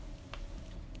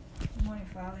morning,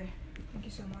 Father. Thank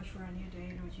you so much for a new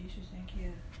day, Lord Jesus. Thank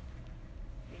you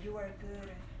that you are good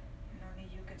and only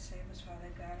you can save us,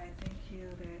 Father God. I thank you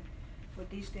that for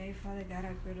this day, Father God,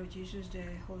 I pray, Lord Jesus, the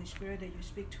Holy Spirit, that you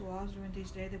speak to us during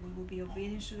this day, that we will be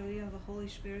obedient to the leading of the Holy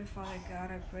Spirit, Father God.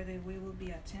 I pray that we will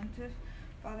be attentive,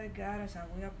 Father God, as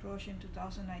we approach in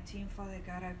 2019, Father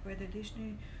God. I pray that this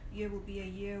new year will be a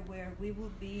year where we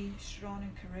will be strong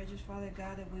and courageous, Father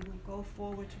God, that we will go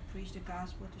forward to preach the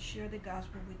gospel, to share the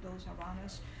gospel with those around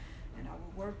us in our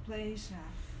workplace,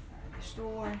 the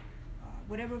store,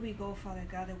 wherever we go, Father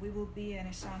God, that we will be an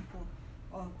example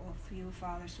of you,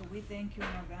 Father. So we thank you in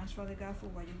advance, Father God, for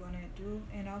what you're going to do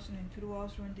in us and through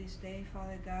us during this day,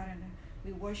 Father God, and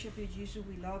we worship you, Jesus.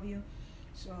 We love you.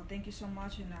 So thank you so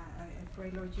much, and I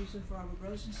pray, Lord Jesus, for our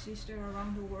brothers and sisters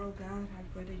around the world, God. I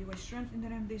pray that you will strengthen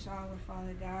them this hour,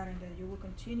 Father God, and that you will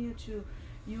continue to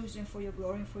use them for your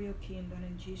glory and for your kingdom.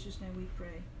 In Jesus' name we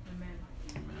pray. Amen.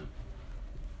 Amen.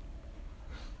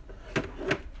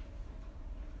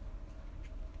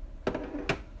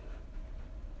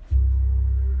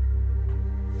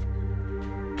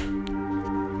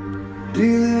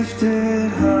 Be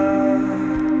lifted high,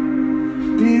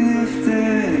 be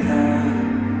lifted high,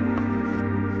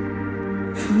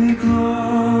 for your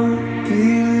glory, be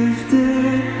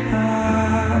lifted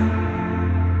high,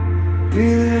 be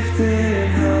lifted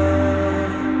high,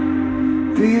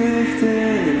 be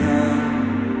lifted high,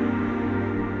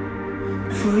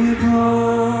 for your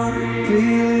glory, be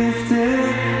lifted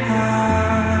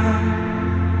high,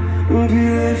 be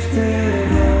lifted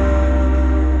high.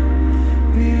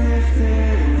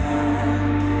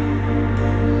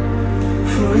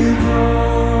 For your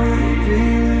glory, be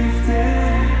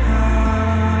lifted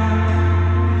high,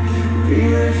 be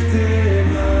lifted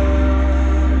high,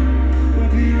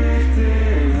 be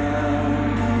lifted high.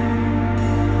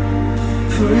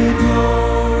 For your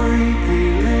glory, be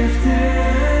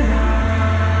lifted high,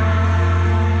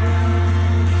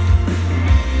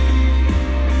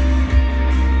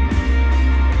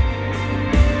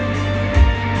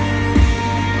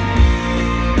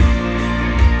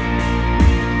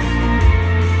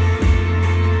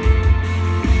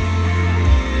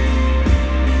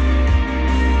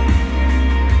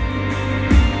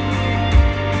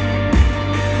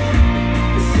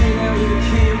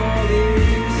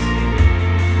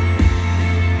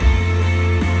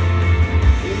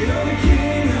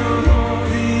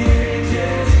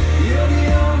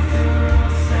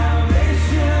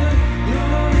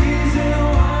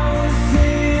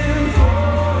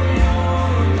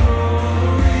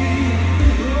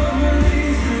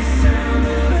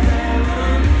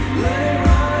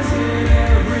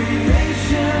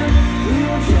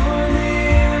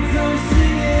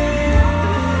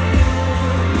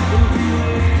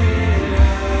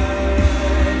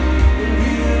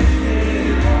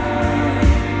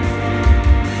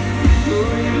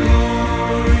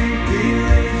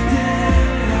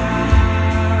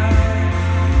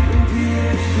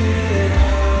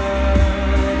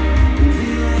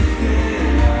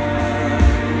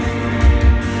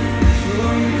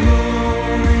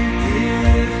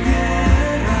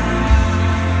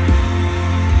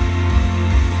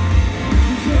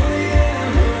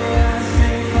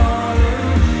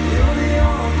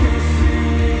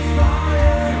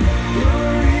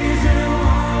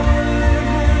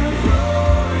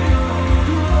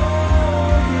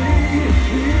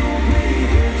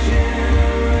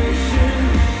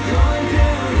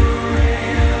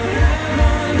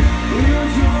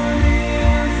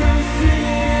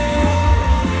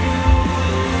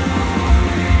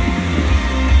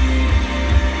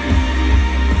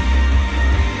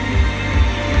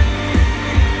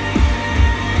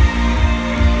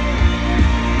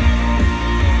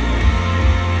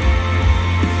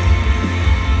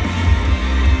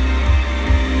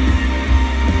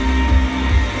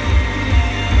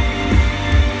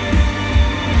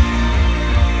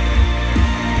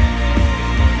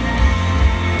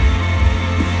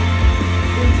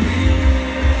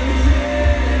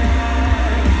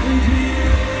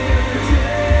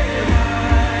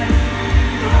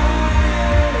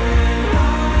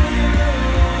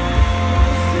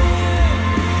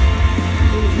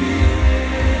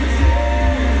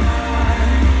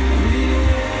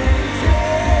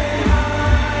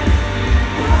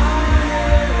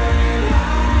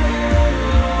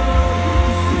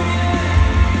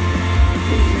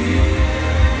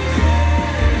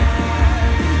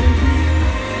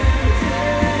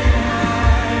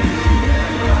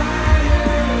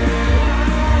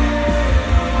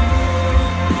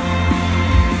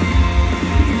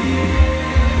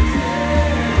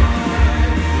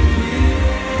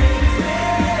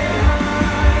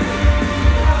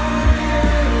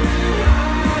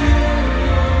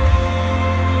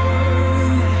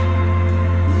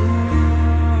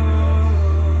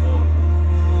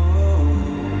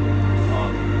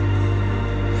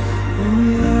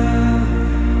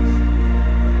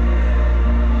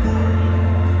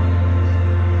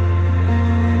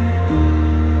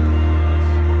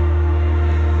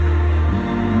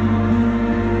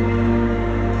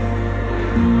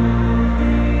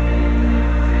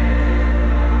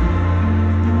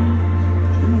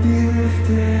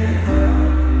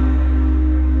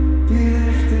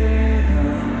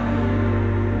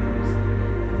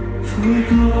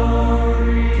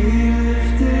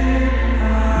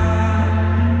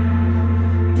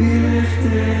 be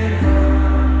lifted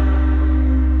high,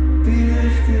 be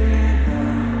lifted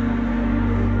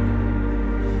high.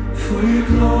 For your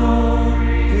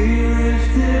glory, be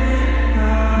lifted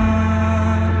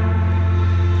high,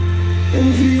 and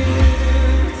be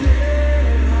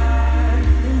lifted high,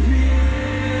 and be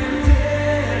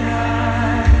lifted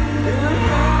high, and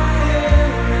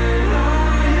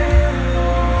higher,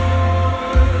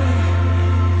 Lord.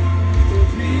 And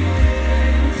be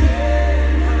lifted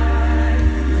high,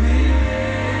 be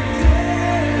lifted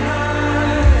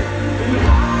high, and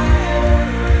higher,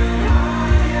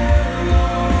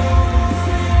 Lord.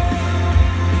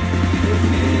 And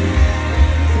be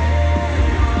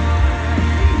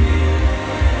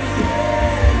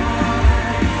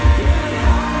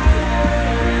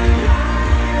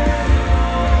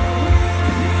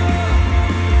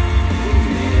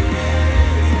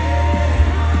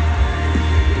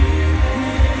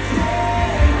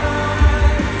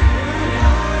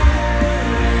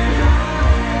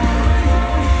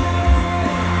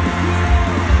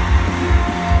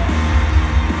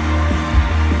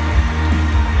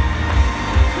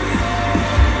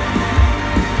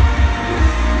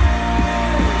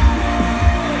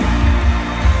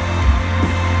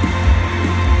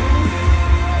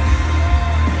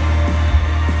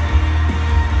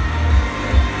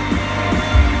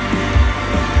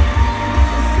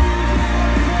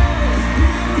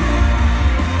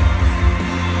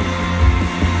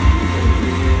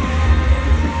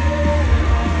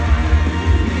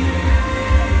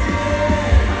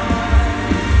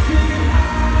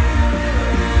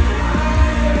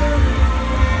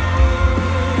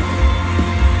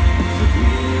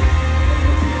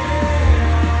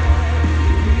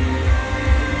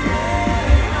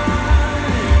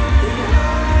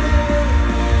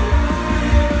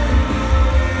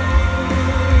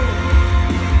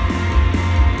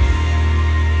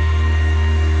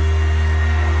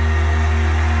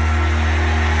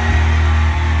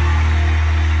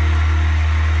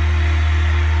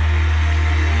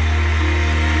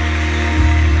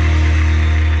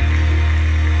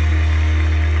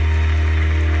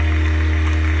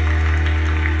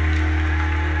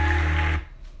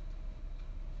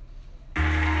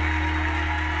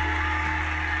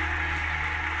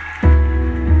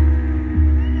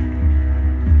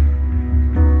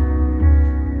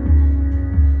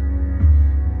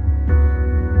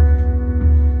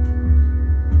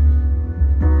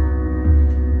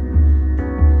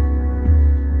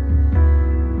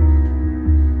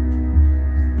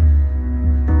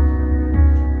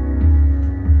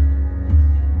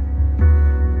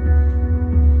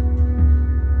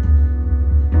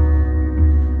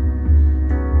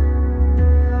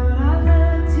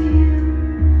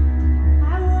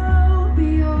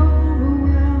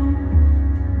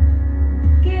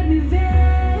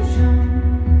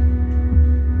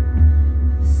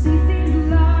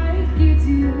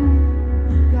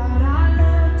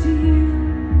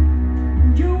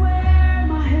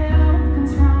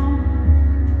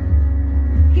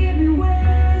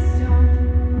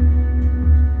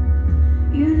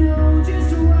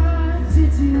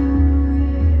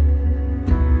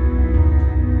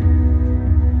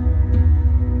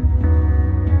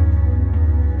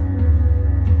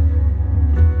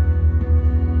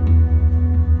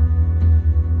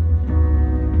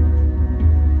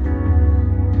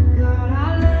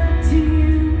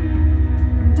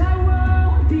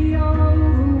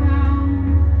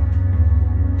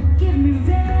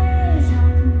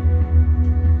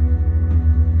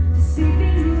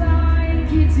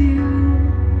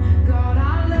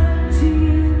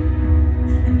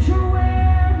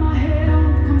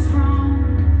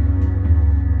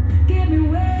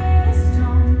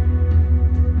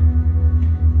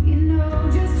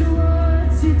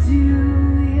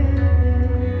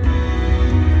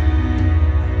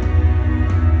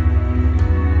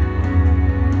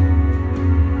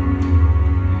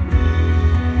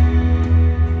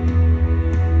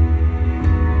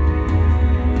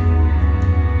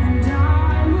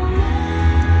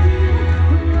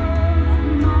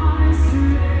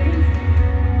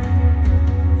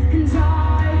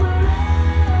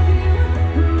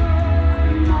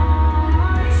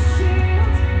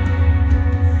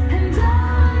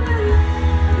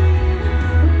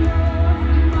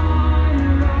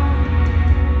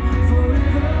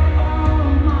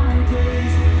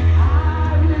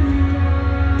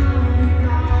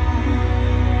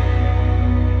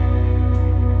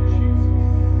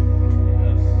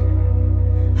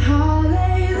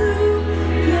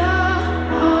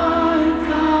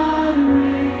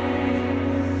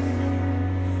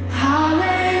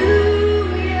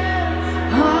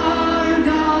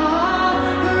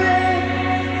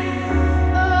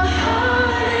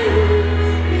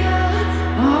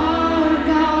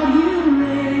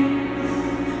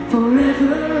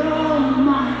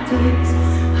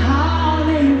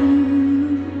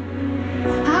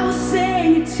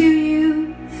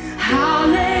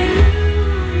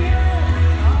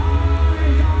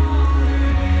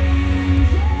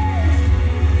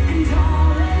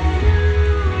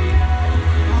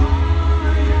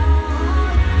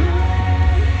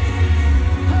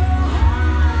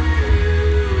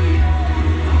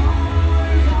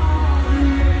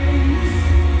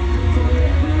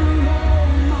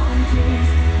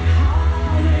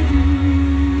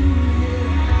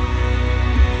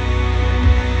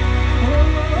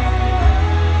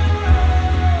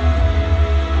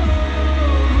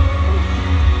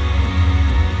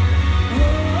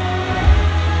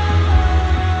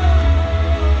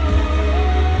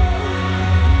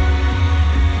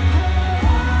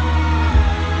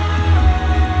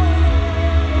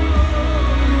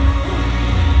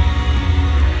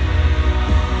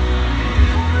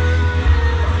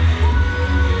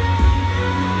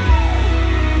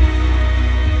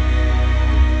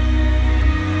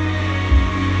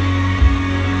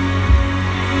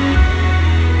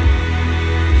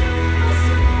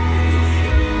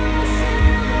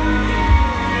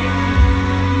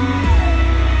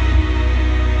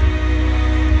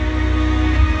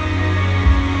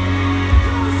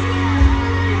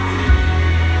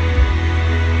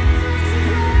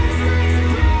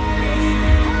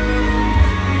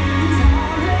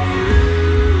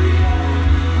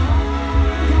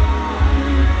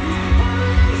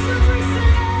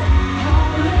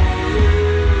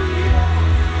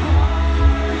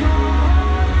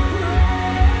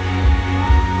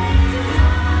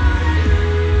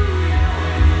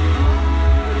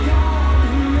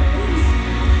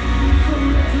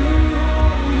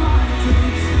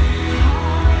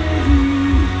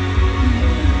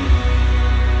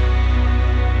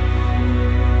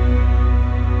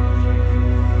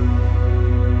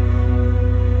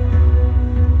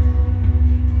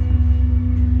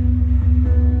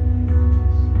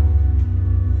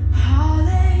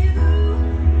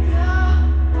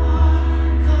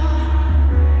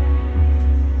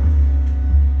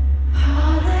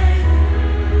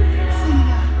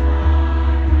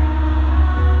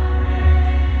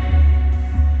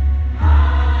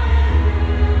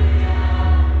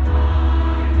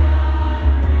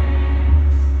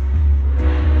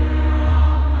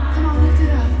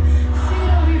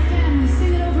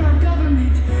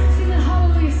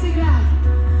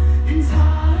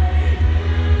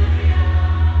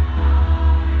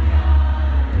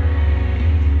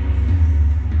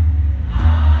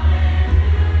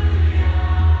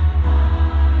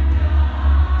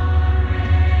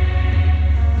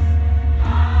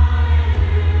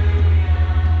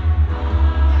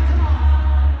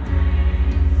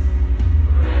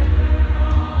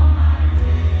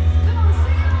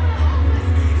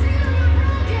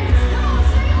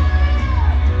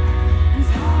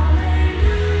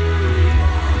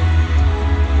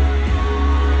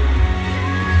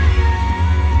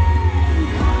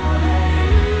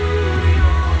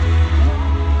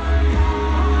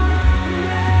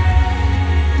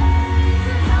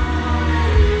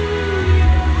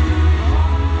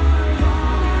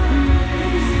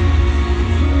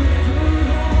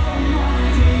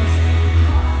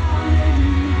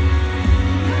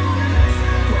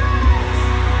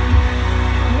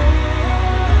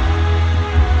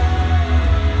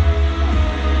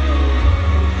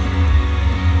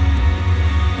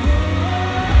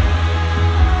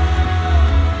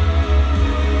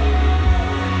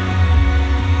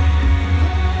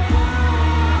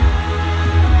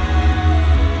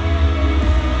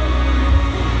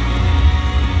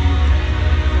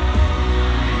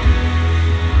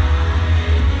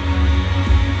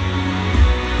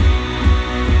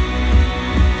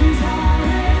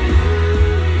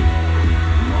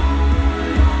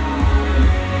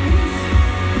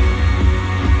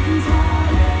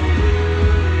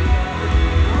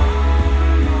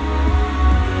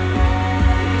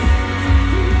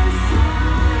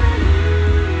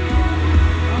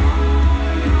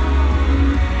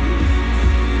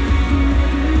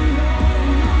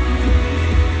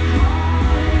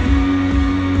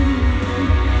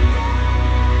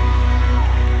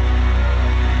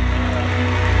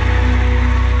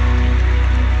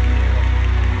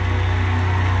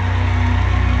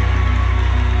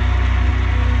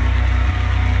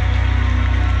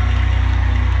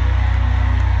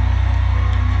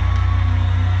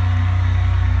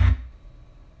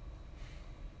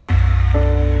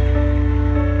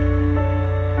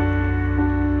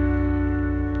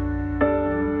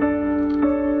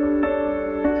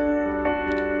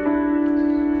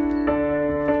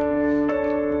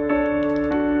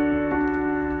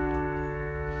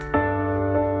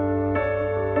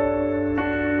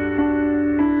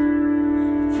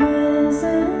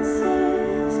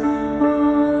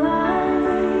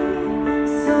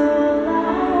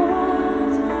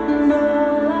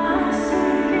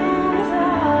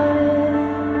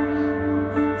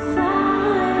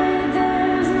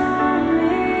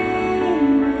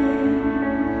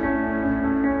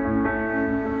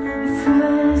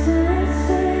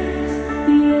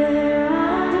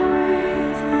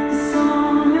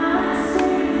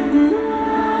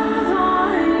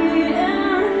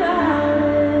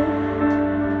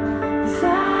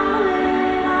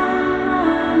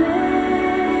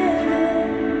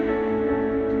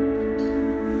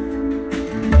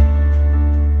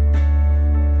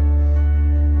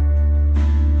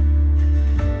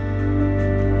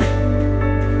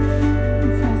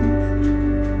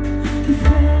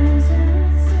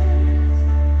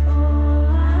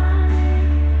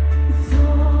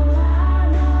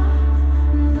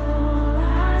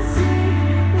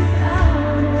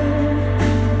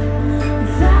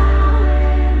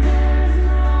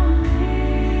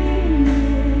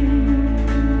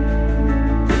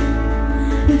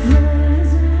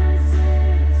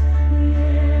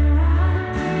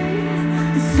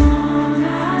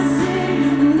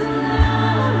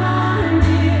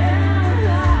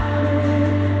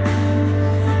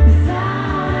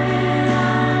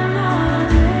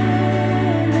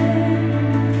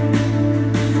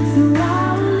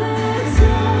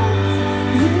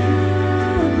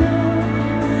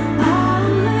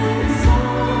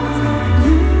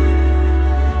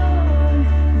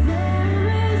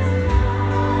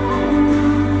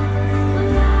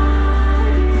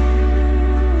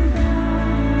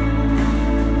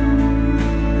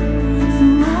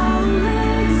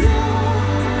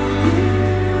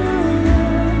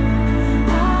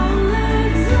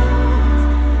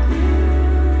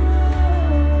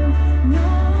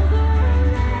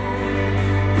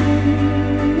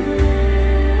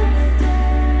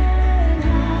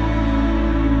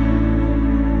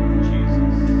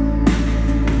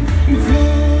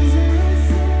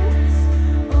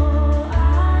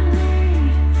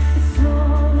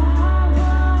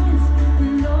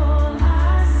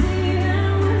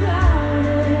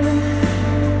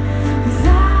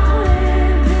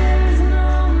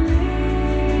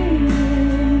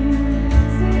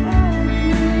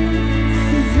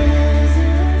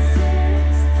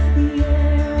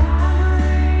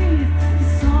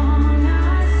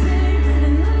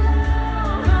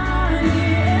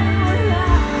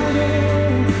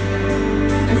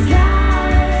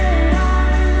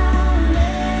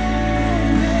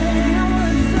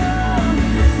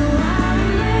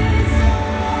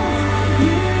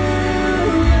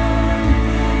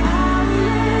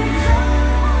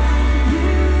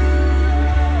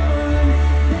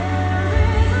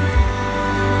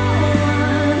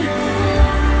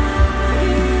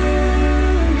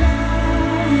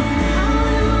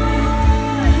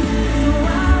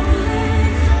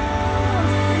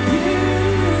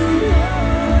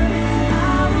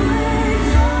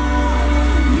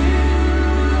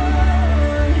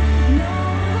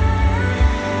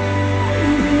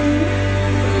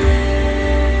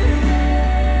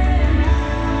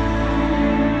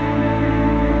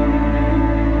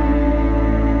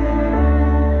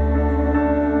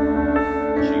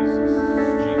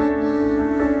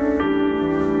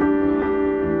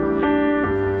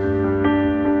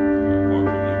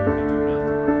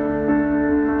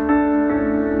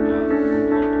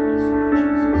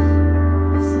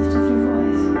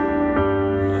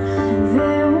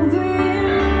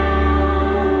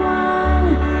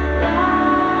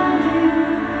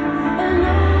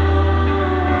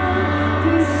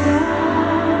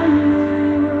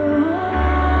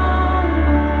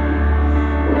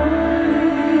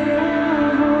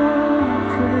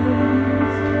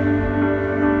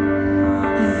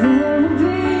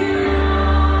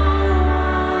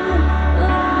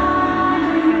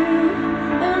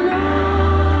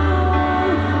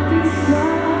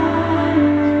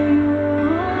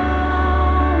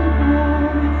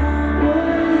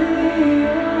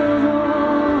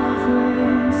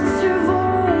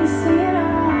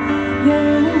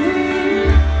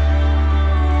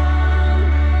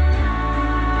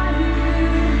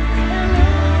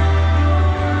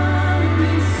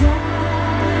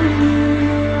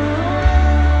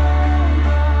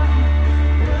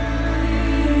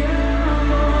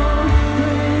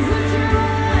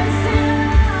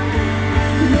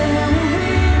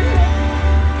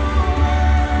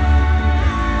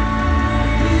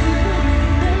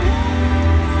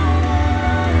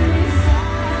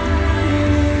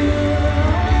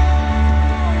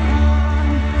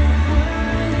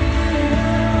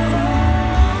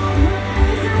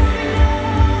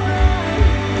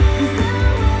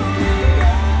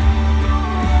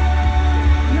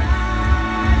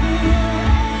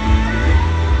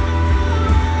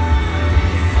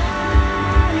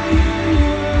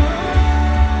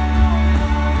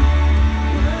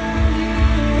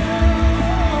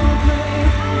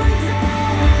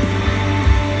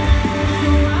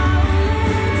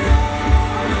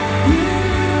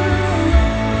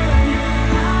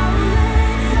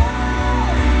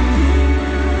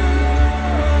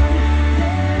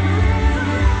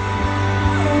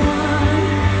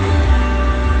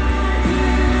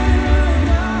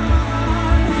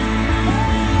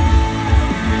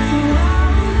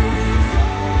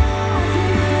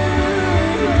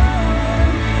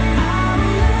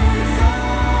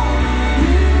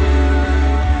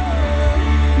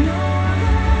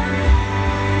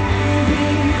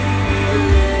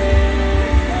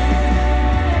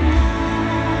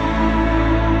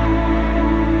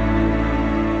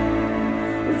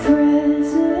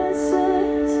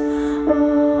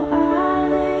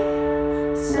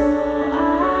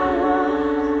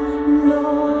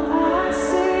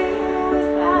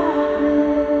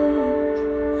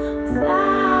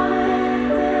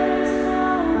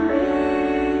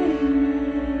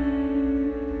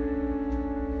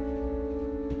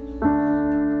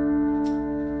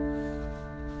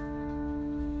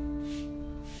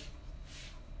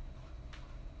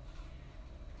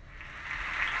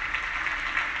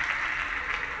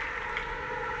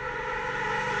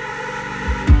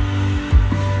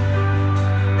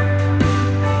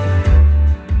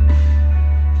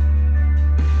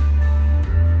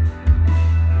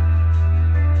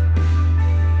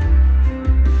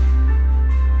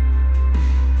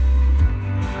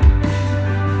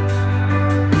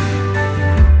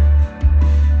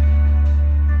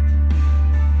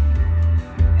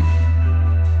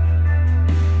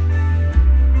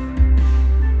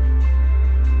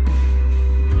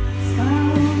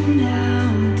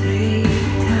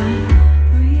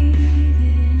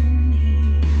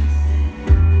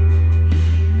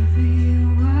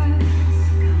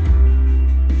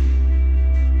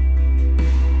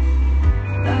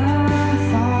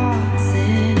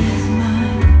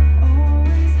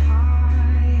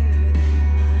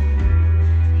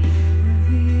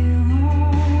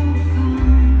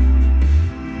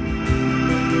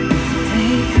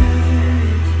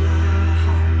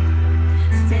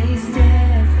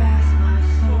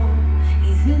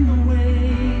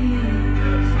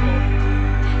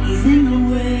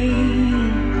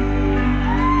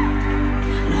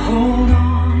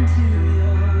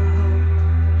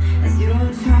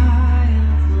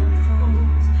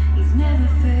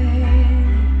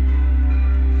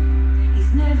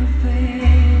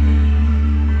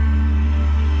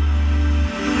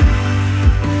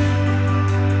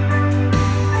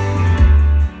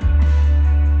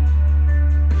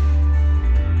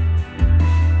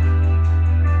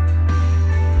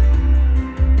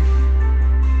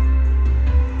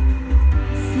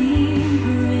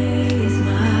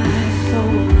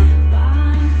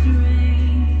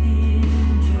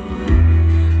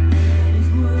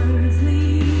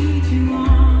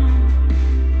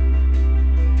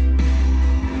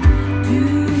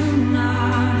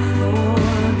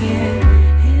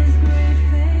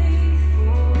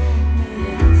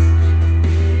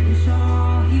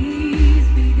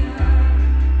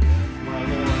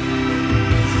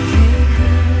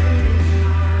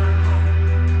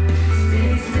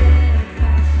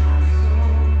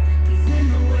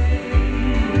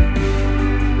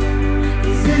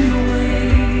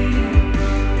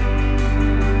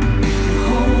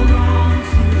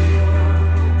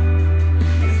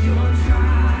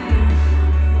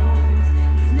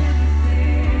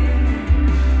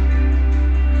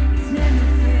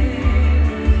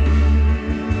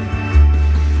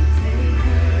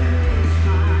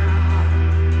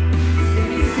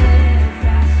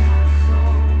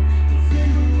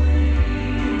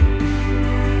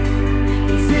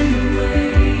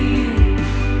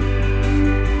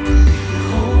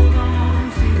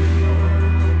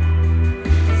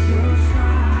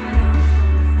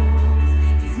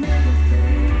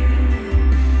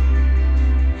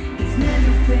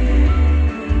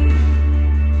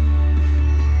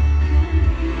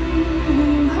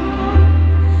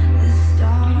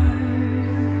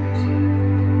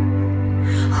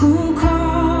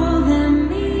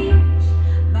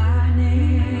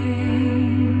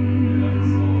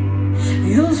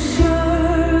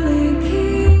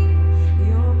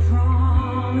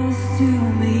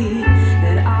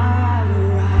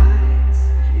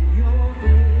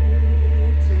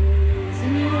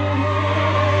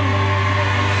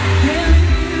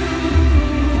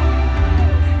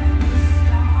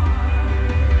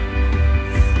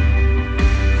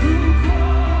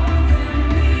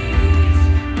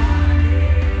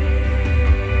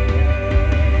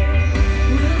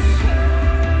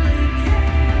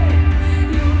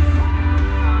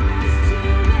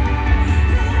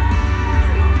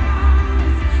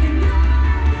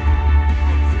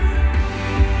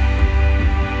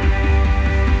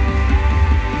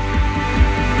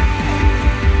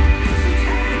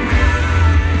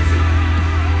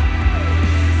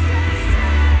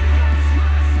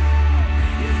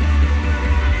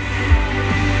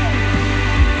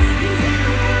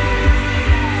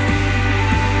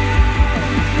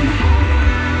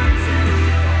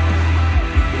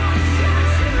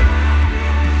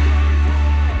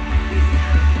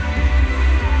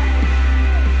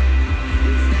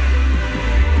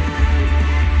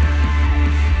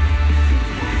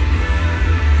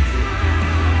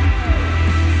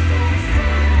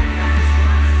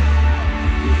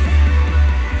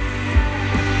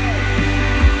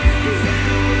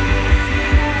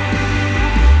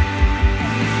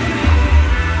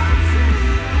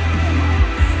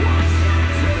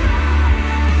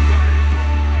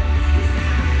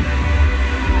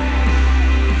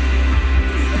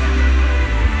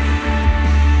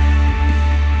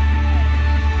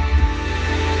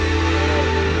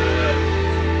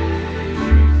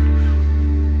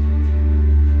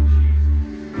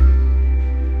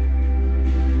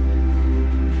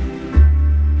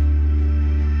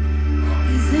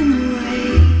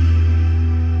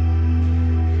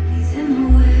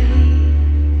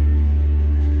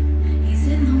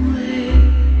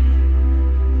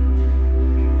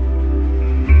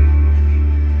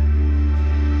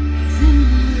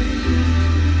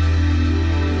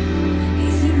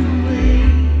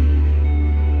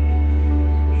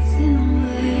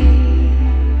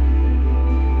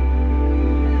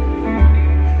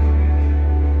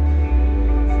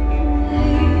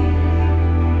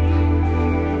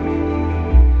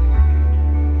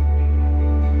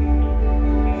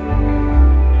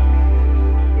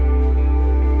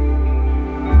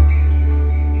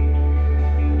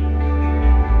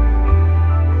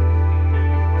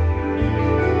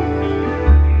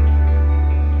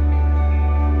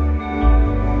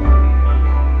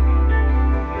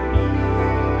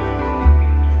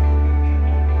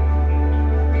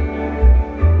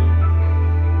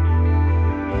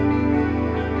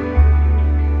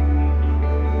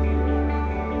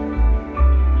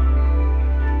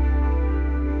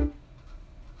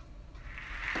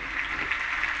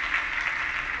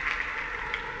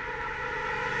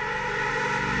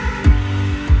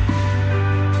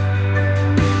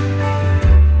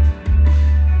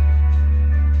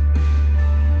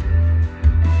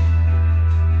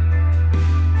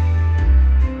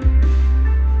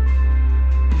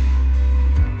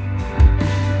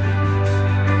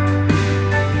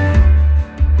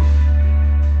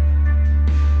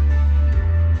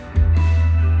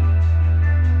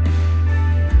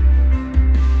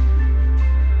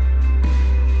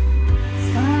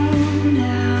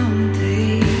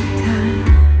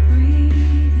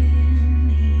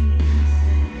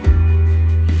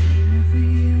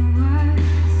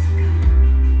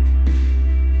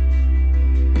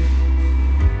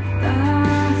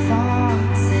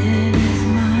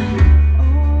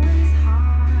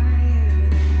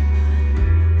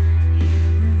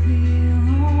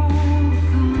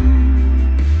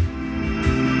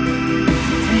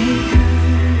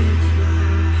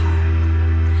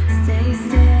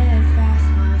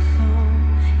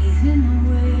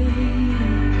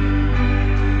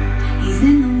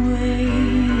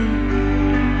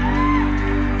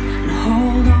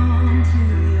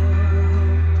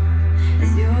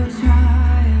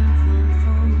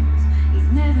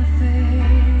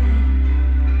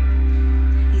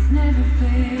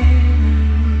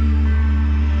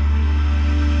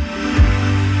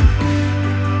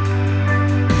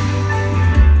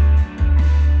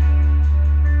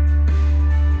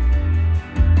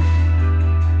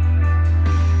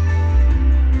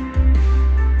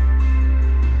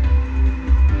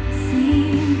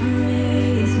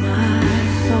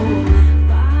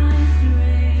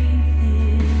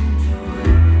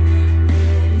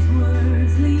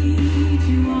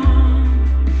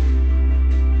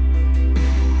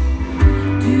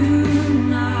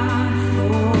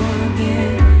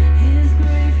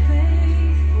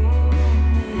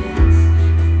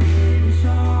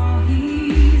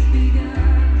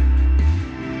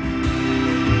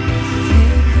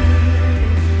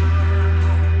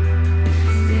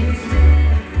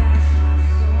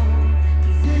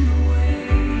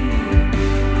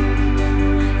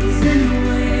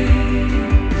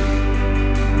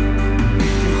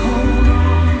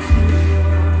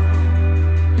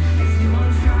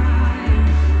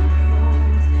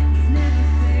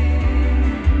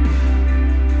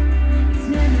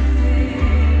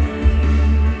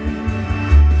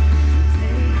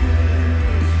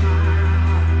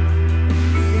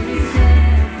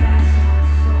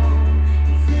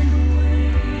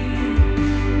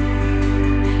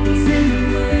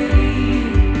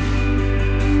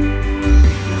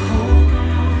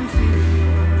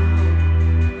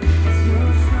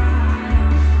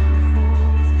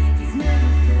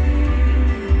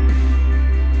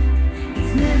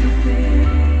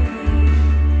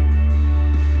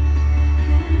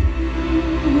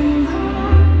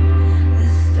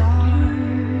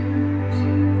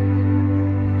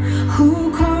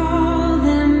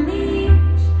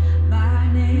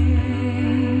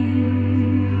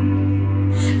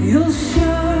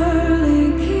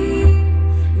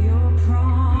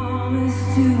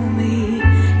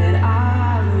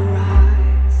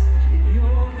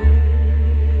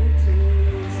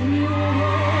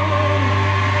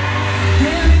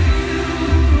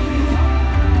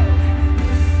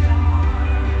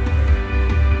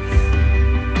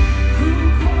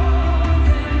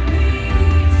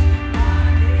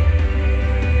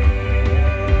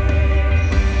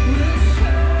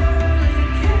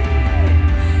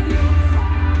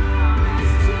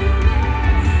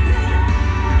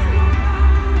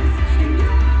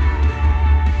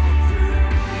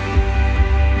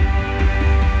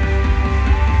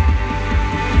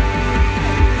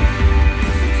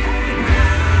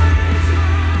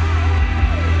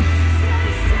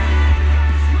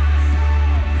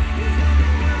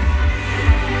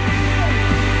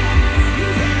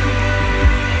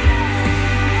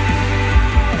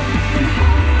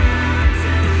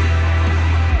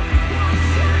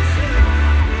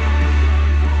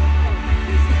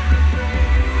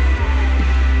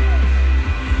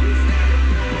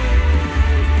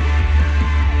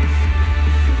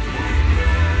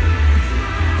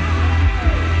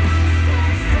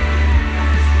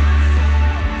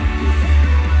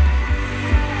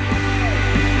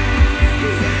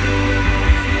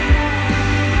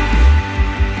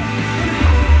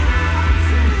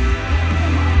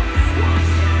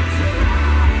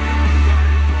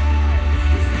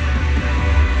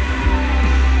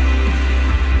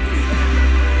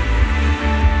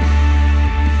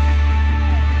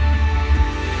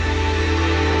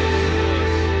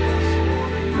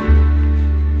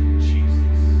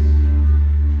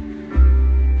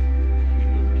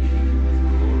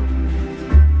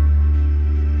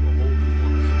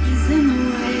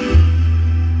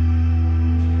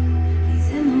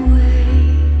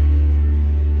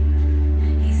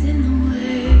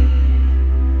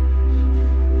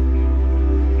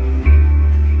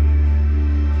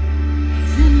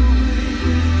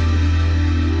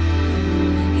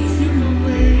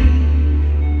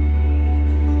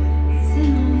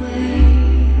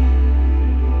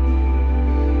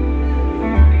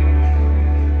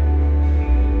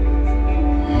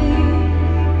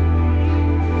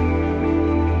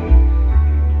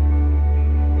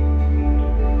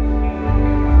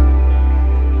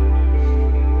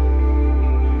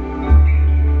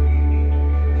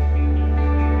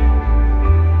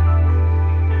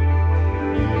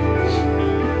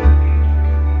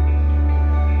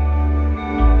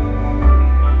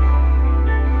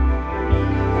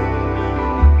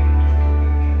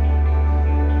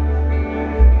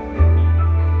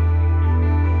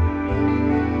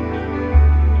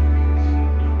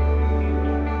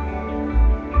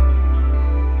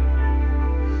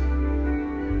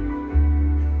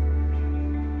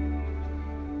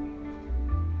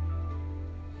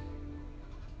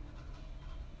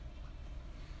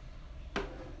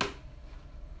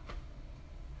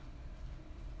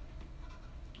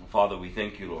Father, we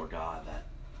thank you, Lord God, that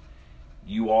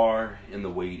you are in the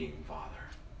waiting, Father.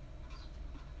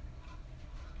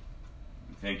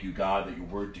 We thank you, God, that your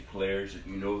word declares that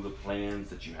you know the plans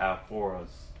that you have for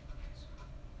us.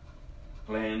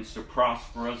 Plans to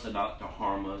prosper us and not to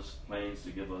harm us. Plans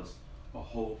to give us a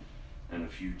hope and a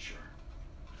future.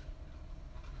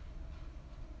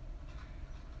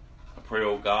 I pray,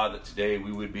 oh God, that today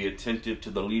we would be attentive to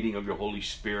the leading of your Holy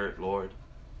Spirit, Lord.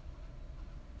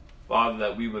 Father,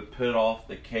 that we would put off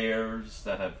the cares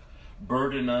that have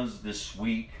burdened us this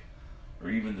week or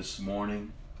even this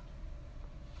morning.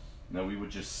 And that we would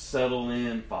just settle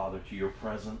in, Father, to your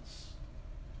presence,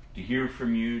 to hear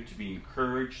from you, to be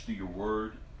encouraged through your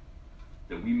word,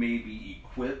 that we may be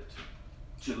equipped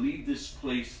to leave this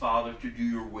place, Father, to do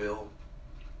your will.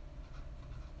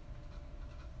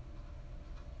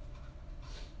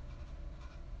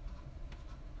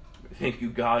 Thank you,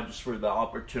 God, just for the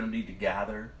opportunity to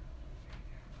gather.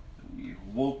 We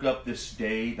woke up this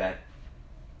day that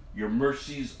your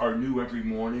mercies are new every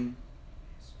morning.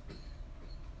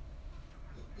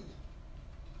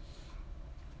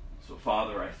 So,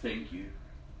 Father, I thank you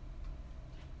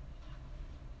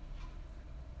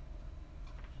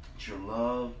that your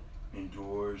love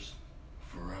endures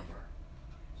forever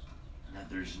and that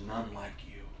there's none like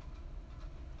you.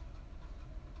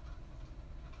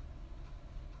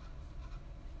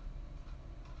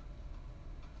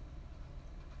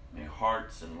 May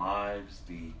hearts and lives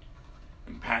be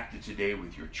impacted today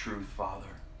with your truth, Father.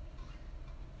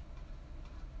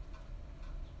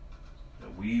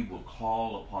 That we will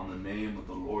call upon the name of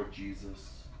the Lord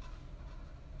Jesus.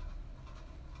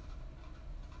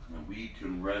 And we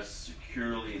can rest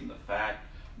securely in the fact,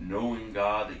 knowing,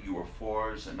 God, that you are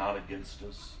for us and not against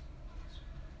us.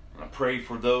 And I pray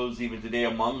for those even today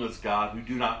among us, God, who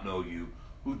do not know you,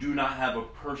 who do not have a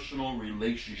personal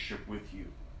relationship with you.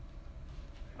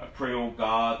 I pray, oh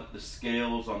God, that the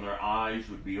scales on their eyes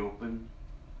would be opened.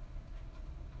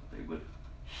 That they would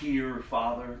hear,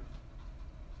 Father,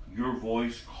 your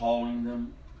voice calling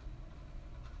them.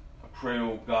 I pray,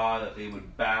 oh God, that they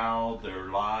would bow their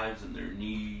lives and their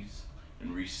knees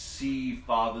and receive,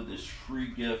 Father, this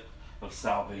free gift of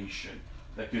salvation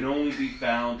that can only be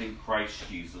found in Christ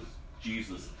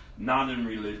Jesus, not in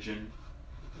religion,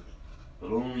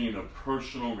 but only in a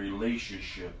personal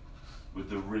relationship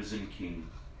with the risen King.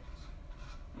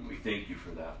 And we thank you for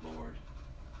that, Lord.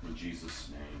 In Jesus'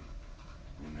 name,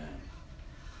 amen.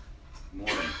 Good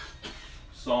morning.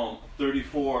 Psalm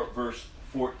 34, verse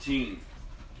 14.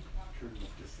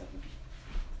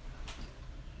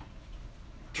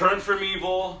 Turn from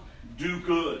evil, do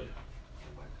good.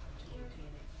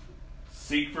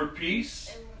 Seek for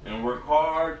peace and work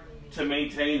hard to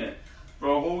maintain it. For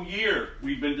a whole year,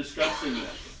 we've been discussing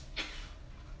this.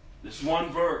 This one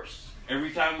verse.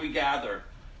 Every time we gather,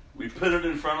 we put it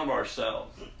in front of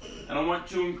ourselves. And I want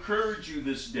to encourage you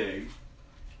this day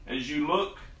as you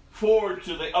look forward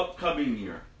to the upcoming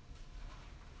year,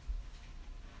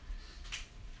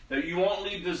 that you won't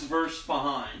leave this verse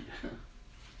behind.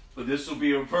 But this will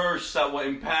be a verse that will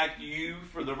impact you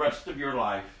for the rest of your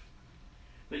life.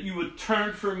 That you would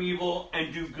turn from evil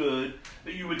and do good.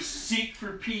 That you would seek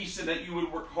for peace and that you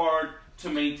would work hard to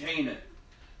maintain it.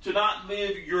 To not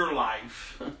live your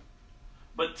life,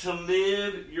 but to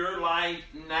live your life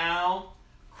now,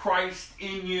 Christ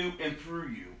in you and through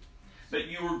you. That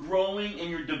you are growing and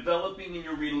you're developing in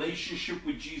your relationship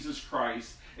with Jesus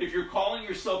Christ. If you're calling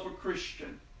yourself a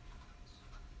Christian,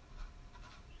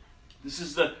 this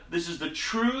is the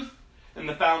truth and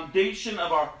the foundation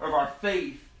of our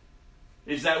faith,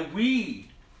 is that we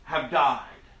have died.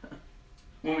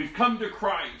 When we've come to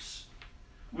Christ,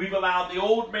 we've allowed the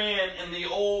old man and the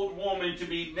old woman to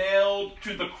be nailed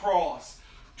to the cross,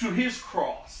 to his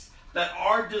cross, that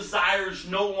our desires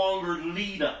no longer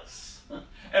lead us.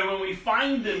 And when we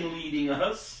find them leading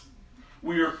us,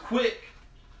 we are quick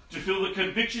to feel the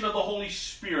conviction of the Holy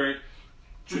Spirit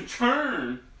to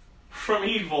turn from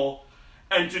evil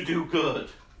and to do good.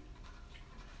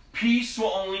 Peace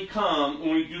will only come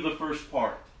when we do the first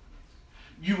part.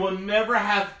 You will never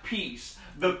have peace,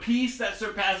 the peace that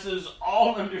surpasses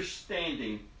all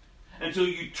understanding, until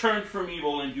you turn from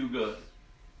evil and do good.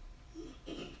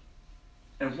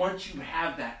 And once you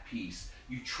have that peace,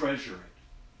 you treasure it.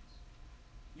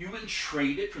 You wouldn't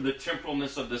trade it for the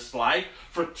temporalness of this life,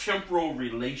 for temporal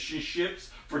relationships,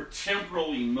 for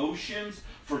temporal emotions,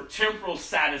 for temporal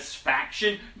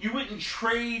satisfaction. You wouldn't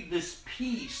trade this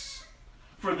peace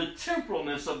for the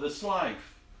temporalness of this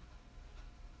life.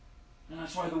 And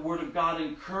that's why the Word of God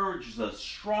encourages us,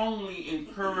 strongly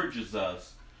encourages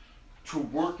us, to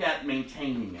work at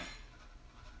maintaining it.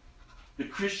 The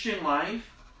Christian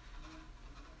life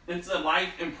It's a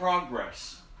life in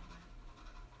progress.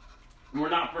 We're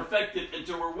not perfected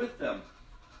until we're with them.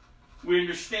 We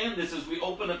understand this as we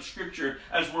open up Scripture,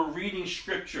 as we're reading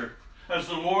Scripture, as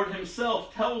the Lord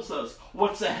Himself tells us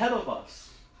what's ahead of us.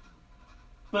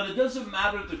 But it doesn't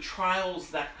matter the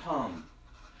trials that come.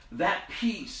 That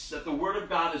peace that the Word of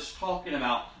God is talking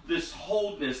about, this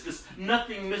wholeness, this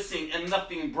nothing missing and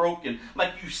nothing broken,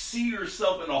 like you see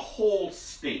yourself in a whole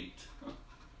state,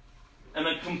 in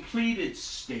a completed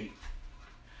state.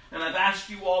 And I've asked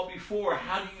you all before,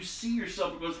 how do you see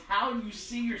yourself? Because how you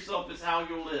see yourself is how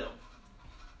you'll live.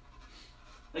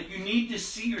 Like you need to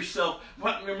see yourself.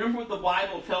 Remember what the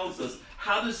Bible tells us.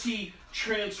 How does He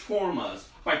transform us?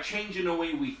 By changing the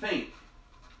way we think.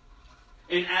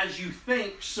 And as you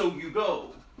think, so you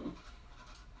go.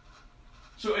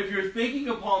 So if you're thinking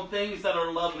upon things that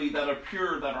are lovely, that are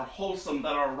pure, that are wholesome,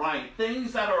 that are right,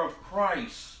 things that are of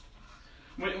Christ,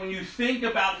 when you think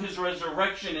about His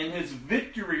resurrection and His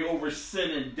victory over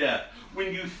sin and death,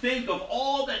 when you think of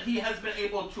all that He has been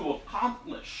able to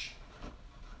accomplish,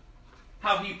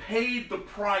 how He paid the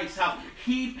price, how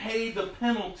He paid the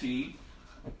penalty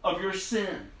of your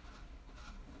sin.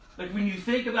 Like when you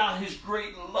think about His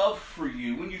great love for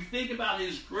you, when you think about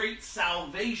His great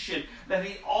salvation that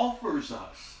He offers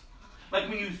us, like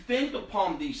when you think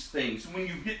upon these things, when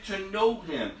you get to know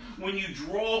Him, when you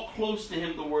draw close to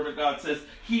Him, the Word of God says,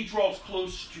 He draws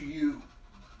close to you.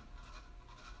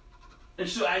 And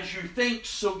so as you think,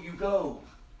 so you go.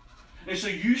 And so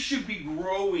you should be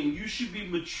growing, you should be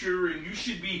maturing, you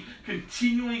should be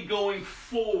continually going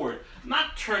forward,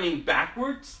 not turning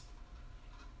backwards.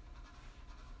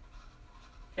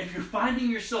 If you're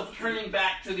finding yourself turning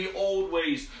back to the old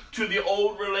ways, to the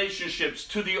old relationships,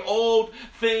 to the old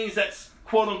things that,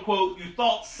 quote unquote, you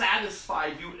thought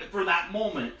satisfied you for that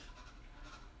moment,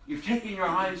 you've taken your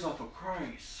eyes off of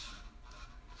Christ.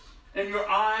 And your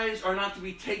eyes are not to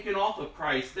be taken off of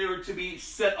Christ. They are to be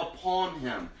set upon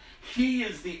Him. He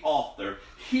is the author.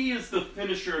 He is the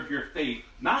finisher of your faith,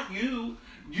 not you.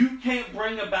 You can't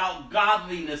bring about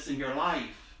godliness in your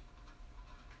life.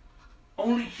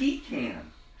 Only He can.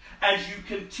 As you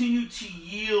continue to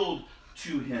yield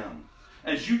to Him,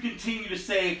 as you continue to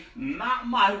say, not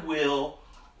my will,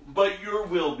 but your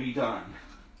will be done.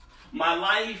 My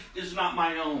life is not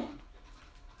my own.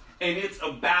 And it's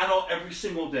a battle every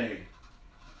single day.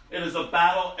 It is a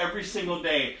battle every single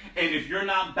day. And if you're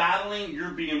not battling, you're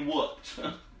being whooped.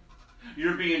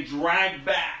 You're being dragged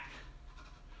back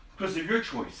because of your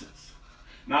choices.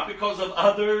 Not because of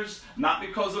others, not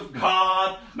because of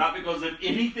God, not because of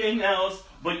anything else,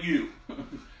 but you.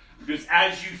 Because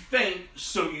as you think,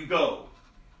 so you go.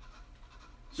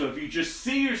 So if you just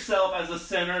see yourself as a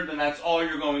sinner, then that's all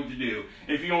you're going to do.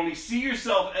 If you only see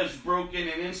yourself as broken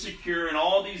and insecure and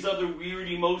all these other weird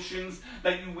emotions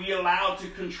that we allow to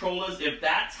control us, if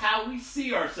that's how we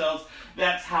see ourselves,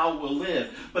 that's how we'll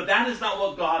live. But that is not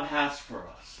what God has for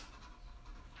us.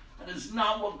 That is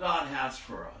not what God has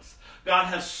for us. God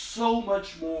has so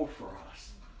much more for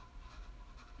us.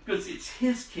 Because it's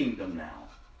His kingdom now.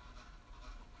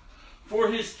 For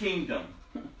His kingdom.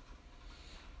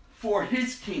 For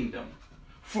His kingdom.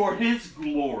 For His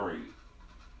glory.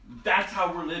 That's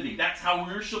how we're living. That's how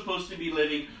we're supposed to be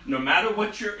living. No matter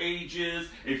what your age is,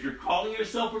 if you're calling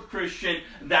yourself a Christian,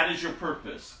 that is your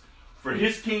purpose. For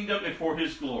His kingdom and for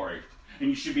His glory. And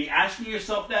you should be asking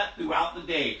yourself that throughout the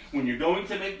day. When you're going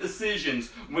to make decisions,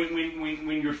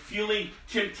 when you're feeling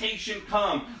temptation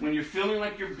come, when you're feeling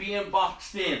like you're being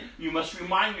boxed in, you must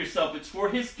remind yourself it's for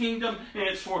His kingdom and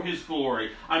it's for His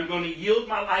glory. I'm going to yield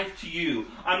my life to you.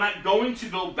 I'm not going to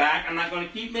go back. I'm not going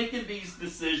to keep making these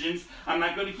decisions. I'm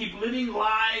not going to keep living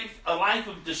a life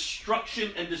of destruction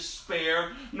and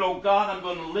despair. No, God, I'm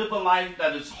going to live a life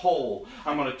that is whole.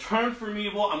 I'm going to turn from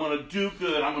evil. I'm going to do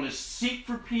good. I'm going to seek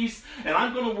for peace. And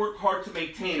I'm going to work hard to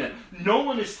maintain it. No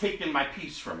one is taking my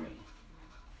peace from me.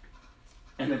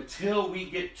 And until we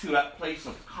get to that place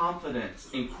of confidence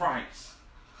in Christ,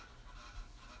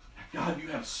 God, you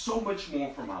have so much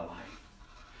more for my life.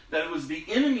 That it was the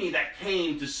enemy that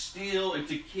came to steal and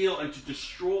to kill and to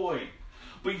destroy.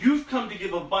 But you've come to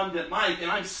give abundant life. And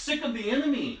I'm sick of the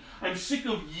enemy. I'm sick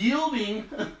of yielding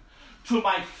to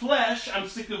my flesh. I'm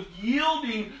sick of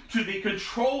yielding to the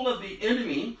control of the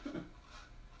enemy.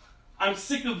 I'm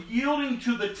sick of yielding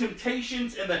to the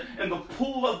temptations and the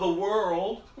pull of the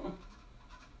world.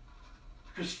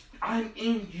 Because I'm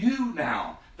in you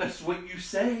now. That's what you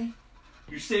say.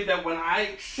 You say that when I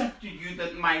accepted you,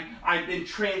 that I've been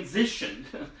transitioned.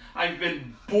 I've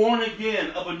been born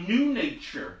again of a new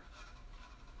nature.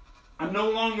 I'm no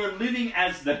longer living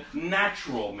as the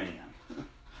natural man.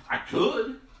 I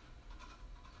could.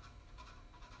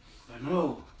 But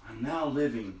no, I'm now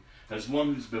living as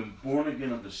one who's been born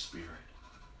again of the Spirit.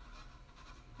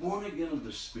 Born again of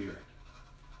the Spirit.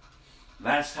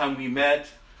 Last time we met,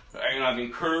 and I've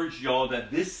encouraged y'all that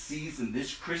this season,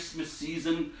 this Christmas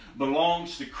season,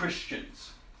 belongs to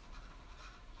Christians.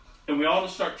 And we ought to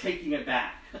start taking it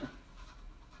back.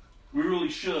 We really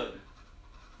should.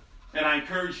 And I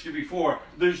encouraged you before,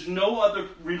 there's no other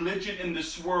religion in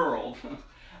this world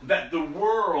that the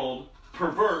world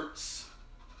perverts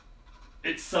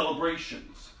its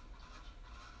celebrations.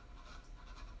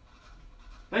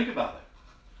 Think about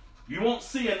it. You won't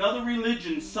see another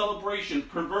religion's celebration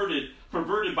perverted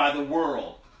by the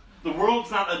world. The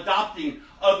world's not adopting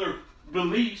other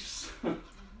beliefs.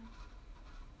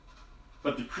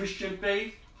 But the Christian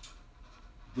faith,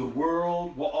 the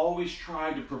world will always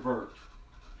try to pervert,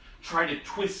 try to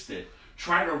twist it,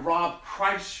 try to rob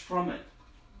Christ from it.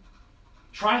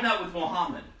 Try that with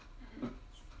Muhammad.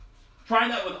 Try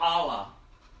that with Allah.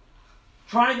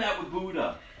 Try that with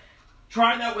Buddha.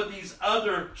 Try that with these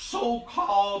other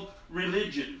so-called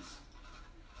religions.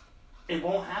 It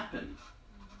won't happen.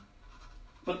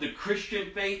 But the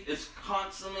Christian faith is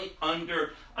constantly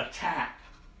under attack.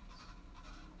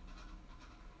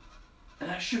 And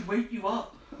that should wake you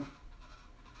up.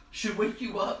 Should wake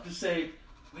you up to say,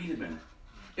 wait a minute.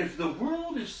 If the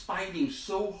world is fighting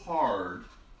so hard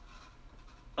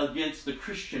against the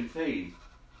Christian faith,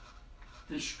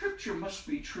 then Scripture must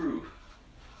be true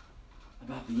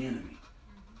about the enemy.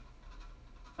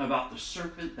 About the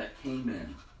serpent that came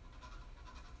in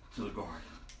to the garden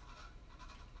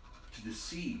to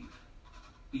deceive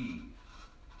Eve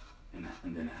and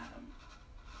then Adam.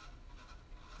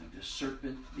 And the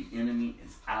serpent, the enemy,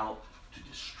 is out to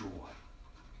destroy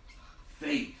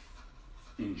faith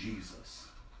in Jesus.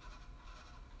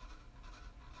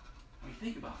 I mean,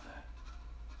 think about that.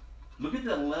 Look at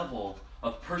the level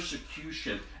of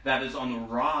persecution that is on the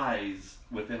rise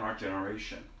within our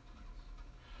generation.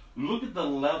 Look at the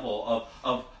level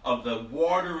of the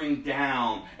watering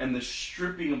down and the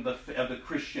stripping of the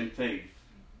Christian faith.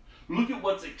 Look at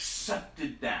what's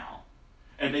accepted now.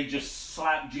 And they just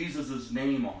slap Jesus'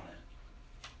 name on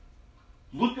it.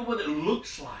 Look at what it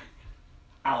looks like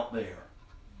out there.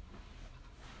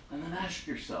 And then ask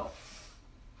yourself,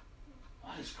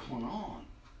 what is going on?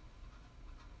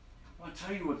 Well, I'll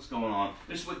tell you what's going on.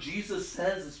 This is what Jesus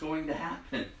says is going to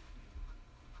happen.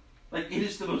 Like, it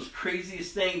is the most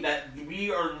craziest thing that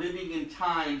we are living in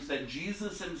times that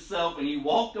Jesus himself, when he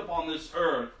walked upon this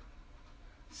earth,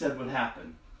 said would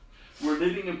happen. We're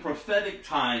living in prophetic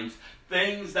times.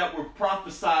 Things that were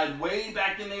prophesied way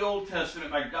back in the Old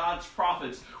Testament by God's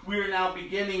prophets. We are now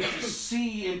beginning to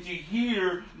see and to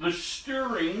hear the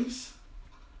stirrings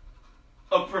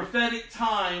of prophetic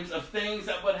times of things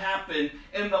that would happen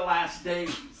in the last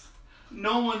days.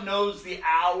 No one knows the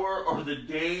hour or the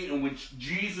day in which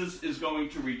Jesus is going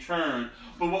to return.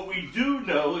 But what we do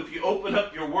know, if you open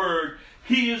up your word,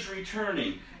 he is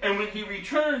returning. And when he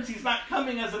returns, he's not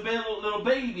coming as a little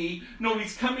baby. No,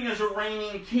 he's coming as a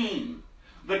reigning king.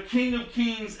 The King of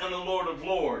Kings and the Lord of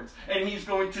Lords. And he's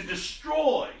going to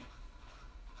destroy.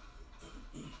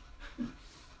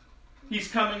 He's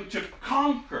coming to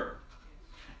conquer.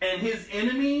 And his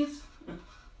enemies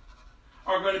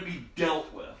are going to be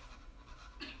dealt with.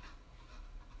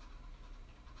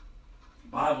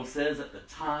 The Bible says that the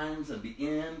times of the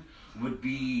end would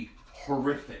be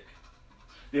horrific.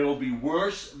 They will be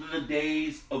worse than the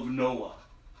days of Noah.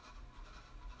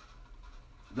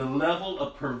 The level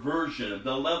of perversion,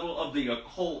 the level of the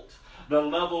occult, the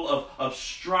level of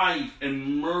strife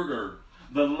and murder,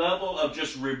 the level of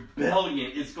just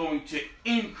rebellion is going to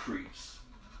increase.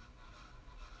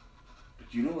 But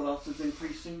do you know what else is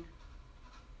increasing?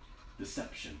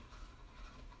 Deception.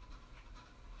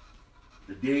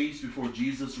 The days before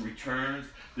Jesus returns,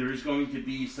 there is going to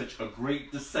be such a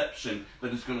great deception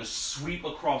that is going to sweep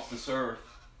across this earth.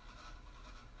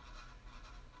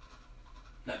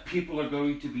 That people are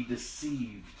going to be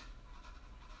deceived.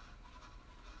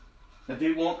 That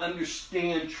they won't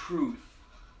understand truth.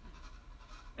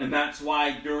 And that's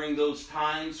why during those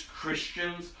times,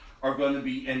 Christians are going to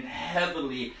be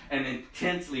heavily and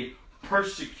intensely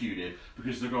persecuted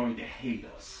because they're going to hate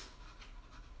us.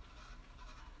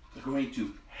 They're going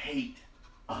to hate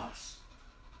us.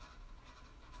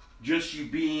 Just you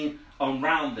being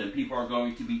around them, people are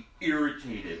going to be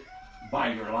irritated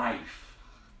by your life.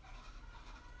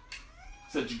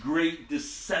 Such great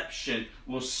deception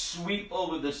will sweep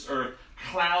over this earth,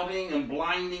 clouding and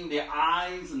blinding the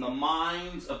eyes and the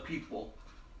minds of people.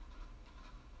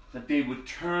 That they would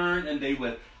turn and they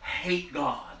would hate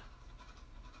God.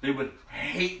 They would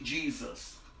hate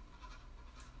Jesus.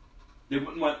 They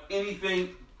wouldn't want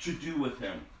anything to do with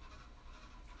him.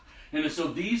 And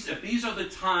so if these are the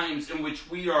times in which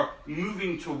we are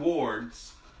moving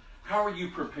towards, how are you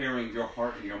preparing your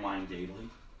heart and your mind daily?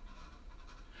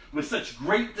 With such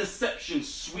great deception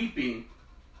sweeping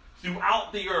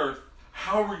throughout the earth,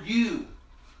 how are you,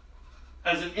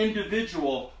 as an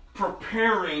individual,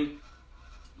 preparing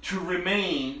to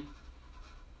remain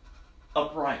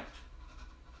upright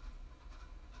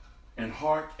in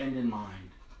heart and in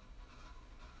mind?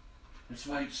 That's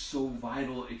why it's so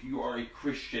vital, if you are a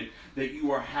Christian, that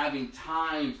you are having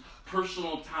times,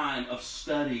 personal time of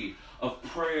study, of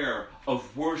prayer,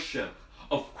 of worship,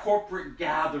 of corporate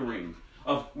gathering,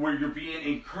 of where you're being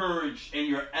encouraged and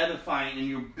you're edifying and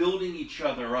you're building each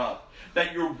other up.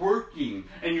 That you're working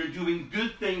and you're doing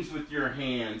good things with your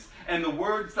hands. And the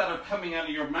words that are coming out of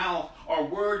your mouth are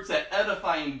words that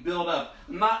edify and build up,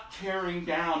 not tearing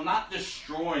down, not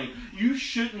destroying. You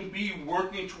shouldn't be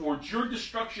working towards your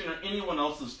destruction or anyone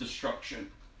else's destruction.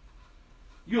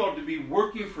 You ought to be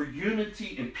working for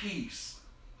unity and peace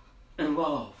and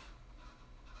love.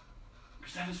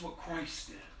 Because that is what Christ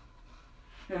did.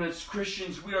 And as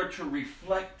Christians, we are to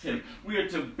reflect Him. We are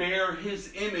to bear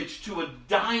His image to a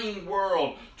dying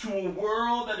world, to a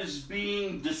world that is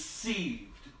being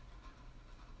deceived.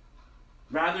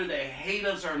 Rather they hate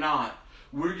us or not,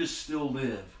 we're to still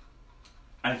live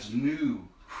as new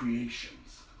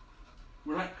creations.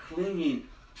 We're not clinging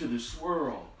to this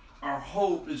world. Our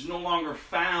hope is no longer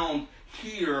found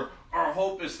here. Our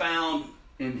hope is found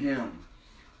in Him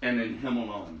and in Him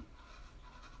alone.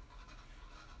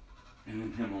 And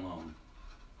in Him alone.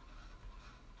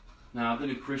 Now, I've been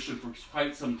a Christian for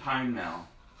quite some time now.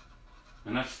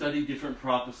 And I've studied different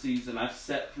prophecies, and I've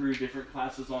sat through different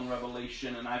classes on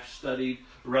Revelation, and I've studied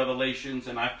Revelations,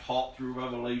 and I've taught through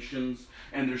Revelations.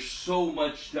 And there's so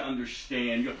much to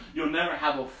understand. You'll never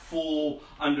have a full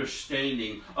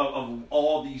understanding of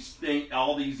all these things,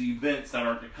 all these events that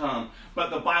are to come. But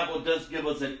the Bible does give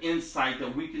us an insight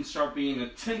that we can start being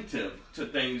attentive to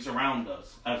things around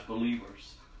us as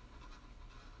believers.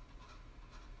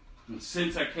 And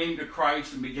since I came to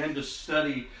Christ and began to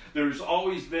study, there's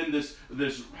always been this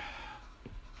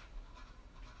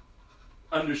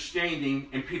understanding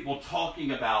and people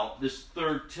talking about this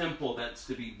third temple that's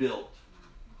to be built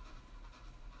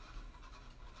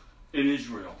in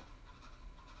Israel.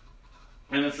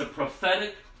 And it's a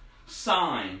prophetic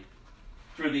sign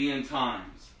for the end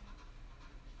times.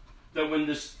 That when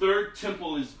this third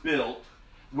temple is built,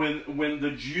 when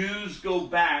the Jews go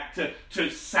back to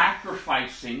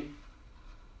sacrificing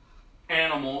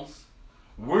animals,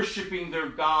 worshiping their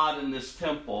God in this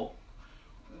temple,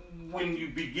 when you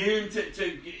begin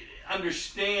to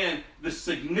understand the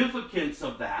significance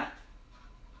of that,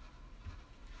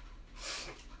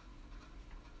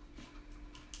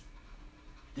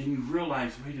 then you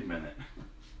realize, wait a minute,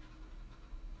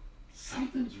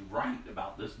 something's right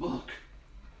about this book.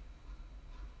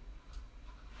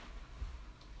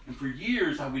 And for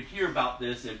years I would hear about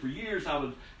this, and for years I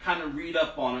would kind of read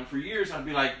up on it. For years I'd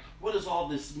be like, what does all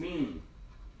this mean?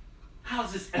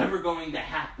 How's this ever going to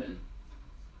happen?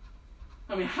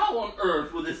 I mean, how on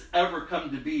earth will this ever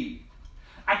come to be?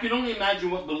 I can only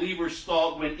imagine what believers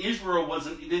thought when Israel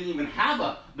didn't even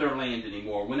have their land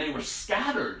anymore, when they were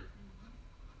scattered.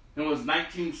 It was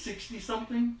 1960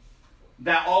 something,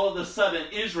 that all of a sudden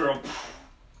Israel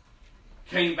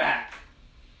came back.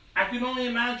 I can only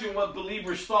imagine what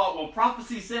believers thought. Well,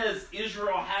 prophecy says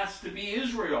Israel has to be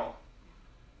Israel.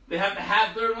 They have to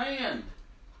have their land.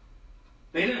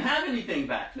 They didn't have anything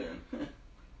back then.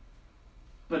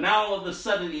 But now all of a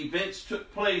sudden events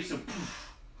took place and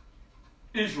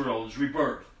Israel is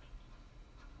rebirthed.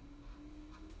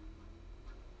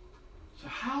 So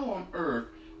how on earth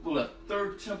will a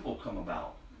third temple come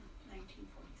about?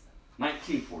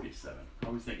 1947. I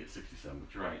always think it's 67,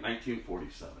 but you're right.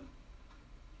 1947.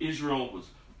 Israel was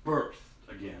birthed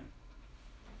again.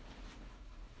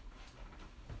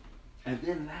 And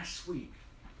then last week,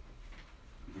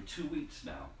 for 2 weeks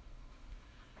now,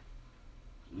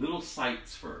 little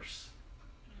sights first,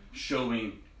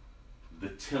 showing the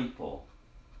temple,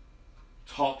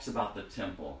 talks about the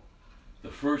temple. The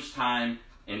first time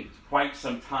in quite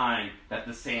some time that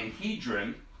the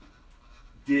Sanhedrin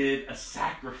did a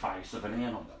sacrifice of an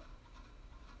animal.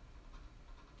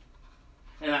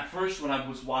 And at first when I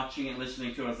was watching and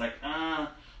listening to it, I was like,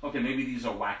 okay, maybe these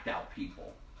are whacked out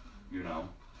people, you know.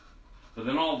 But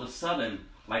then all of a sudden,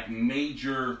 like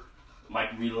major,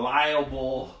 like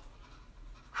reliable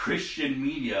Christian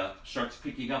media starts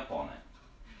picking up on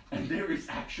it. And there is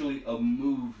actually a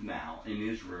move now in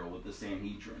Israel with the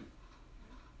Sanhedrin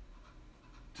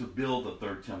to build the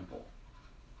third temple.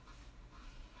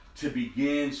 To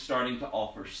begin starting to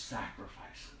offer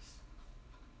sacrifices.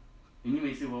 And you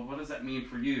may say, well, what does that mean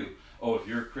for you? Oh, if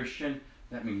you're a Christian,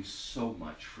 that means so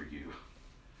much for you.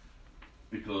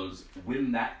 Because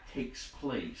when that takes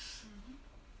place,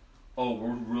 oh,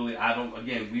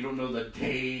 we don't know the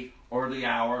day or the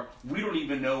hour. We don't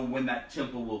even know when that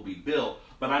temple will be built.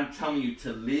 But I'm telling you,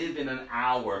 to live in an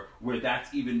hour where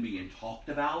that's even being talked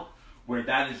about, where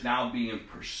that is now being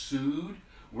pursued,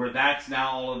 where that's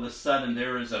now all of a sudden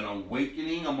there is an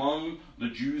awakening among the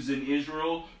Jews in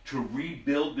Israel to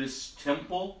rebuild this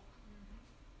temple.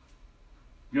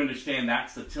 You understand,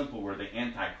 that's the temple where the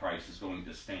Antichrist is going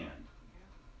to stand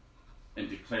and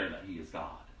declare that he is God.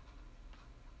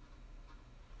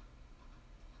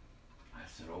 I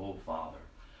said, oh, Father,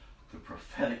 the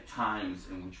prophetic times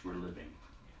in which we're living,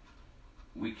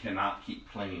 we cannot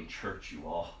keep playing church, you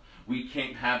all. We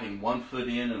can't having one foot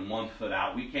in and one foot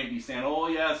out. We can't be saying, oh,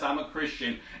 yes, I'm a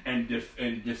Christian, and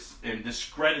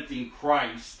discrediting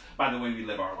Christ by the way we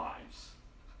live our lives.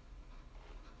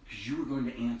 Because you are going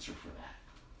to answer for that.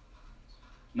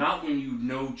 Not when you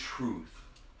know truth.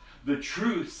 The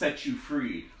truth sets you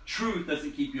free. Truth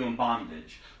doesn't keep you in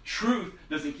bondage. Truth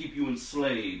doesn't keep you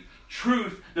enslaved.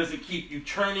 Truth doesn't keep you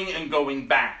turning and going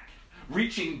back,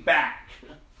 reaching back.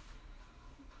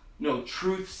 No,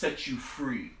 truth sets you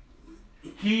free.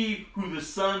 He who the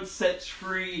Son sets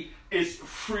free is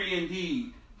free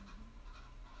indeed.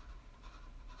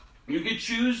 You could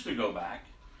choose to go back.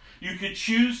 You could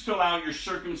choose to allow your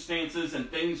circumstances and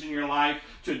things in your life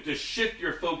to shift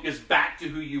your focus back to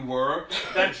who you were.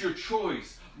 That's your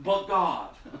choice. But God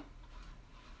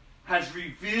has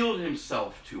revealed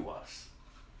himself to us.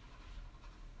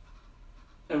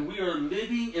 And we are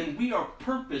living and we are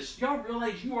purposed. Y'all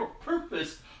realize you are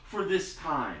purposed for this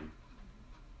time.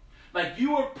 Like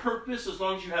you are purposed as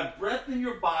long as you have breath in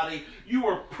your body. You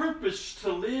are purposed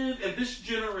to live in this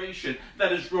generation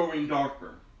that is growing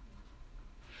darker.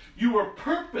 You are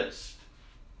purposed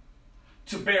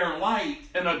to bear light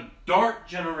in a dark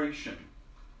generation.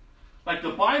 Like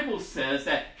the Bible says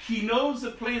that he knows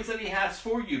the plans that he has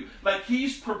for you. Like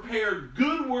he's prepared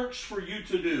good works for you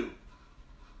to do.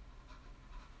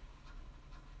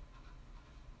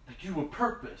 Like you were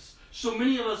purposed. So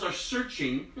many of us are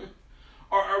searching,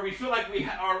 or we feel like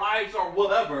our lives are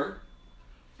whatever,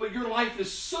 but your life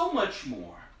is so much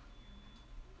more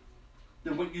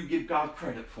than what you give God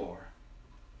credit for.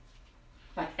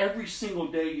 Like every single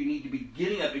day you need to be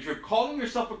getting up. If you're calling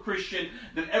yourself a Christian,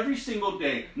 then every single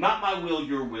day, not my will,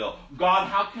 your will. God,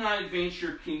 how can I advance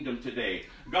your kingdom today?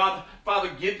 God,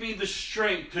 Father, give me the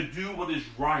strength to do what is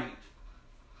right.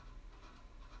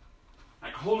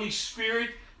 Like Holy Spirit,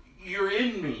 you're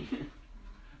in me.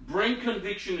 Bring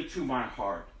conviction into my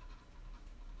heart.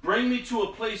 Bring me to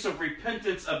a place of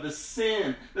repentance of the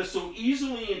sin that so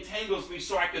easily entangles me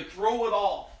so I can throw it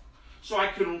off. So I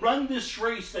can run this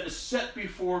race that is set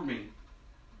before me.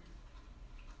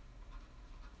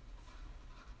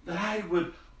 That I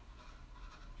would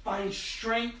find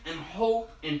strength and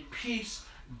hope and peace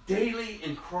daily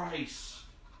in Christ.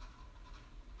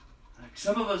 Like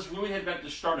some of us really have got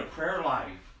to start a prayer life.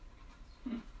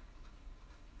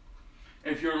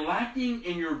 If you're lacking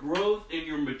in your growth and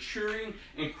your maturing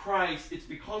in Christ, it's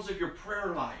because of your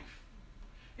prayer life.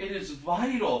 It is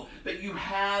vital that you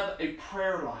have a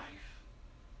prayer life.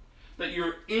 That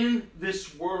you're in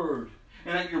this Word.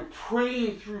 And that you're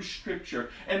praying through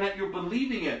Scripture. And that you're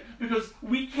believing it. Because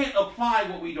we can't apply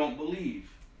what we don't believe.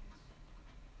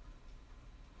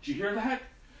 Did you hear that?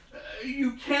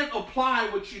 You can't apply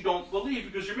what you don't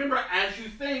believe. Because remember, as you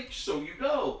think, so you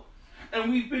go. And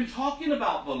we've been talking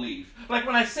about belief. Like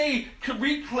when I say to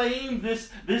reclaim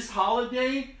this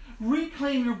holiday,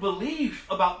 reclaim your belief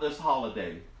about this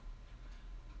holiday.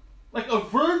 Like a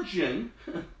virgin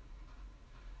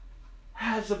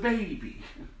has a baby.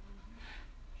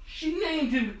 She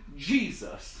named him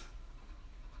Jesus,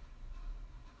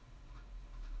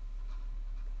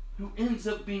 who ends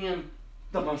up being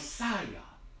the Messiah,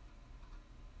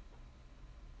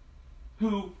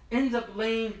 who ends up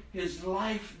laying his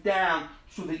life down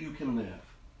so that you can live.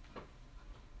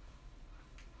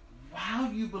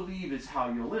 How you believe is how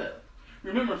you live.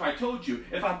 Remember, if I told you,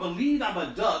 if I believe I'm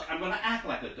a duck, I'm going to act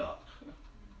like a duck.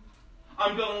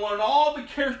 I'm going to learn all the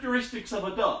characteristics of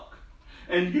a duck.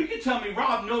 And you can tell me,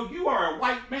 Rob, no, you are a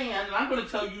white man, and I'm going to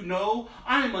tell you, no,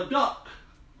 I am a duck.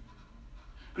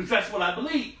 Because that's what I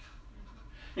believe.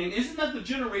 And isn't that the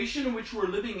generation in which we're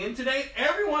living in today?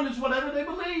 Everyone is whatever they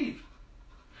believe.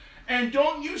 And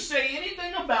don't you say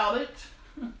anything about it,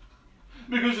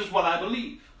 because it's what I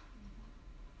believe.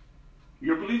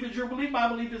 Your belief is your belief, my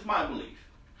belief is my belief.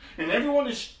 And everyone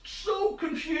is so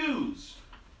confused.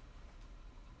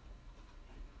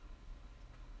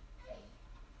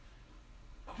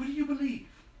 What do you believe?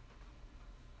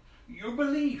 Your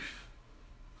belief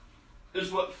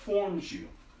is what forms you.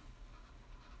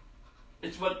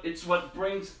 It's what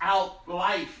brings out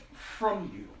life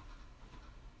from you.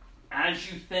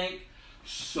 As you think,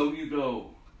 so you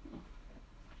go.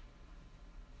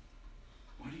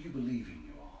 What are you believing,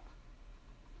 you all?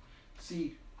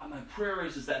 See, my prayer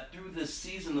is that through this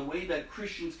season, the way that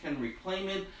Christians can reclaim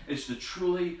it is to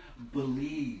truly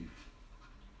believe.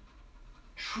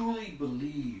 Truly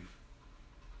believe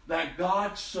that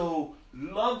God so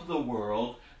loved the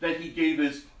world that he gave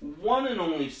his one and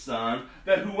only Son,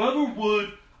 that whoever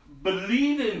would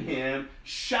believe in him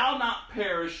shall not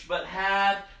perish but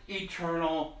have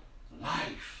eternal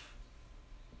life.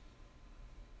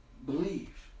 Believe.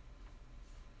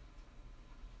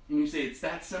 And you say, it's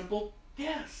that simple?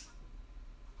 Yes.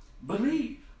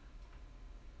 Believe.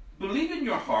 Believe in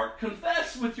your heart.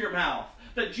 Confess with your mouth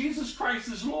that Jesus Christ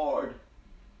is Lord.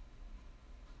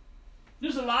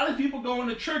 There's a lot of people going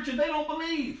to church and they don't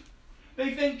believe.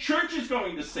 They think church is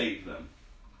going to save them.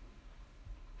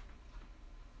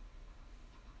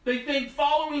 They think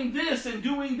following this and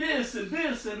doing this and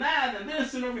this and that and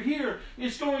this and over here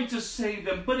is going to save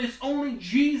them. But it's only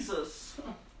Jesus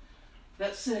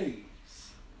that saves.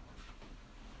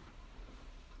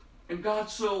 And God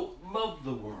so loved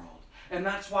the world. And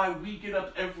that's why we get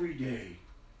up every day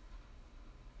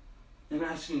and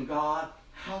asking God,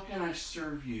 how can I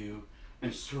serve you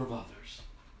and serve others?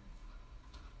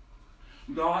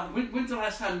 God, when's the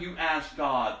last time you asked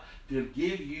God to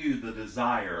give you the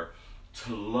desire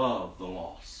to love the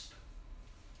lost?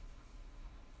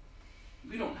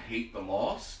 We don't hate the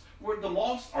lost. The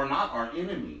lost are not our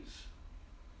enemies.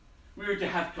 We are to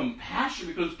have compassion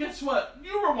because guess what?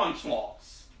 You were once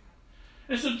lost.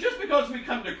 And so just because we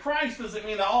come to Christ doesn't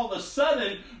mean that all of a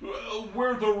sudden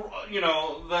we're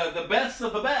the best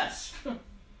of the best.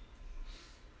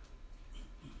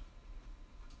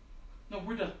 No,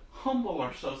 we're to humble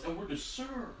ourselves and we're to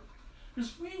serve.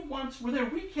 Because we once were there.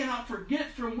 We cannot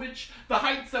forget from which the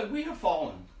heights that we have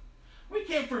fallen. We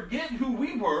can't forget who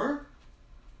we were.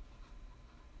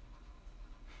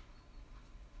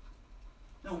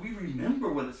 No, we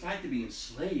remember what it's like to be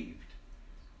enslaved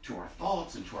to our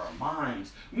thoughts and to our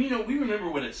minds. We remember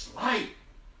what it's like.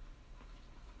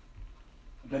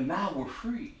 But now we're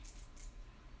free.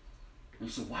 And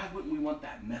so why wouldn't we want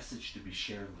that message to be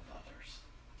shared with others?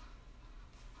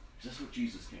 Because that's what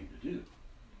Jesus came to do.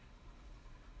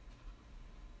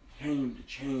 He came to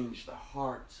change the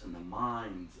hearts and the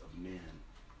minds of men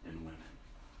and women.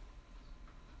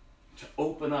 To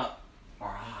open up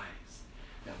our eyes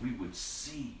that we would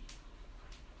see.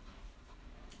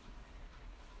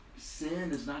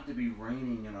 Sin is not to be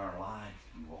reigning in our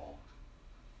life, you all.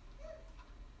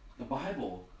 The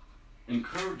Bible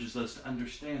encourages us to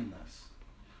understand this.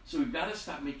 So we've got to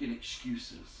stop making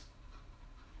excuses.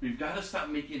 We've got to stop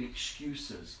making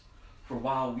excuses for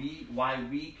why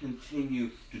we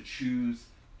continue to choose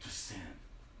to sin.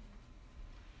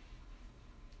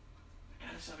 We've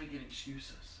got to stop making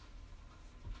excuses.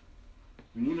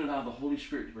 We need to allow the Holy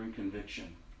Spirit to bring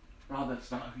conviction. Rob, that's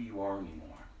not who you are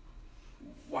anymore.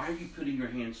 Why are you putting your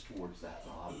hands towards that,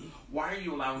 Rob? Why are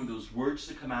you allowing those words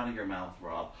to come out of your mouth,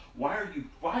 Rob? Why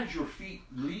is your feet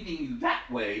leading you that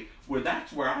way where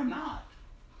that's where I'm not?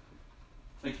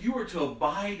 Like you are to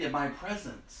abide in my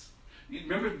presence.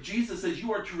 Remember, Jesus says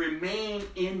you are to remain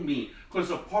in me.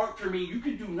 Because apart from me, you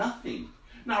can do nothing.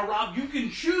 Now, Rob, you can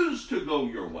choose to go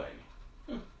your way.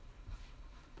 But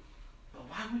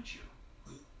why would you?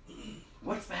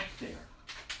 What's back there?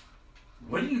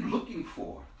 What are you looking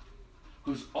for?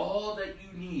 Because all that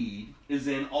you need is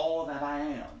in all that I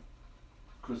am.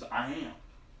 Because I am.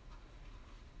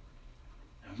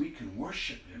 And we can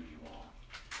worship him, you all.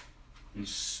 In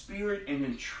spirit and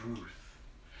in truth.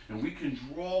 And we can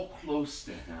draw close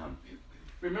to him.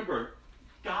 Remember,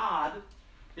 God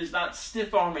is not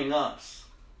stiff-arming us.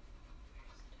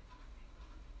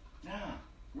 Yeah,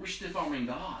 we're stiff-arming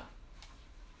God.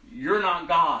 You're not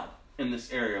God in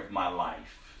this area of my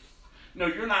life. No,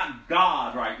 you're not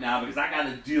God right now because I got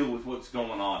to deal with what's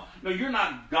going on. No, you're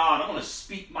not God. I'm going to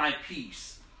speak my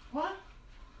peace. What?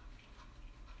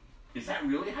 Is that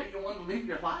really how you want to live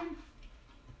your life?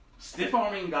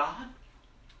 Stiff-arming God?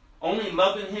 Only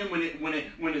loving him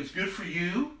when it's good for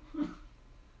you?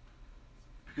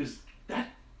 Because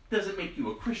that doesn't make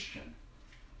you a Christian.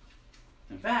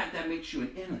 In fact, that makes you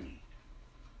an enemy.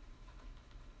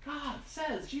 God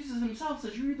says, Jesus himself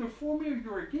says, you're either for me or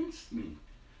you're against me.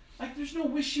 Like, there's no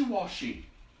wishy-washy.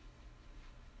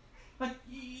 Like,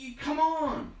 come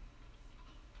on.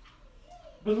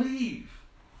 Believe,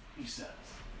 he says.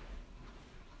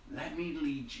 Let me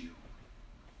lead you.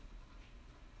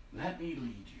 Let me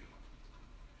lead you.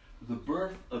 The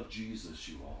birth of Jesus,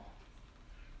 you all,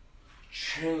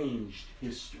 changed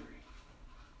history.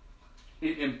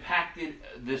 It impacted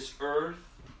this earth.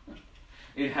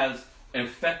 It has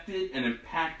affected and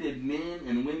impacted men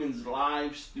and women's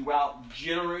lives throughout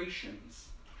generations.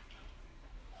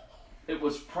 It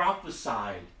was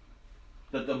prophesied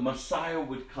that the Messiah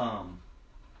would come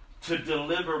to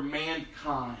deliver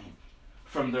mankind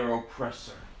from their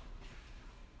oppressor.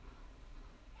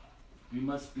 You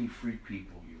must be free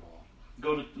people, you all.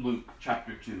 Go to Luke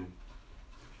chapter 2.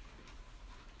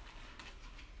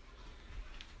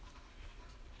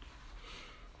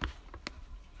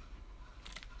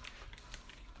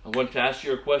 I want to ask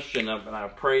you a question, and I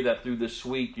pray that through this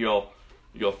week you'll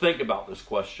think about this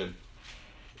question.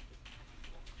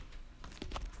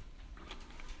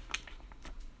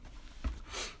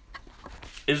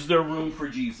 Is there room for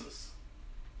Jesus?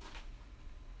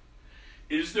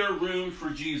 Is there room for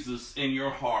Jesus in your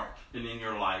heart and in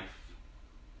your life?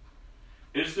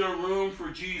 Is there room for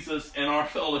Jesus in our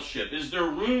fellowship? Is there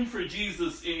room for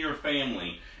Jesus in your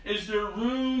family? Is there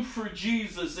room for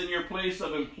Jesus in your place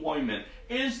of employment?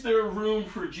 Is there room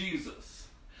for Jesus?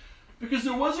 Because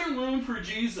there wasn't room for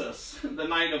Jesus the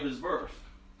night of his birth.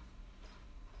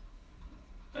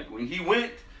 Like when he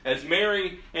went, as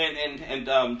Mary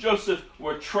and Joseph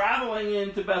were traveling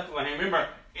into Bethlehem, remember,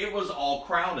 it was all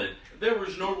crowded. There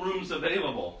was no rooms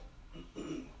available.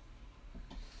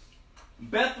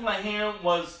 Bethlehem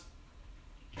was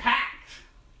packed.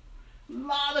 A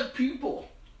lot of people.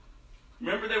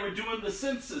 Remember, they were doing the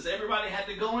census. Everybody had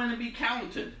to go in and be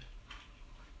counted.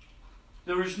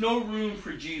 There was no room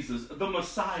for Jesus, the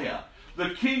Messiah,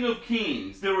 the King of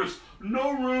Kings. There was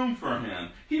no room for him.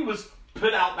 He was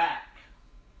put out back.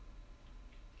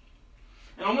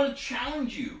 And I'm going to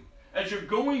challenge you as you're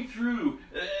going through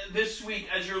this week,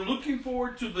 as you're looking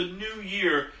forward to the new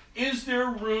year, is there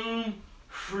room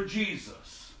for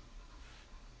Jesus?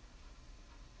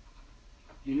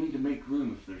 You need to make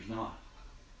room if there's not.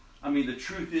 I mean, the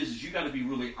truth is you got to be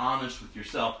really honest with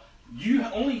yourself.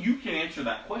 Only you can answer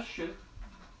that question.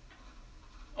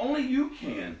 Only you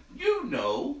can. You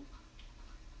know.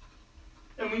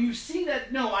 And when you see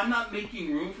that, no, I'm not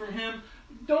making room for him,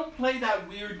 don't play that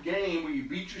weird game where you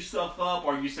beat yourself up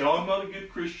or you say, oh, I'm not a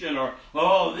good Christian, or,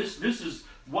 oh, this is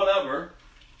whatever.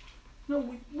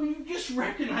 No, when you just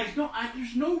recognize, no,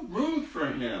 there's no room for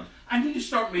him. I need to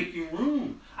start making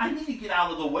room. I need to get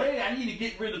out of the way. I need to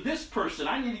get rid of this person.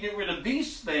 I need to get rid of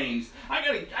these things.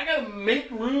 I gotta make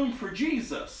room for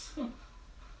Jesus.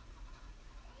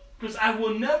 Because I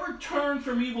will never turn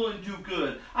from evil and do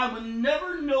good. I will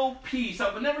never know peace.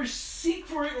 I will never seek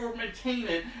for it or maintain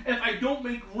it if I don't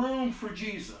make room for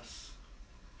Jesus.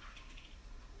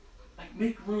 Like,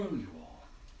 make room, you all.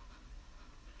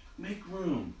 Make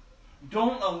room.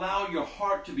 Don't allow your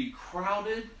heart to be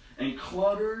crowded and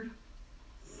cluttered.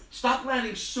 Stop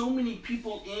letting so many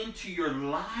people into your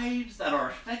lives that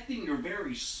are affecting your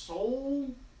very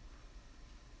soul.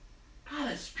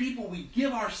 God, as people, we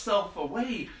give ourselves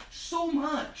away so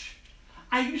much.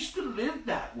 I used to live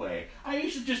that way. I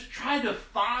used to just try to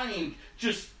find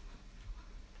just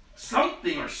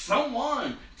something or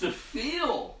someone to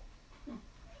feel.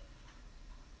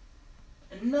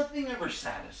 And nothing ever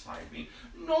satisfied me.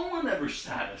 No one ever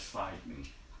satisfied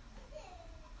me.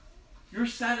 Your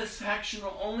satisfaction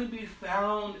will only be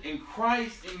found in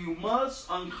Christ, and you must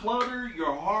unclutter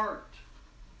your heart.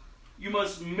 You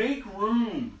must make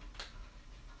room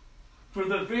for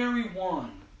the very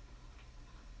one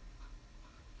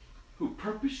who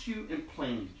purposed you and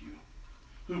planned you,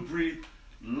 who breathed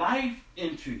life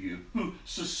into you, who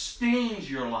sustains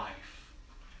your life,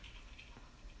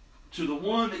 to the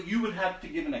one that you would have to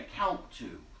give an account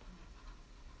to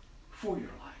for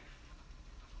your life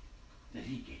that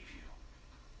he gave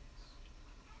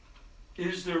you.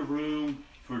 Is there room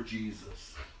for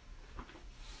Jesus?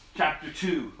 Chapter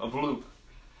 2 of Luke.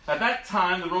 At that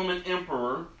time, the Roman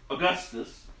Emperor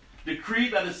Augustus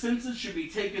decreed that a census should be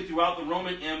taken throughout the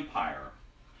Roman Empire.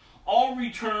 All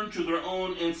returned to their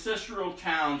own ancestral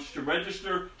towns to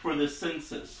register for the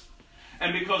census.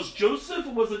 And because Joseph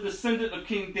was a descendant of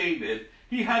King David,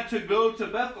 he had to go to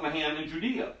Bethlehem in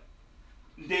Judea,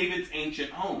 David's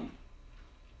ancient home.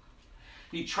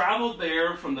 He traveled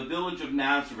there from the village of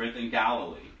Nazareth in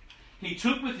Galilee. He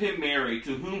took with him Mary,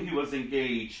 to whom he was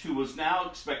engaged, who was now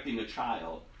expecting a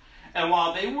child. And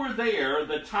while they were there,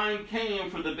 the time came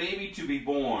for the baby to be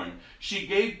born. She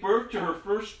gave birth to her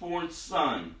firstborn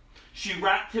son. She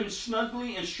wrapped him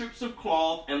snugly in strips of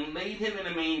cloth and laid him in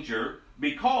a manger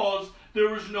because there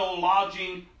was no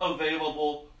lodging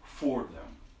available for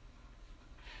them.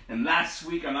 And last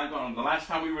week, the last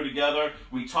time we were together,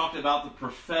 we talked about the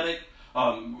prophetic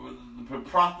the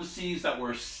prophecies that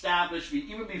were established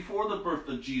even before the birth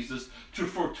of Jesus to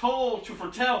foretell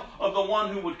of the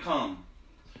one who would come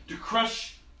to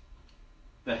crush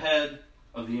the head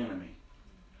of the enemy.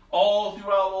 All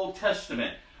throughout the Old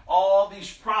Testament, all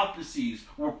these prophecies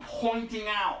were pointing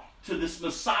out to this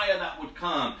Messiah that would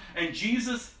come. And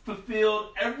Jesus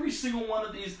fulfilled every single one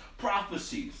of these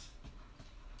prophecies.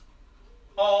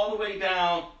 All the way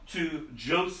down to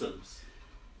Joseph's.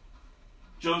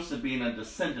 Joseph being a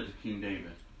descendant of King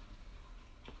David.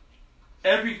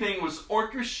 Everything was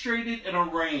orchestrated and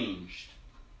arranged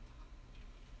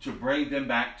to bring them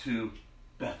back to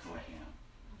Bethlehem.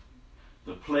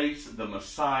 The place the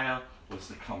Messiah was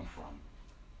to come from.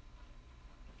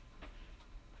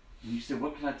 And you said,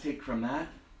 what can I take from that?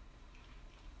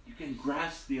 You can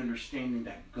grasp the understanding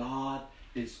that God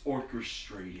is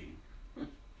orchestrating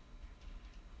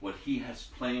what He has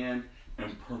planned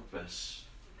and purposed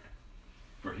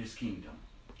for His kingdom.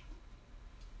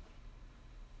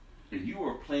 And you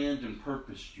are planned and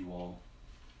purposed, you all,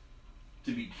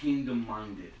 to be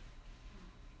kingdom-minded.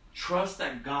 Trust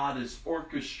that God is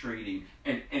orchestrating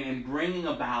and bringing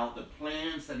about the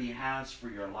plans that He has for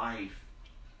your life.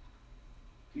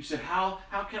 You said, how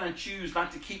can I choose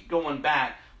not to keep going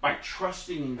back? By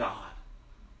trusting in God.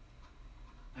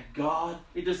 That God,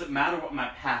 it doesn't matter what my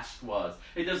past was.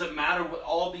 It doesn't matter what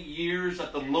all the years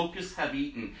that the locusts have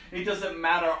eaten. It doesn't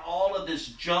matter all of this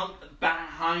junk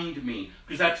behind me,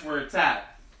 because that's where it's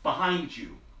at, behind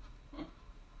you.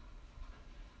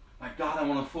 Like, God, I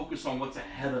want to focus on what's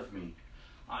ahead of me.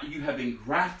 You have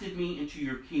engrafted me into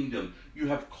your kingdom. You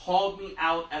have called me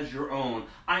out as your own.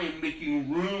 I am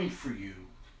making room for you.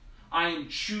 I am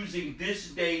choosing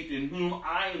this day in whom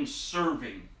I am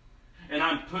serving. And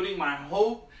I'm putting my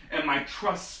hope and my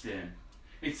trust in.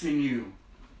 It's in you.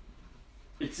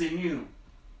 It's in you.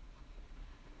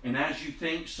 And as you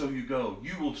think, so you go.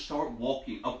 You will start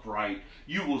walking upright.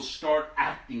 You will start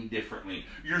acting differently.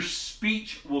 Your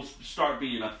speech will start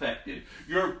being affected.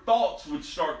 Your thoughts would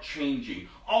start changing.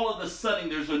 All of a sudden,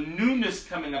 there's a newness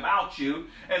coming about you.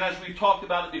 And as we've talked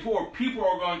about it before, people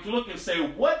are going to look and say,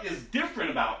 what is different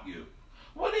about you?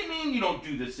 What do you mean you don't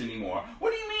do this anymore?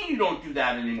 What do you mean you don't do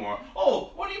that anymore?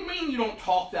 Oh, what do you mean you don't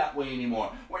talk that way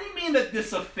anymore? What do you mean that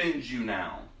this offends you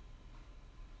now?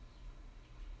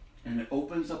 And it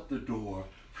opens up the door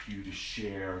for you to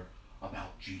share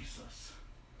about Jesus.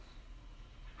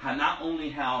 Not only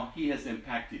how He has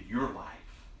impacted your life,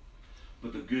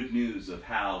 but the good news of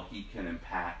how He can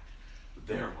impact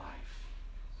their life.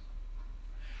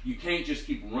 You can't just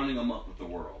keep running amok with the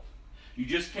world. You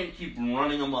just can't keep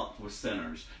running amok with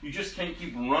sinners. You just can't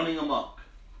keep running amok.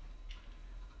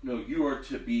 No, you are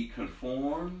to be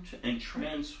conformed and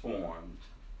transformed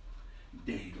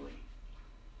daily.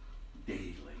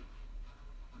 Daily.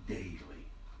 Daily.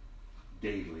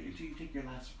 Daily. Until you take your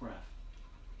last breath.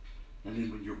 And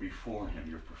then when you're before Him,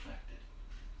 you're perfected.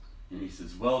 And He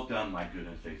says, well done, my good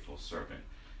and faithful servant.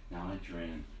 Now enter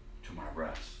in to my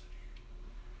rest.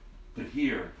 But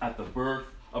here, at the birth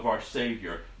of our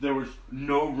Savior, there was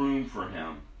no room for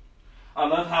Him. I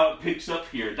love how it picks up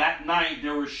here. That night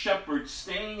there were shepherds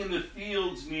staying in the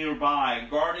fields nearby,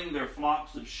 guarding their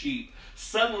flocks of sheep.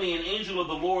 Suddenly an angel of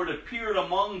the Lord appeared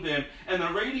among them, and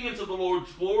the radiance of the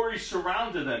Lord's glory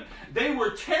surrounded them. They were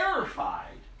terrified.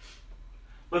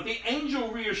 But the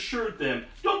angel reassured them.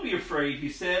 Don't be afraid, he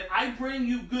said. I bring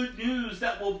you good news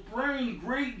that will bring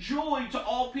great joy to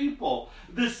all people.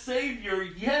 The Savior,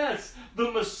 yes, the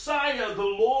Messiah, the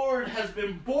Lord, has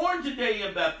been born today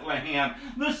in Bethlehem,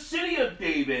 the city of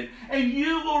David. And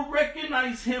you will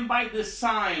recognize Him by this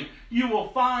sign. You will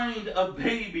find a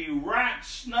baby wrapped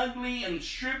snugly in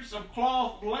strips of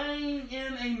cloth, laying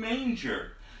in a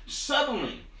manger.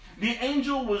 Suddenly, the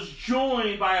angel was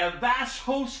joined by a vast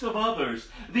host of others,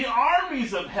 the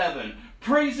armies of heaven,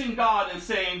 praising God and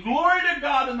saying, glory to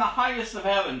God in the highest of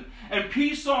heaven, and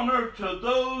peace on earth to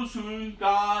those whom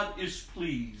God is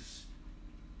pleased.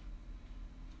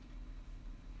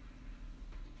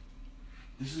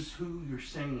 This is who you're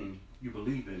saying you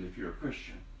believe in if you're a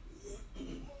Christian.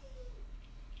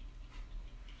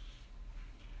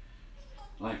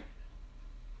 Like,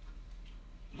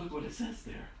 look what it says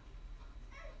there.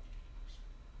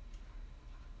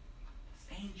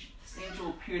 This angel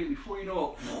appeared, and before you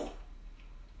know it,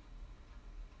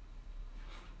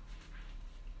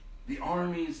 the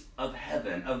armies of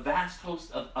heaven, a vast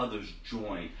host of others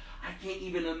joined. I can't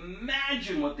even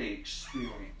imagine what they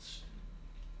experienced.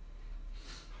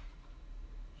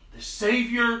 The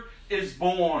Savior is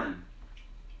born.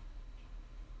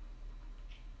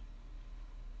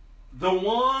 The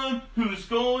one who's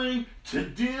going to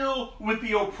deal with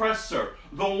the oppressor.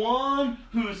 The one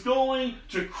who's going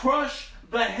to crush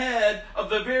the head of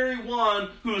the very one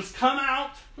who has come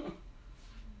out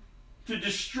to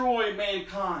destroy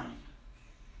mankind.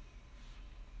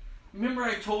 Remember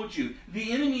I told you,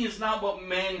 the enemy is not what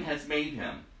man has made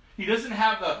him. He doesn't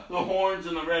have the horns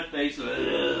and the red face,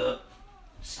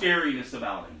 scariness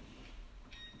about him.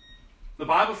 The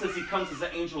Bible says he comes as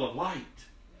an angel of light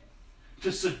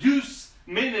to seduce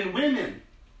men and women,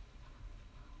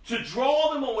 to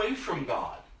draw them away from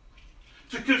God,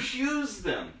 to confuse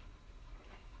them,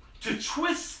 to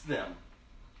twist them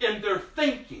in their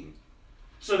thinking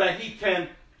so that he can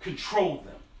control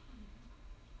them.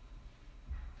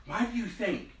 Why do you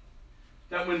think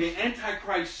that when the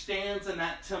Antichrist stands in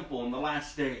that temple in the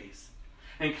last days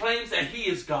and claims that he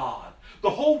is God, the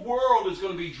whole world is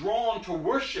going to be drawn to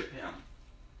worship him?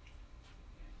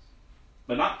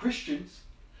 But not Christians,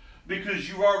 because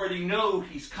you already know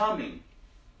he's coming.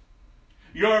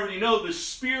 You already know the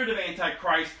spirit of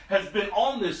Antichrist has been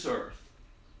on this earth.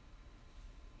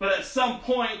 But at some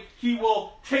point, he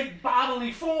will take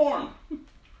bodily form.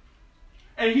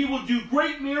 And he will do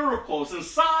great miracles and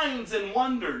signs and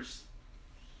wonders.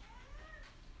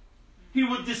 He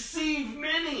will deceive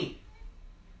many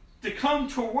to come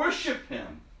to worship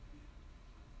him.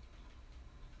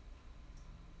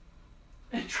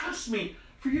 And trust me,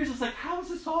 for years it's like, how is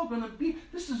this all going to be?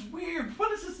 This is weird. What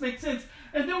does this make sense?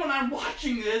 And then when I'm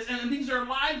watching this, and these are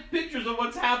live pictures of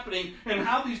what's happening and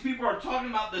how these people are talking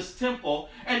about this temple,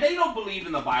 and they don't believe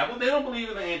in the Bible, they don't believe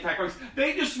in the Antichrist,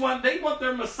 they want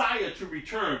their Messiah to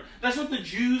return. That's what the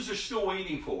Jews are still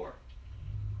waiting for.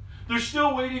 They're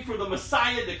still waiting for the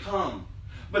Messiah to come.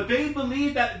 But they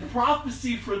believe that the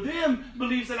prophecy for them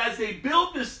believes that as they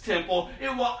build this temple,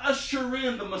 it will usher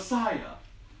in the Messiah.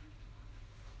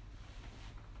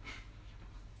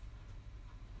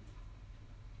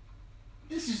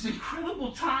 This is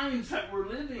incredible times that we're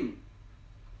living.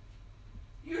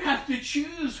 You have to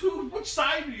choose which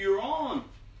side you're on.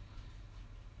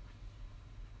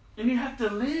 And you have to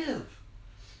live.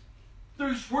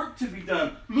 There's work to be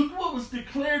done. Look what was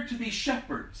declared to these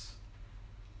shepherds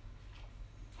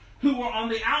who were on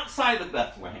the outside of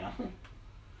Bethlehem,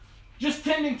 just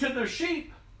tending to their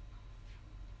sheep.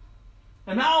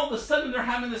 And now all of a sudden they're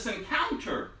having this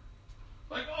encounter.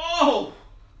 Like, oh!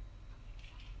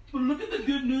 But look at the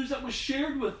good news that was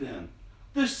shared with them.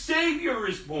 The Savior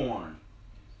is born.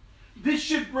 This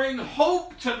should bring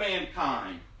hope to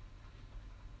mankind.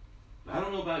 I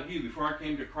don't know about you. Before I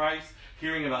came to Christ,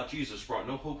 hearing about Jesus brought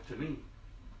no hope to me.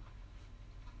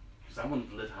 Because I wanted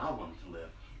to live how I wanted to live.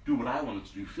 Do what I wanted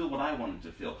to do. Feel what I wanted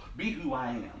to feel. Be who I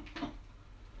am.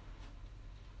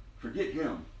 Forget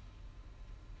him.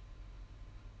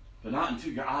 But not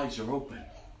until your eyes are open.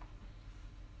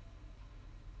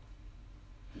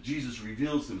 Jesus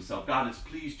reveals himself. God is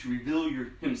pleased to reveal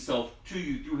himself to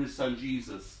you through his son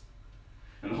Jesus.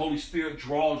 And the Holy Spirit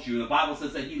draws you. And the Bible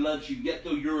says that he loves you, yet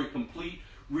though you're in complete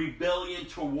rebellion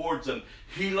towards him,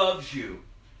 he loves you.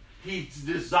 He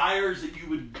desires that you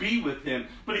would be with him,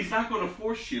 but he's not going to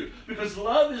force you, because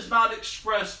love is not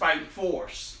expressed by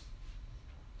force.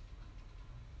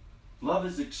 Love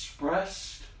is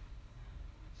expressed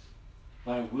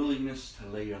by a willingness to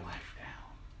lay your life down.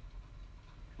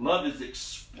 Love is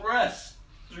expressed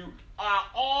through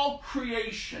all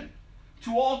creation,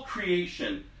 to all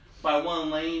creation, by one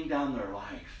laying down their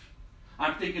life.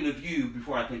 I'm thinking of you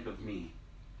before I think of me.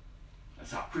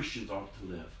 That's how Christians ought to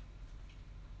live.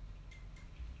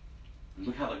 And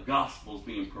look how the gospel is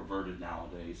being perverted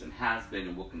nowadays, and has been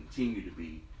and will continue to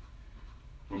be.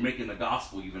 We're making the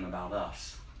gospel even about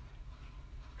us.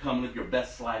 Come live your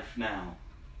best life now.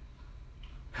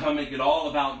 Come make it all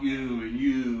about you and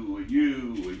you and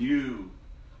you and you.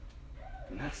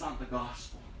 And that's not the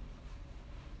gospel.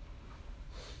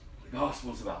 The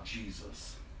gospel is about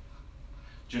Jesus.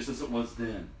 Just as it was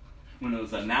then, when it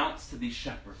was announced to these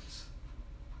shepherds,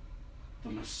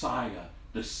 the Messiah,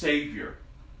 the Savior,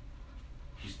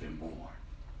 he's been born.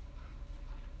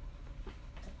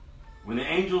 When the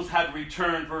angels had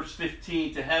returned, verse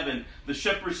 15, to heaven, the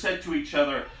shepherds said to each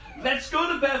other, "Let's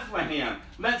go to Bethlehem.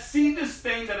 Let's see this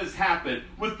thing that has happened,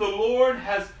 which the Lord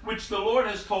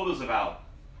has told us about."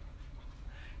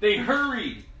 They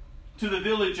hurried to the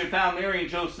village and found Mary and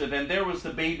Joseph, and there was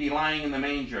the baby lying in the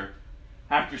manger.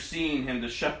 After seeing him, the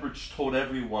shepherds told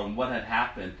everyone what had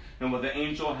happened and what the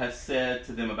angel had said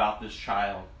to them about this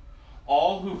child.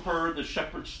 All who heard the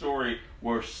shepherd's story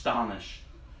were astonished.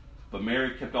 But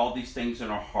Mary kept all these things in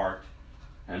her heart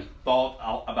and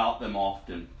thought about them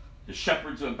often. The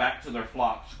shepherds went back to their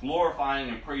flocks, glorifying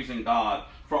and praising God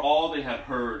for all they had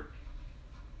heard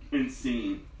and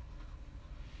seen.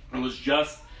 It was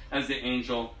just as the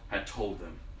angel had told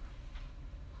them.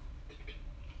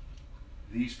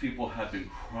 These people have been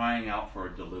crying out for a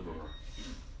deliverer.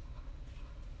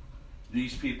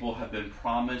 These people have been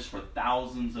promised for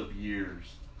thousands of years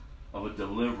of a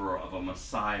deliverer, of a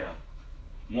Messiah,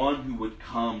 one who would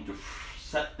come to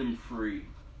set them free.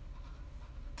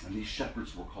 And these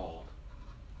shepherds were called.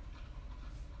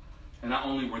 And not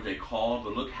only were they called,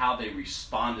 but look how they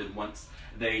responded once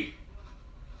they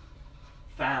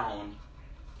found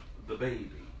the baby,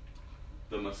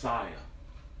 the Messiah.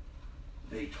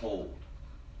 They told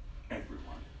everyone.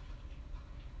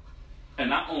 And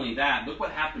not only that, look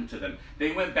what happened to them.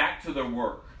 They went back to their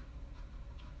work.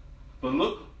 But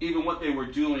look even what they were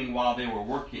doing while they were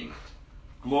working,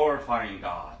 glorifying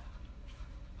God.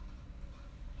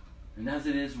 And as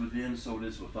it is with them, so it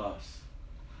is with us.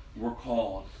 We're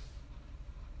called.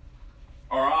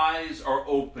 Our eyes are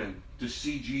open to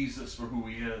see Jesus for who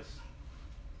he is.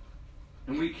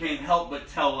 And we can't help but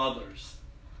tell others.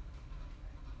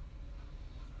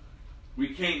 We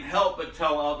can't help but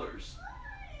tell others.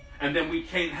 And then we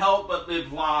can't help but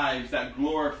live lives that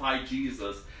glorify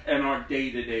Jesus in our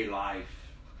day-to-day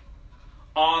life.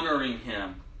 Honoring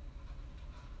him.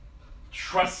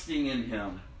 Trusting in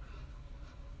him.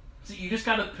 See, you just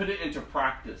got to put it into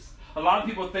practice. A lot of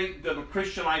people think that the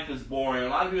Christian life is boring. A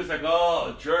lot of people think,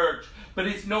 oh, church. But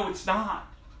it's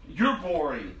not. You're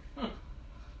boring.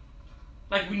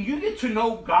 Like when you get to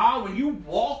know God, when you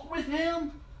walk with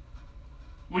him,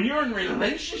 when you're in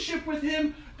relationship with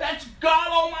him, that's God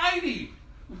Almighty.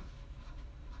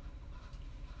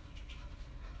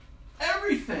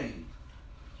 Everything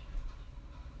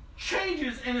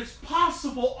changes, and it's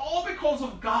possible all because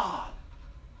of God.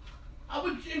 I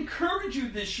would encourage you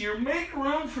this year, make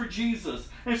room for Jesus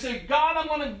and say, God,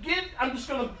 I'm just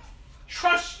going to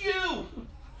trust you.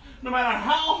 No matter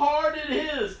how hard it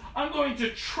is, I'm going to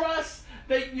trust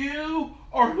that you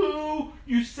are who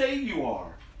you say you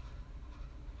are.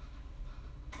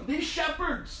 These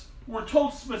shepherds were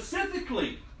told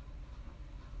specifically.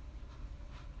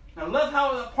 I love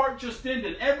how that part just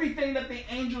ended. Everything that the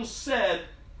angel said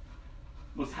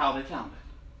was how they found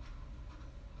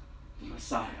it. The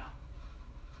Messiah.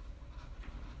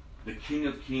 The King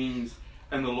of Kings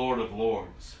and the Lord of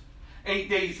Lords. 8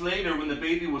 days later, when the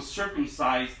baby was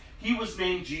circumcised, he was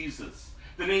named Jesus.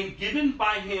 The name given him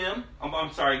by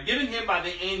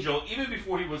the angel even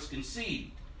before he was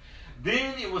conceived.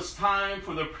 Then it was time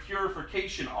for the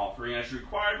purification offering as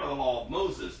required by the law of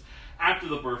Moses after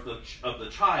the birth of the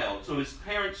child. So his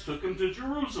parents took him to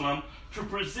Jerusalem to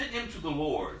present him to the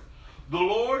Lord. The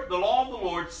law of the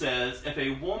Lord says, if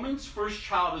a woman's first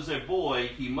child is a boy,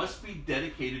 he must be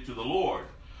dedicated to the Lord.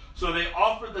 So they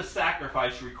offered the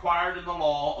sacrifice required in the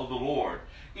law of the Lord,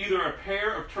 either a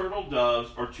pair of turtle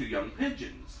doves or 2 young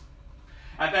pigeons.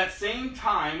 At that same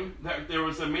time, there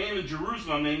was a man in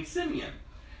Jerusalem named Simeon.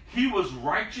 He was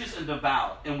righteous and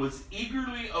devout and was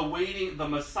eagerly awaiting the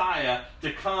Messiah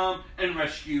to come and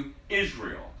rescue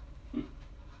Israel.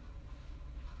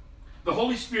 The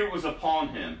Holy Spirit was upon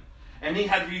him, and he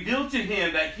had revealed to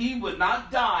him that he would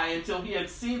not die until he had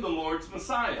seen the Lord's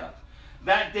Messiah.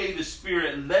 That day the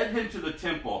Spirit led him to the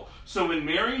temple. So when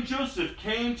Mary and Joseph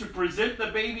came to present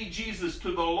the baby Jesus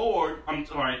to the Lord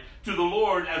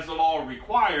as the law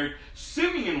required,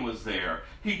 Simeon was there.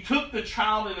 He took the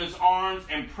child in his arms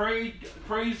and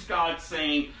praised God,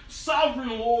 saying,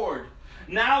 Sovereign Lord,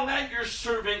 now let your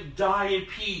servant die in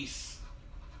peace.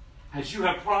 As you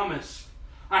have promised,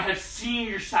 I have seen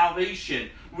your salvation,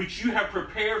 which you have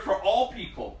prepared for all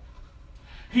people.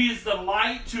 He is the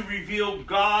light to reveal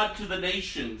God to the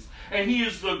nations, and he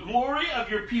is the glory of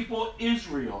your people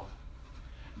Israel.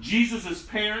 Jesus'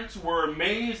 parents were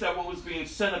amazed at what was being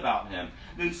said about him.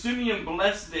 Then Simeon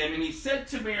blessed them, and he said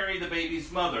to Mary, the baby's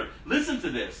mother, listen to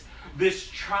this. This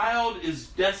child is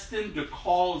destined to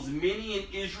cause many in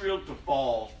Israel to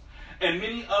fall, and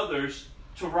many others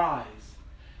to rise.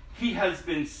 He has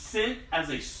been sent as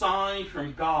a sign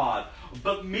from God,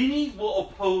 but many will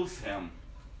oppose him.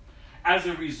 As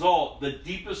a result, the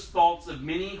deepest thoughts of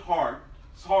many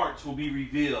hearts will be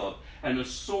revealed, and the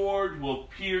sword will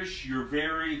pierce your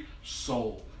very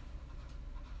soul.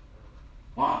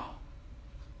 Wow.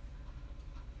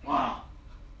 Wow.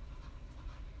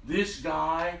 This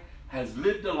guy has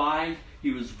lived a life. He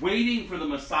was waiting for the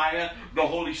Messiah. The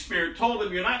Holy Spirit told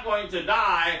him, you're not going to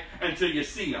die until you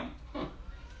see him.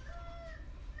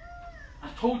 I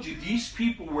told you, these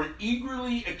people were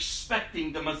eagerly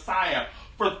expecting the Messiah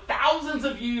for thousands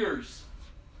of years.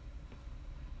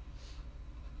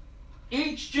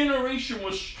 Each generation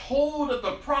was told of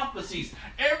the prophecies.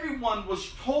 Everyone was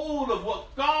told of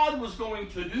what God was going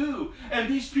to do. And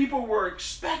these people were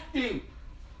expecting.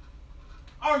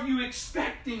 Are you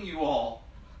expecting, you all?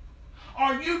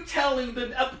 Are you telling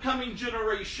the upcoming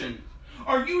generation?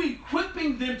 Are you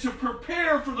equipping them to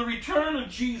prepare for the return of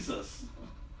Jesus?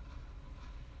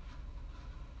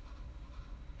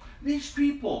 These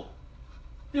people,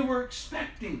 they were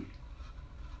expecting.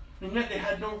 And yet they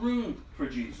had no room for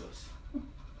Jesus.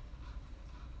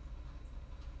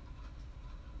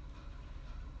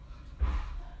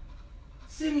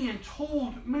 Simeon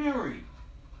told Mary,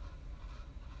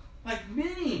 like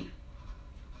many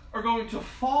are going to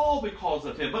fall because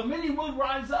of him, but many will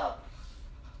rise up.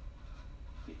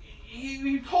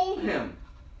 He told him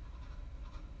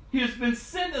he has been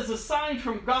sent as a sign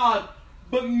from God,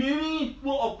 but many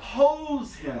will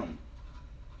oppose him.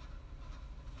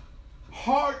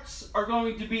 Hearts are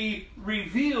going to be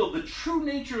revealed, the true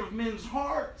nature of men's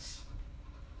hearts.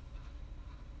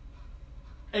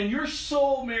 And your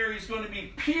soul, Mary, is going to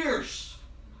be pierced.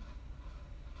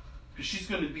 Because she's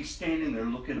going to be standing there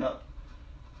looking up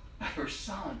at her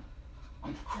son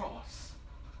on the cross.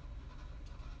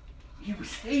 He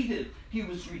was hated. He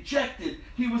was rejected.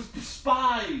 He was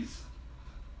despised.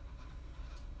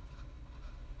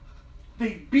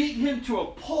 They beat him to a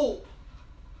pulp.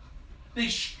 They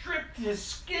stripped his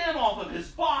skin off of his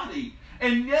body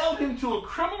and nailed him to a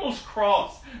criminal's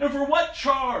cross. And for what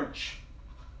charge?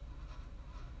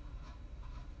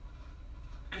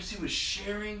 Because he was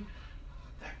sharing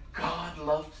that God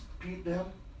loved them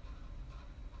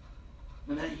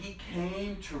and that he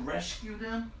came to rescue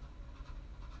them.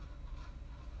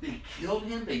 They killed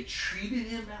him. They treated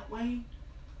him that way.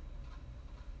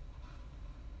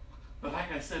 But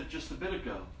like I said just a bit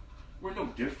ago, we're no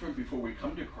different before we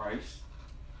come to Christ.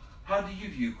 How do you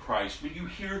view Christ? When you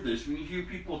hear this, when you hear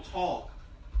people talk,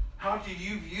 how do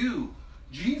you view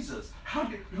Jesus?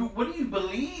 What do you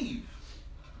believe?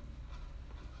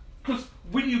 Because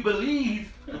when you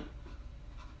believe,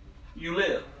 you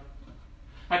live.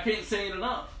 I can't say it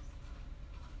enough.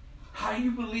 How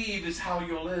you believe is how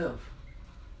you'll live.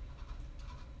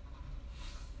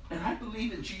 And I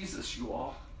believe in Jesus, you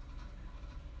all.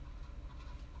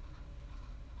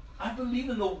 I believe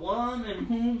in the one in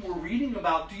whom we're reading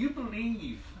about. Do you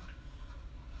believe?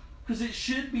 Because it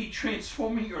should be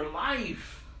transforming your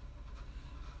life.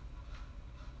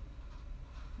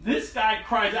 This guy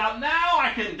cries out, now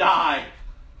I can die.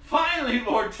 Finally,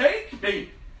 Lord, take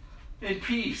me in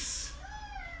peace.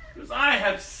 Because I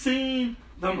have seen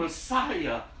the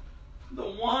Messiah, the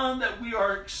one that we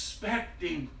are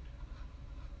expecting.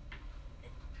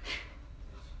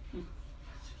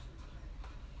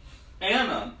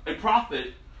 Anna, a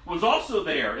prophet, was also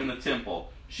there in the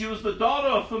temple. She was the daughter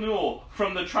of Phanuel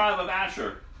from the tribe of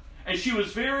Asher, and she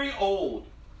was very old.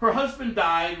 Her husband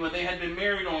died when they had been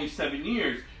married only 7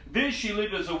 years. Then she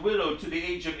lived as a widow to the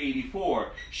age of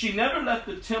 84. She never left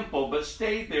the temple, but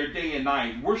stayed there day and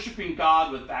night, worshiping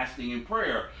God with fasting and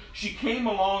prayer. She came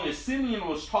along as Simeon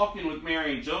was talking with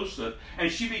Mary and Joseph,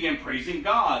 and she began praising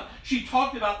God. She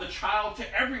talked about the child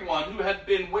to everyone who had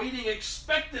been waiting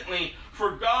expectantly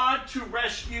for God to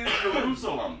rescue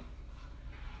Jerusalem.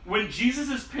 When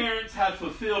Jesus' parents had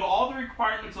fulfilled all the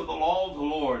requirements of the law of the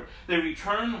Lord, they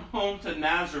returned home to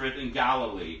Nazareth in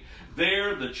Galilee.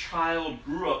 There the child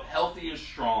grew up healthy and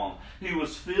strong. He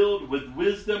was filled with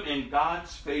wisdom, and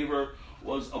God's favor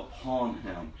was upon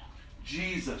him.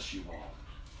 Jesus, you all.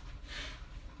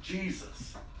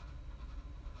 Jesus.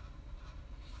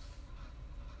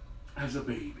 As a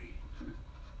baby.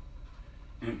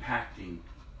 Impacting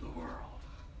the world.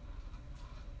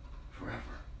 Forever.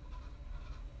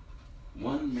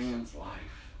 One man's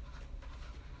life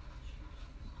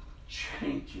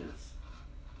changes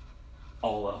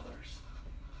all others.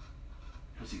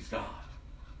 Because he's God.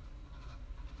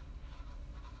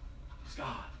 He's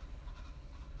God.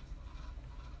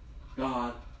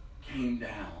 God came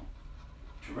down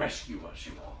to rescue us,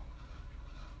 you all.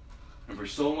 And for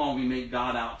so long we made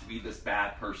God out to be this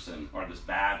bad person or this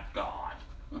bad God.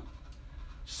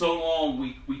 So long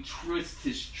we twist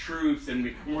his truths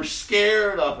and we're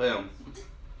scared of him.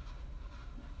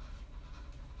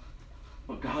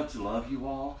 But God's love, you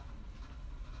all,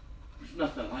 there's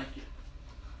nothing like it.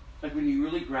 Like when you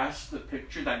really grasp the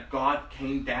picture that God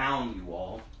came down, you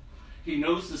all. He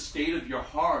knows the state of your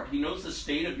heart. He knows the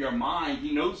state of your mind.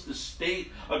 He knows the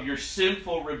state of your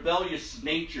sinful, rebellious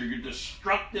nature, your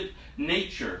destructive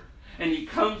nature. And he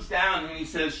comes down and he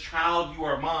says, child, you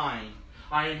are mine.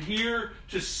 I am here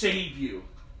to save you.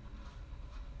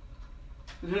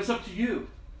 And it's up to you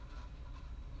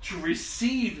to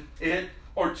receive it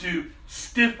or to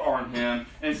stiff-arm him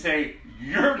and say,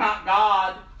 you're not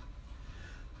God.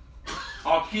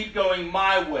 I'll keep going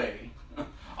my way.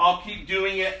 I'll keep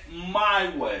doing it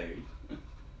my way.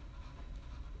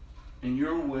 And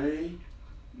your way,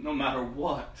 no matter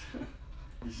what,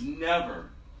 is never,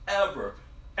 ever,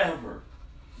 ever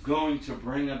going to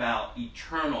bring about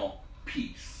eternal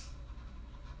peace.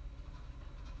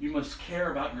 You must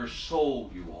care about your soul,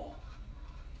 you all.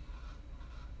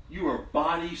 You are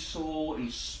body, soul,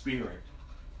 and spirit.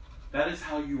 That is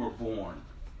how you were born.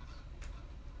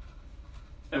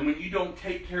 And when you don't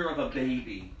take care of a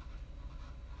baby,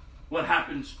 what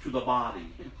happens to the body?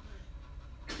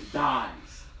 It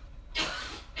dies.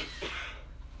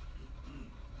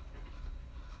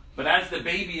 But as the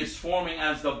baby is forming,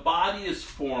 as the body is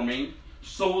forming,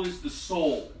 so is the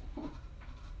soul.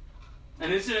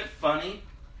 And isn't it funny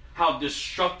how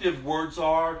destructive words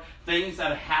are? Things that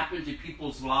have happened to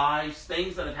people's lives,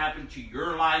 things that have happened to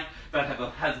your life that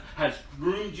has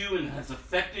groomed you and has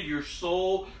affected your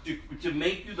soul to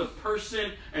make you the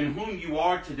person in whom you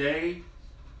are today.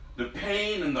 The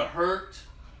pain and the hurt,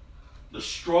 the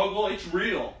struggle, it's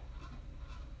real.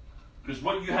 Because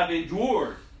what you have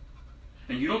endured,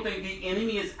 and you don't think the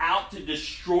enemy is out to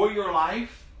destroy your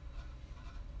life?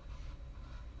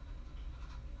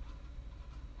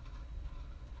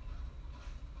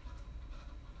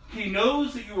 He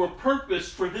knows that you were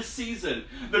purposed for this season.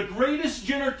 The greatest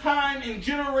time in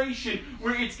generation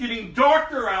where it's getting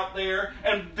darker out there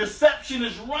and deception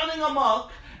is running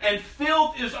amok and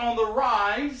filth is on the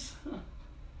rise.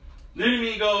 The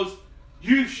enemy goes,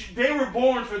 they were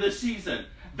born for this season.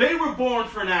 They were born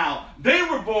for now. They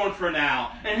were born for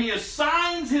now. And he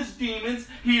assigns his demons,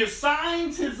 he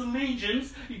assigns his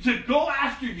legions to go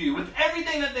after you with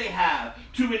everything that they have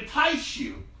to entice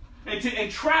you and to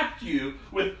entrap you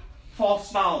with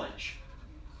false knowledge.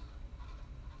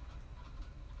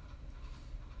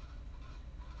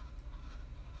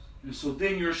 And so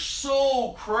then your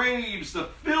soul craves the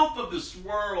filth of this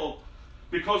world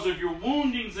because of your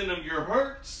woundings and of your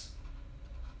hurts.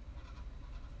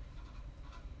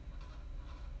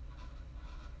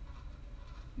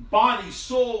 Body,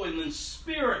 soul, and then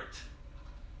spirit.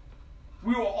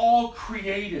 We were all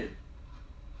created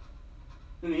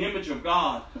in the image of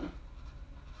God.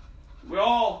 We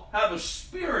all have a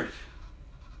spirit.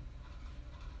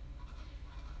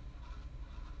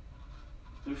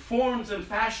 It forms and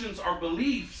fashions our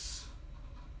beliefs.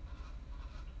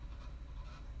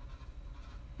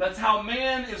 That's how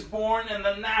man is born in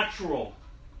the natural.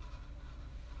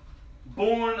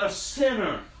 Born a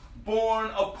sinner. Born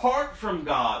apart from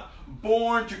God.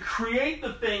 Born to create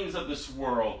the things of this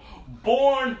world.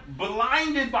 Born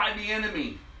blinded by the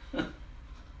enemy.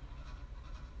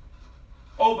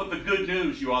 Oh, but the good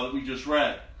news, you all, that we just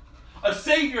read. A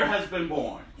Savior has been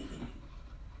born.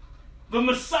 The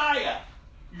Messiah,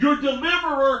 your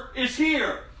deliverer, is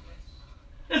here.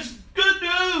 It's good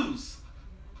news.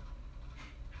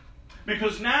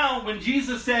 Because now when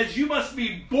Jesus says you must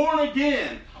be born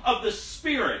again of the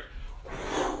Spirit,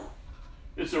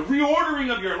 it's a reordering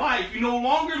of your life. You no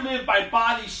longer live by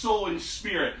body, soul, and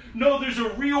spirit. No, there's a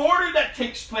reorder that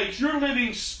takes place. You're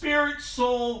living spirit,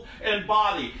 soul, and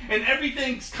body. And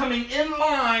everything's coming in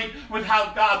line with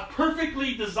how God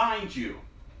perfectly designed you.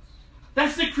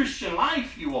 That's the Christian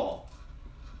life, you all.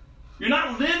 You're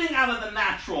not living out of the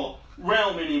natural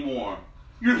realm anymore.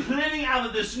 You're living out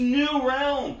of this new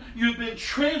realm. You've been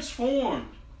transformed.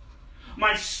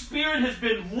 My spirit has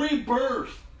been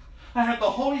rebirthed. I have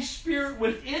the Holy Spirit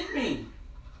within me,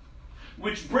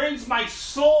 which brings my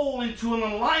soul into an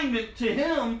alignment to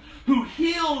Him who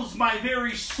heals my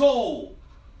very soul.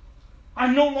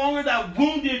 I'm no longer that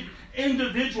wounded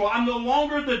individual. I'm no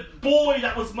longer the boy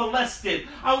that was molested.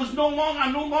 I'm no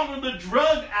longer the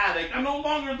drug addict. I'm no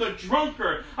longer the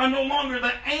drunkard. I'm no longer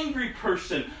the angry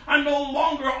person. I'm no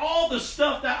longer all the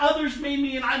stuff that others made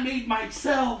me and I made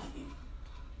myself.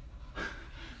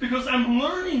 Because I'm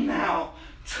learning now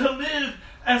to live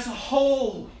as a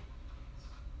whole.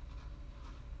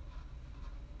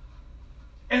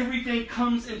 Everything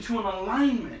comes into an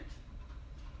alignment.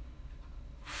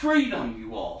 Freedom,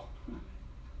 you all.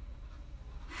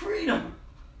 Freedom.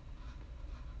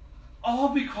 All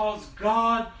because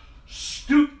God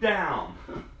stooped down,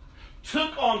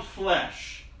 took on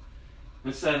flesh,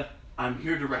 and said, I'm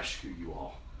here to rescue you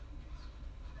all.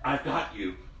 I've got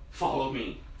you. Follow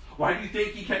me. Why do you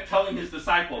think He kept telling His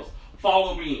disciples,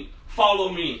 follow me,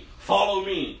 follow me, follow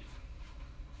me?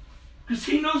 Because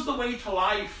He knows the way to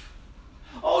life.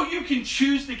 Oh, you can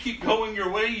choose to keep going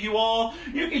your way, you all.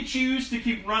 You can choose to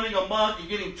keep running amok and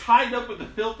getting tied up with the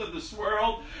filth of this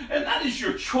world. And that is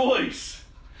your choice.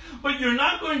 But you're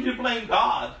not going to blame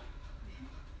God.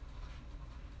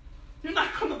 You're not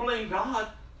going to blame God.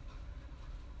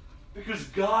 Because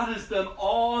God has done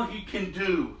all He can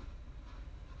do.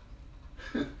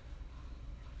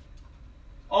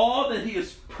 All that He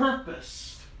has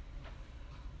purposed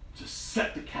to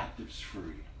set the captives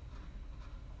free.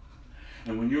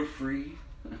 And when you're free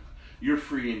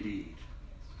indeed.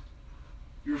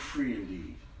 You're free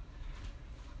indeed.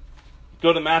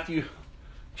 Go to Matthew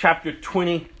chapter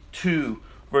 22,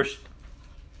 verse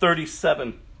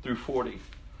 37 through 40.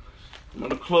 I'm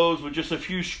going to close with just a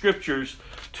few scriptures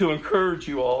to encourage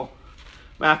you all.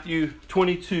 Matthew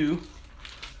 22,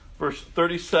 verse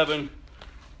 37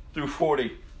 through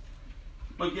 40.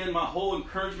 Again, my whole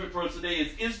encouragement for us today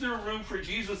is there room for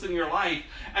Jesus in your life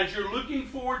as you're looking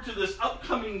forward to this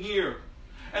upcoming year?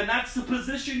 And that's the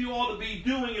position you ought to be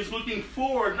doing, is looking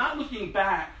forward, not looking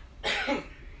back.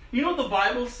 You know what the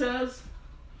Bible says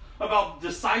about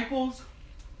disciples?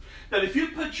 That if you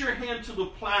put your hand to the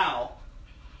plow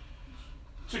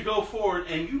to go forward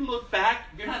and you look back,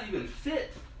 you're not even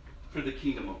fit for the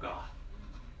kingdom of God.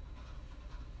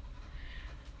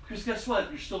 Because guess what?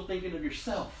 You're still thinking of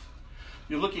yourself.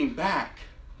 You're looking back.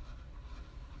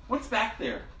 What's back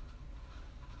there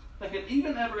that can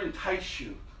even ever entice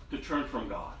you to turn from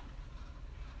God?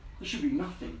 There should be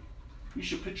nothing. You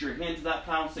should put your hand to that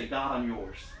plow and say, God, I'm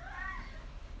yours.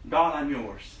 God, I'm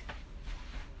yours.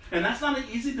 And that's not an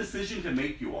easy decision to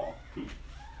make, you all.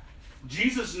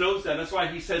 Jesus knows that. That's why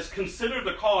He says, consider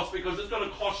the cost, because it's going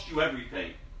to cost you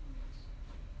everything.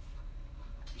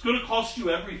 It's going to cost you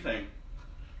everything.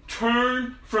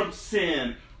 Turn from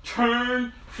sin.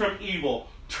 Turn from evil.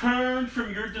 Turn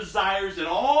from your desires and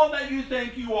all that you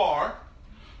think you are.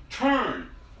 Turn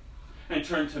and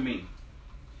turn to me.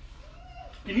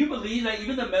 Can you believe that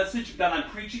even the message that I'm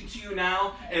preaching to you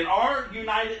now in our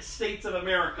United States of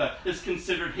America is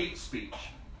considered hate speech?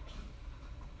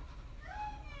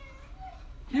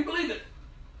 Can you believe it?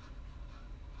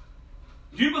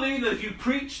 Do you believe that if you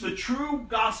preach the true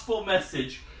gospel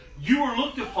message, you are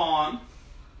looked upon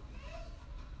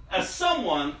as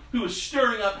someone who is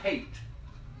stirring up hate?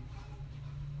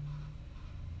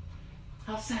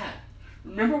 How sad.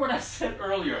 Remember what I said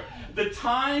earlier. The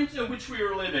times in which we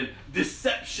are living,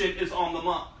 deception is on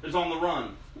the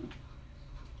run.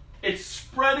 It's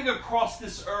spreading across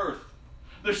this earth.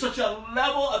 There's such a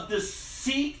level of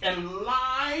deceit and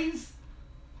lies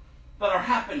that are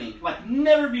happening like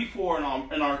never before in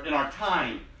our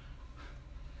time.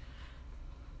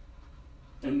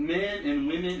 And men and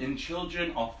women and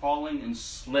children are falling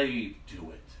enslaved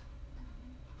to it.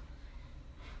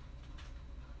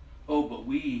 Oh, but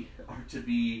we are to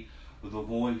be the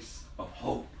voice of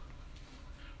hope.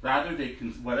 Rather,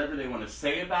 whatever they want to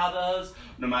say about us,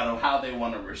 no matter how they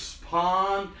want to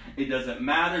respond, it doesn't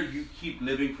matter. You keep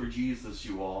living for Jesus,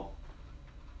 you all.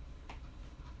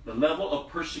 The level of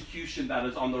persecution that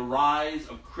is on the rise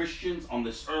of Christians on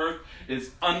this earth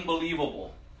is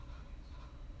unbelievable.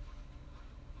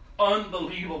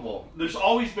 Unbelievable. There's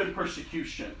always been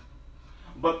persecution.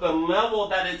 But the level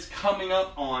that it's coming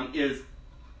up on is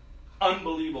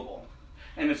unbelievable.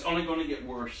 And it's only going to get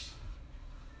worse.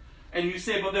 And you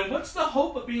say, but then what's the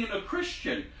hope of being a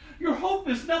Christian? Your hope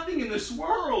is nothing in this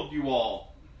world, you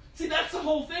all. See, that's the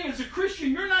whole thing. As a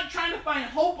Christian, you're not trying to find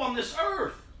hope on this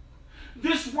earth.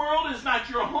 This world is not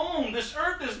your home. This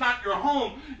earth is not your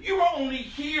home. You are only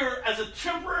here as a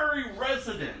temporary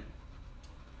resident.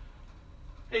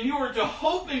 And you are to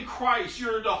hope in Christ.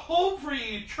 You are to hope for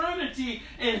eternity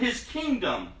in His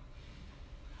kingdom.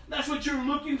 That's what you're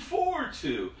looking forward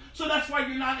to. So that's why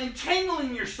you're not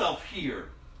entangling yourself here.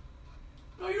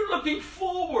 No, you're looking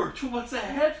forward to what's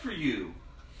ahead for you.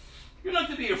 You're not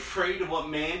to be afraid of what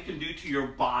man can do to your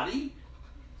body.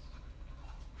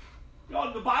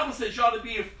 The Bible says you ought to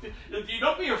be, if you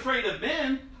don't be afraid of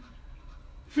men,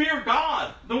 fear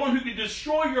God, the one who can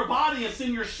destroy your body and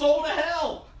send your soul to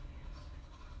hell.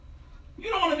 You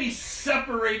don't want to be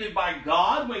separated by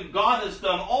God when God has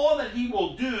done all that He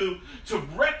will do to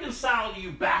reconcile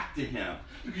you back to Him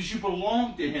because you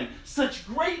belong to Him. Such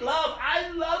great love. I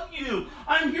love you.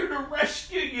 I'm here to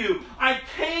rescue you. I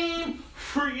came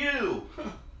for you.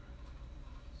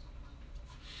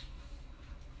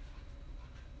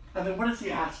 And then what does He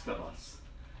ask of us?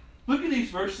 Look at these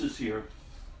verses here.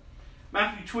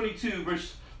 Matthew 22,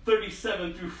 verse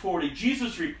 37 through 40.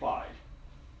 Jesus replied,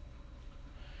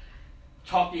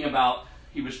 talking about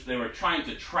they were trying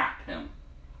to trap Him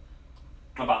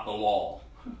about the law.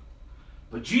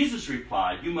 But Jesus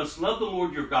replied, you must love the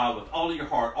Lord your God with all of your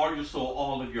heart, all your soul,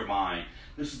 all of your mind.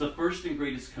 This is the first and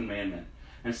greatest commandment.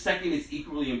 And second is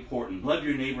equally important. Love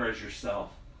your neighbor as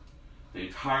yourself. The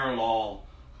entire law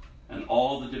And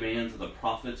all the demands of the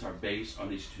prophets are based on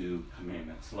these two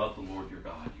commandments. Love the Lord your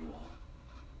God, you all.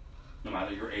 No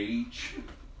matter your age,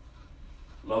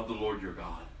 love the Lord your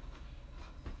God.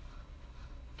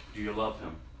 Do you love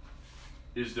him?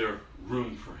 Is there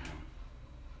room for him?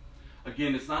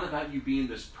 Again, it's not about you being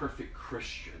this perfect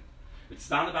Christian. It's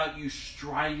not about you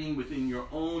striving within your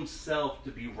own self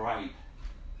to be right.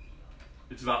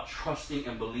 It's about trusting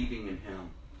and believing in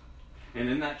him. And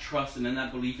in that trust and in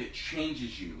that belief, it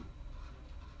changes you.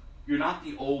 You're not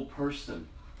the old person.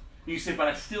 You say, but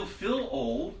I still feel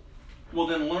old. Well,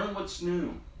 then learn what's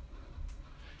new.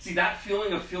 See, that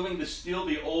feeling of feeling to still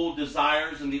the old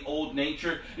desires and the old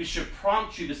nature, it should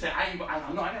prompt you to say, I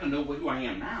got to know who I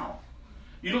am now.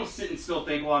 You don't sit and still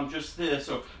think, well, I'm just this,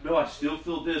 or no, I still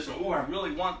feel this, or oh, I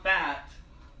really want that.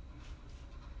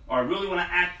 Or I really want to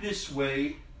act this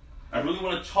way. I really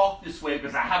want to talk this way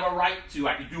because I have a right to.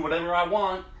 I can do whatever I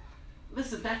want.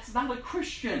 Listen, that's not a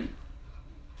Christian.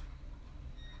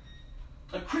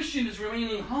 A Christian is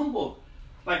remaining humble.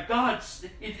 Like, God,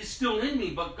 it is still in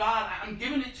me, but God, I'm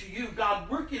giving it to you. God,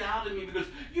 work it out in me because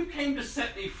you came to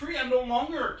set me free. I'm no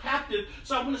longer a captive,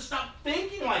 so I'm going to stop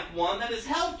thinking like one that is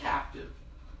held captive.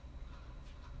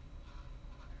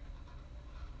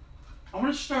 I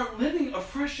want to start living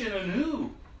afresh and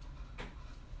anew.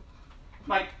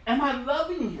 Like, am I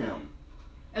loving him?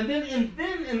 And then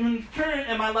in return,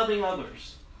 am I loving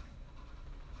others?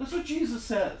 That's what Jesus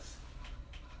says.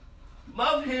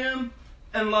 Love him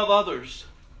and love others.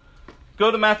 Go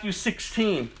to Matthew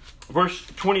 16, verse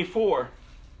 24.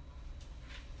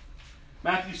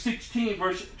 Matthew 16,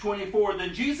 verse 24.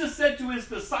 Then Jesus said to his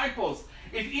disciples,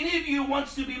 if any of you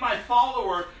wants to be my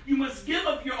follower, you must give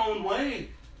up your own way.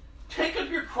 Take up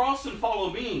your cross and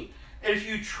follow me. And if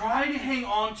you try to hang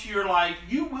on to your life,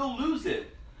 you will lose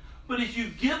it. But if you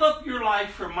give up your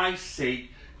life for my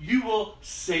sake, you will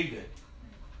save it.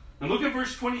 And look at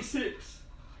verse 26.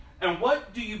 And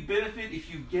what do you benefit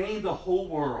if you gain the whole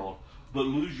world but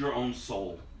lose your own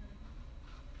soul?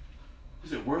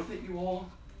 Is it worth it, you all?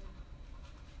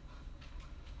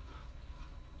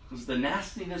 Was the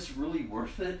nastiness really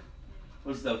worth it?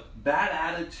 Was the bad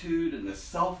attitude and the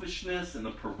selfishness and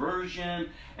the perversion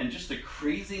and just the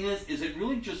craziness, is it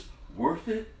really just worth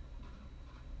it?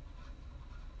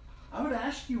 I would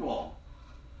ask you all,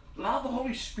 allow the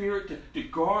Holy Spirit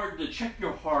to check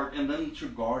your heart and then to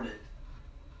guard it.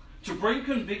 To bring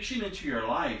conviction into your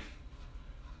life.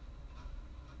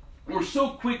 We're so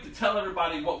quick to tell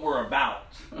everybody what we're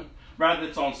about. Rather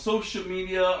it's on social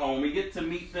media or when we get to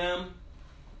meet them.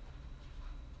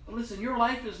 But listen, your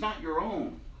life is not your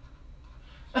own.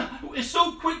 It's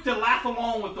so quick to laugh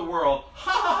along with the world.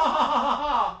 Ha ha ha ha ha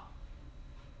ha.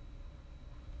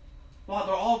 While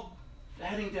they're all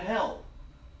heading to hell.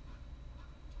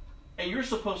 And you're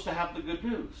supposed to have the good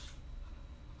news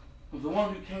of the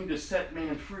one who came to set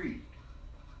man free.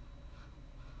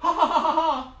 Ha ha ha ha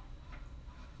ha.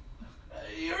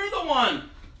 You're the one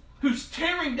who's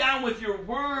tearing down with your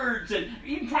words and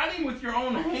even fighting with your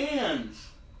own hands.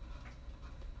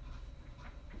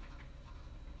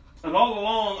 And all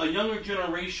along, a younger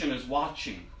generation is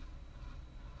watching.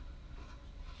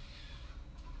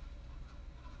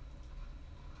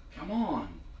 Come on.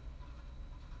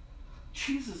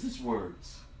 Jesus'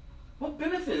 words. What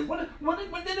benefit?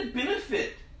 What did it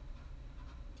benefit?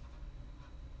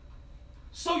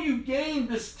 So you gain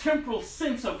this temporal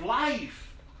sense of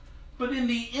life. But in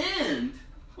the end,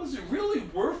 was it really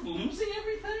worth losing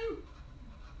everything?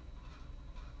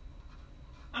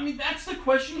 I mean, that's the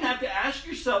question you have to ask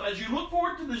yourself as you look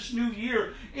forward to this new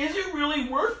year. Is it really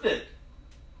worth it?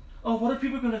 Oh, what are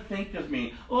people going to think of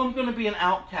me? Oh, I'm going to be an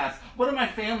outcast. What are my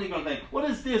family going to think? What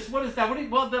is this? What is that?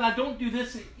 Well, then I don't do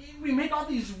this. We make all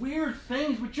these weird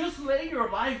things, but just lay your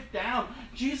life down.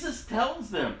 Jesus tells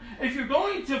them, if you're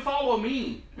going to follow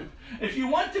me, if you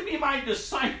want to be my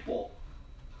disciple,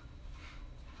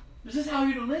 this is how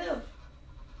you're to live.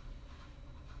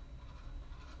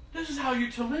 This is how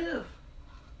you're to live.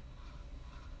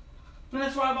 And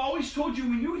that's why I've always told you,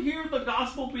 when you hear the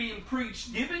gospel being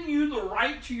preached, giving you the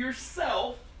right to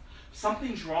yourself,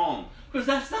 something's wrong. Because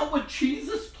that's not what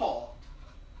Jesus taught.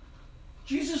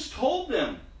 Jesus told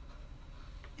them,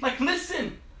 like,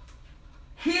 listen,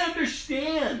 he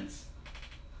understands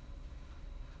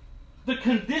the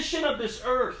condition of this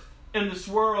earth and this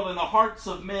world and the hearts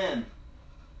of men.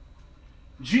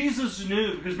 Jesus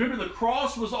knew, because remember, the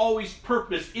cross was always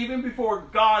purposed, even before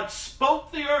God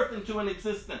spoke the earth into an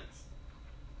existence.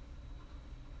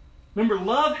 Remember,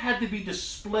 love had to be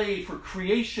displayed for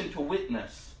creation to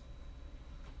witness.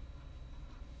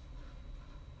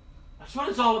 That's what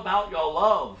it's all about, y'all,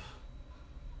 love.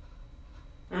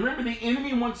 And remember, the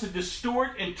enemy wants to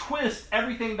distort and twist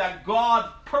everything that God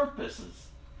purposes.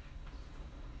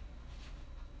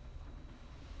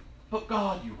 But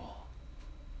God, you all.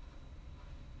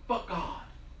 But God.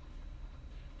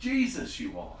 Jesus,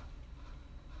 you all.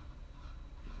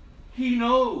 He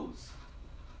knows.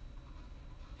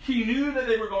 He knew that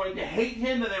they were going to hate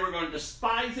him, that they were going to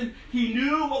despise him. He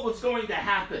knew what was going to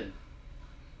happen.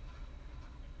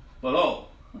 But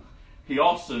he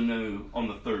also knew on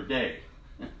the third day,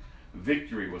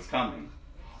 victory was coming.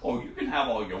 Oh, you can have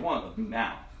all you want of me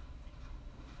now.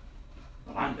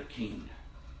 But I'm the king.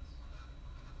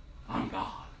 I'm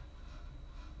God.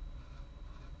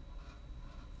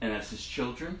 And as his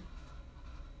children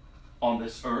on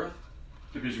this earth,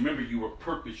 because remember, you were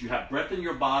purposed. You have breath in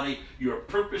your body. You are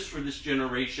purposed for this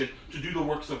generation to do the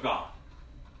works of God.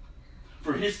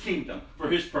 For his kingdom, for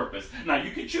his purpose. Now,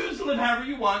 you can choose to live however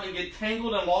you want and get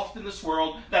tangled and lost in this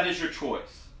world. That is your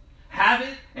choice. Have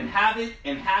it, and have it,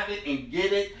 and have it, and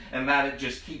get it, and let it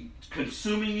just keep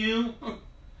consuming you.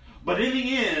 But in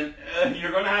the end,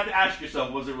 you're going to have to ask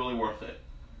yourself, was it really worth it?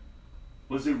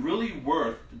 Was it really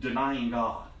worth denying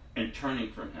God and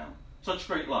turning from him? Such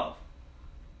great love.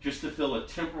 Just to feel a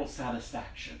temporal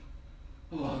satisfaction.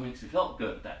 Oh, it makes me feel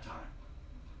good at that time.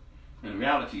 In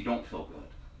reality, you don't feel good.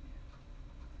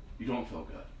 You don't feel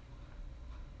good.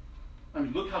 I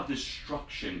mean, look how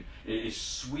destruction is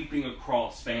sweeping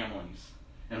across families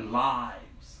and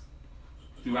lives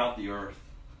throughout the earth.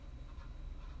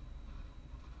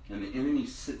 And the enemy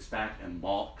sits back and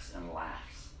mocks and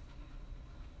laughs.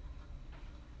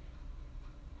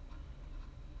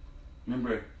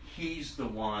 Remember, he's the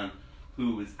one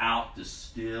who is out to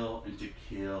steal and to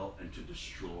kill and to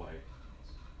destroy.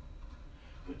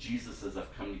 But Jesus says,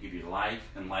 I've come to give you life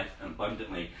and life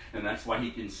abundantly. And that's why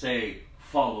he can say,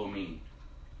 follow me.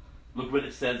 Look what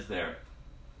it says there.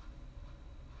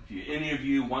 If any of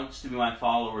you wants to be my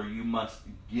follower, you must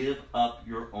give up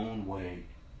your own way.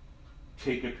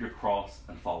 Take up your cross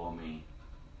and follow me.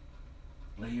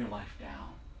 Lay your life down.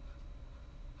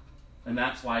 And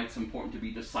that's why it's important to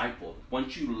be discipled.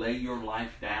 Once you lay your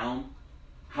life down,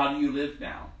 how do you live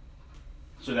now?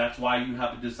 So that's why you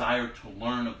have a desire to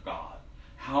learn of God.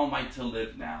 How am I to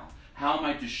live now? How am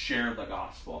I to share the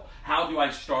gospel? How do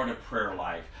I start a prayer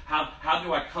life? How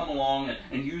do I come along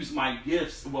and use my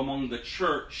gifts among the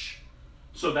church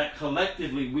so that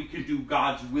collectively we can do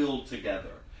God's will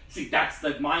together? See, that's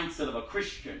the mindset of a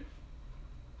Christian.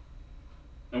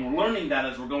 And we're learning that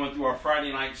as we're going through our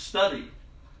Friday night study.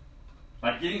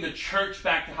 By getting the church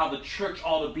back to how the church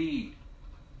ought to be.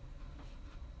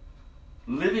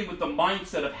 Living with the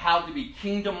mindset of how to be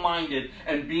kingdom-minded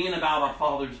and being about our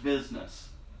Father's business.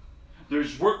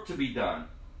 There's work to be done.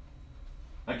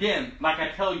 Again, like I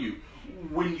tell you,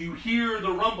 when you hear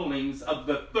the rumblings of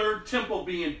the third temple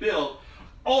being built,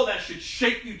 that should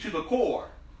shake you to the core.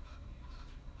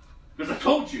 Because I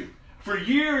told you, for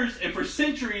years and for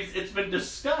centuries, it's been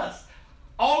discussed.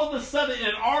 All of a sudden,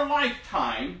 in our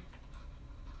lifetime,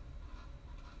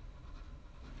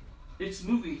 it's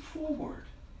moving forward.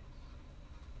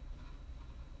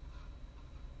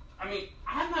 I mean,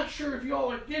 I'm not sure if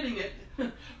y'all are getting it,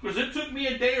 because it took me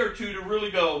a day or two to really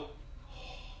go,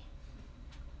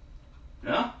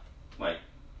 yeah? Like,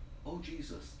 oh,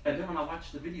 Jesus. And then when I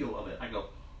watch the video of it, I go,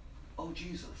 oh,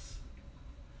 Jesus.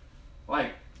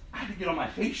 Like, I had to get on my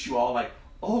face, you all, like,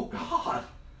 oh, God.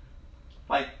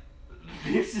 Like,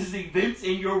 this is events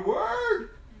in your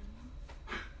word.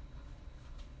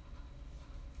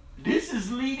 This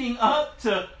is leading up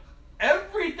to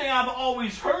everything I've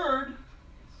always heard.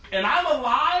 And I'm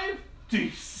alive to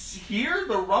hear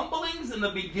the rumblings and the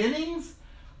beginnings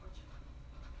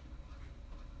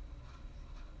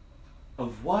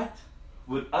of what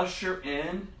would usher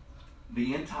in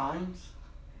the end times.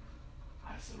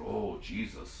 I said, oh,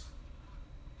 Jesus.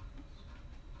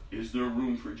 Is there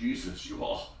room for Jesus, you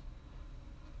all?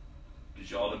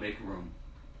 Because you ought to make room.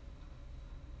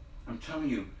 I'm telling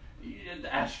you, you have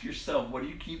to ask yourself, what do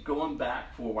you keep going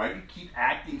back for? Why do you keep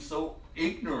acting so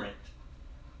ignorant?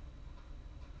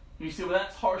 And you say, well,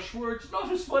 that's harsh words. No,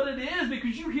 that's what it is,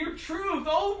 because you hear truth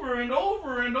over and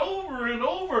over and over and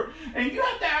over. And you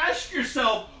have to ask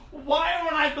yourself, why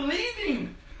aren't I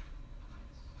believing?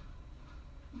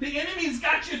 The enemy's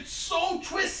got you so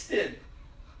twisted.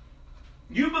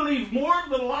 You believe more of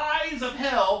the lies of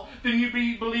hell than you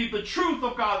believe the truth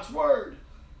of God's word.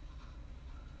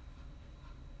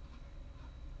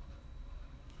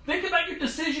 Think about your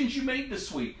decisions you made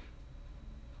this week.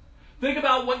 Think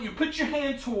about what you put your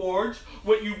hand towards,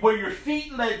 where your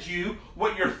feet led you,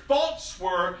 what your thoughts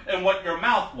were, and what your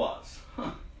mouth was.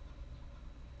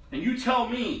 And you tell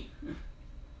me,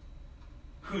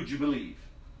 who'd you believe?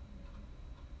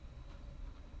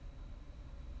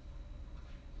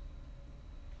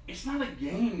 It's not a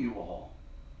game, you all.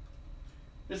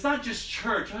 It's not just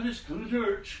church. I just go to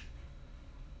church.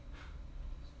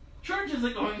 Church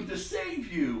isn't going to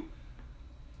save you.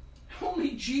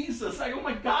 Only Jesus. Like, oh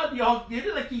my God, y'all get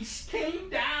it? Like, he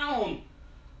came down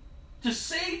to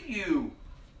save you.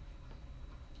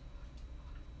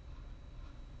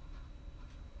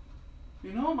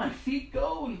 You know, my feet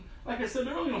go, and like I said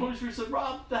earlier, the Holy Spirit said,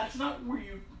 Rob, that's not where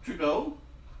you to go.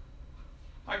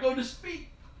 I go to speak.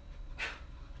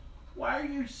 Why are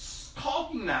you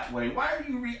talking that way? Why are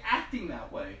you reacting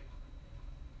that way?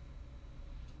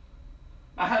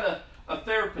 I had a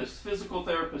therapist, physical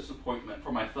therapist appointment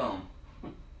for my thumb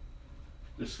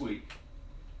this week.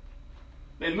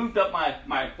 They moved up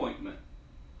my appointment.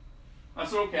 I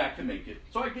said, okay, I can make it.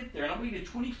 So I get there, and I waited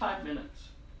 25 minutes.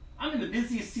 I'm in the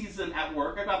busiest season at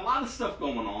work. I got a lot of stuff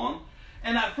going on.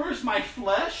 And at first, my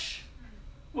flesh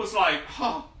was like,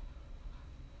 I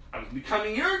was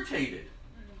becoming irritated.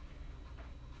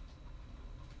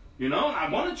 You know, and I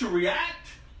wanted to react.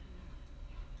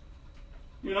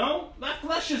 You know, that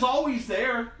flesh is always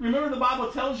there. Remember, the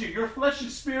Bible tells you, your flesh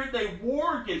and spirit, they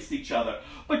war against each other.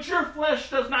 But your flesh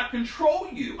does not control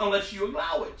you unless you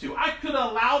allow it to. I could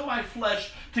have allowed my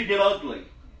flesh to get ugly.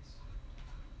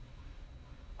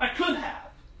 I could have.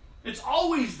 It's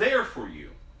always there for you.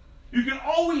 You can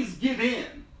always give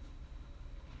in.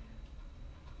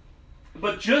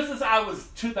 But just as I was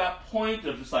to that point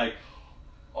of just like,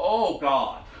 oh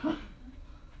God,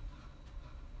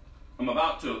 I'm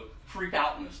about to freak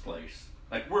out in this place.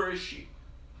 Like, where is she?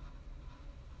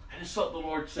 I just felt the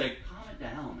Lord say, calm it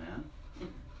down, man.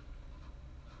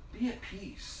 Be at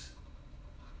peace.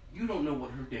 You don't know what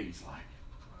her day's like.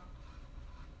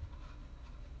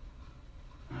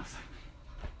 And I was like,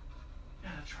 yeah,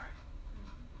 that's right.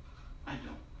 I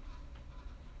don't.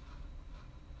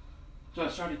 So I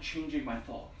started changing my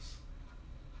thoughts.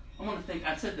 I'm going to think,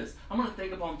 I said this, I'm going to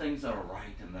think upon things that are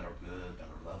right and that are good, that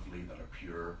are lovely, that are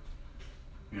pure.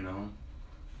 You know?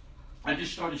 I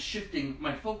just started shifting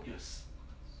my focus.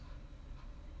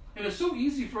 And it's so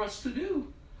easy for us to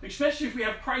do, especially if we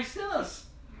have Christ in us.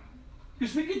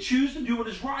 Because we can choose to do what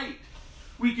is right.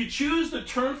 We could choose to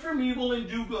turn from evil and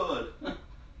do good.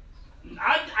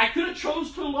 I could have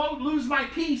chose to lose my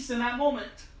peace in that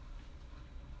moment.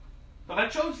 But I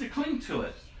chose to cling to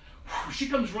it. She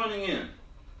comes running in.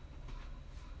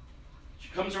 She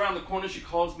comes around the corner. She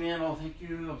calls me in. Oh, thank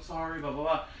you. I'm sorry. Blah, blah,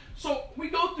 blah. So we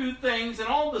go through things, and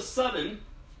all of a sudden,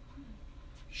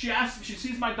 she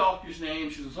sees my doctor's name.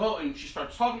 She says, oh, and she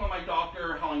starts talking about my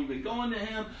doctor, how long you been going to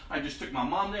him. I just took my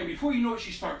mom there. Before you know it,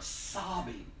 she starts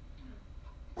sobbing.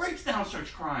 Breaks down, starts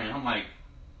crying. I'm like,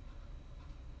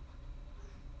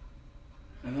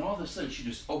 and then all of a sudden, she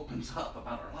just opens up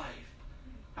about her life.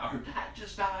 How her dad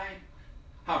just died.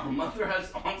 How her mother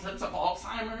has onsets of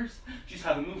Alzheimer's. She's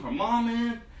had to move her mom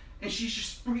in. And she's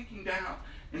just freaking down.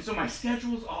 And so my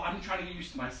schedule's, I'm trying to get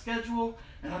used to my schedule.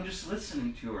 And I'm just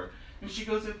listening to her. And she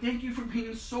goes, thank you for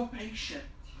being so patient.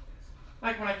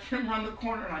 Like when I came around the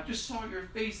corner and I just saw your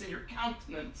face and your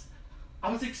countenance,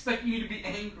 I was expecting you to be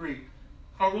angry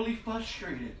or really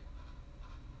frustrated.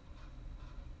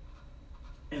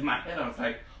 In my head, I was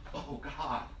like, oh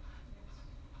God.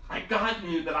 Like God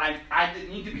knew that I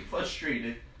didn't need to be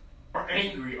frustrated or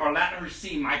angry or let her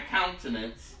see my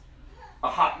countenance a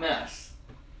hot mess.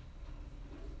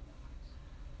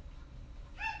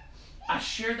 I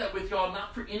share that with y'all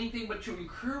not for anything but to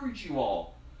encourage you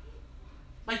all.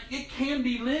 Like, it can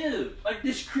be lived. Like,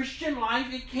 this Christian life,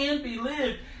 it can be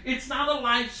lived. It's not a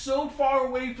life so far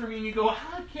away from you and you go,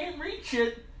 I can't reach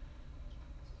it.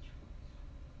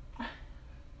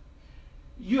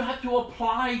 You have to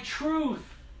apply truth.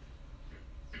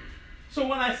 So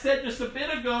when I said just a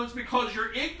bit ago, it's because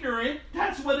you're ignorant.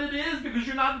 That's what it is, because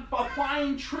you're not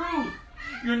applying truth.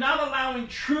 You're not allowing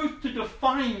truth to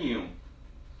define you.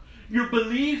 Your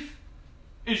belief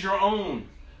is your own.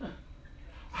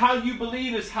 How you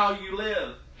believe is how you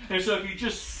live. And so if you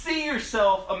just see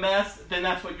yourself a mess, then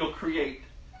that's what you'll create.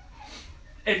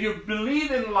 If you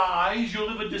believe in lies,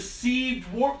 you'll live a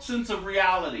deceived, warped sense of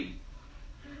reality.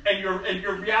 And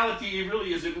your reality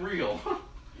really isn't real.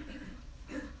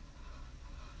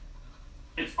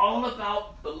 It's all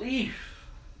about belief.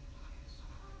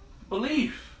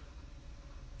 Belief.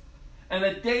 And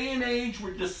a day and age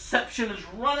where deception is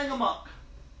running amok,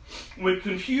 when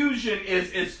confusion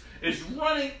is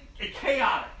running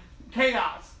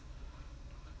chaos,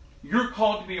 you're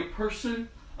called to be a person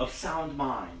of sound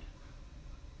mind,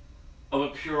 of a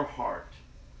pure heart,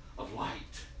 of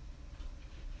light.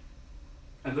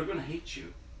 And they're going to hate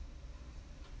you.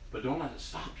 But don't let it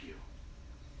stop you.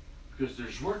 Because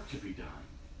there's work to be done.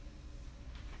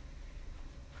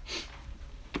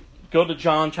 Go to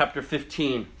John chapter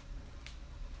 15.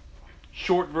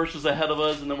 Short verses ahead of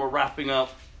us, and then we're wrapping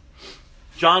up.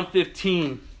 John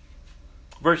 15,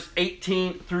 verse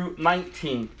 18 through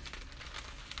 19.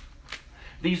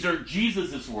 These are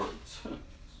Jesus' words.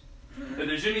 If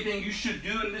there's anything you should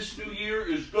do in this new year,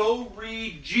 is go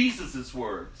read Jesus'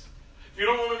 words. If you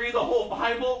don't want to read the whole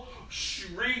Bible,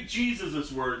 read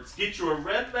Jesus' words. Get you a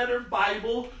red letter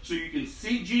Bible so you can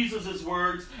see Jesus'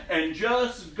 words and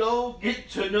just go get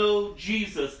to know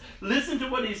Jesus. Listen to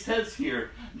what he says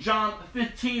here. John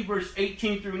 15, verse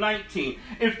 18 through 19.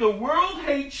 If the world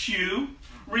hates you,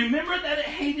 remember that it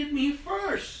hated me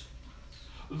first.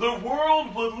 The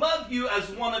world would love you as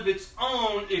one of its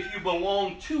own if you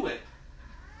belong to it.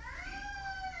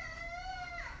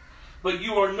 But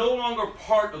you are no longer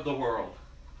part of the world.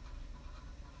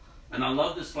 And I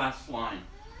love this last line.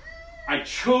 I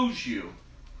chose you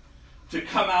to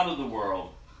come out of the world,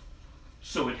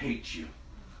 so it hates you.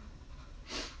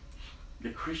 The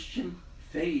Christian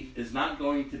faith is not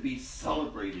going to be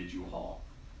celebrated, you all.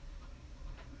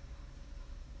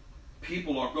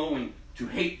 People are going to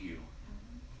hate you.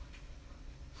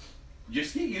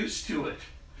 Just get used to it.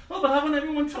 Oh, but I want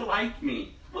everyone to like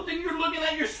me. Well, then you're looking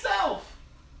at yourself.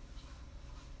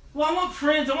 Well, I want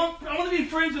friends. I want to be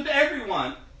friends with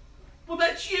everyone. Well,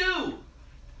 that's you.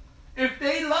 If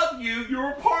they love you,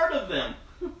 you're a part of them.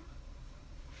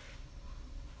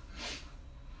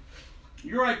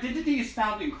 Your identity is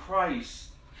found in Christ.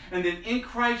 And then in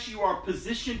Christ you are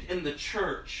positioned in the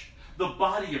church, the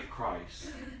body of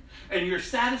Christ. And your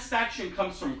satisfaction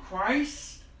comes from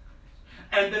Christ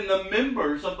and then the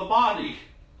members of the body.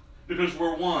 Because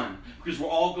we're one. Because we're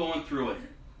all going through it.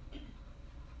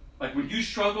 Like when you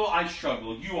struggle, I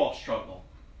struggle. You all struggle.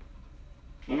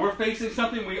 When we're facing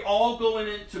something, we all go in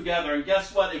it together. And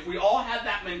guess what? If we all have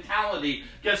that mentality,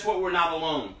 guess what? We're not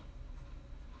alone.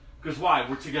 Because why?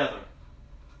 We're together.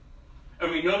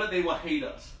 And we know that they will hate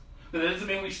us. But that doesn't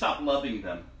mean we stop loving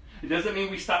them. It doesn't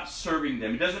mean we stop serving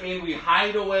them. It doesn't mean we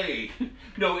hide away.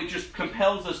 No, it just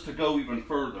compels us to go even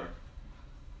further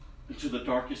into the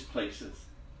darkest places.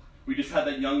 We just had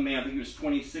that young man, I think he was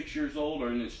 26 years old or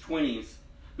in his 20s,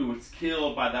 who was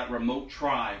killed by that remote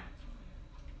tribe.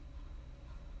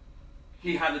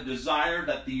 He had a desire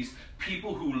that these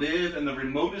people who live in the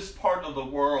remotest part of the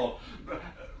world,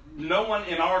 no one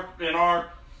in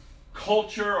our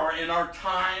culture or in our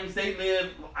times, they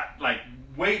live like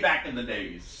way back in the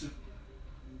days.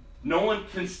 No one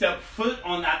can step foot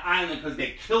on that island because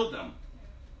they killed them.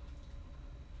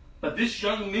 But this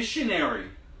young missionary,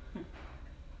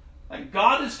 like,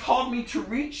 God has called me to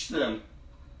reach them.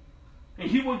 And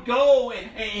he would go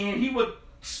and he would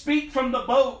speak from the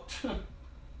boat.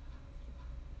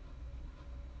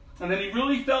 And then he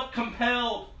really felt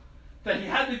compelled that he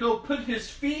had to go put his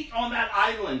feet on that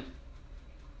island.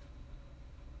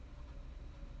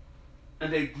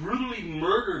 And they brutally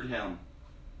murdered him.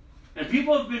 And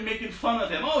people have been making fun of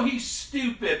him. Oh, he's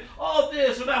stupid. Oh,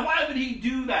 this or that. Why would he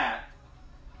do that?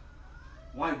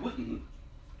 Why wouldn't he?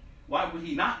 Why would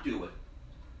he not do it?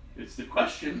 It's the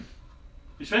question.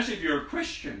 Especially if you're a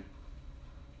Christian.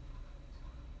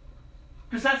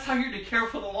 Because that's how you're to care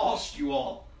for the lost, you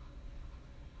all.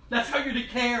 That's how you're to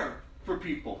care for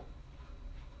people.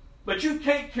 But you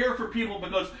can't care for people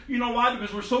because, you know why?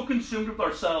 Because we're so consumed with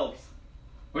ourselves.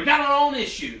 We got our own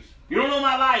issues. You don't know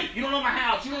my life. You don't know my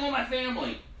house. You don't know my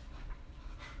family.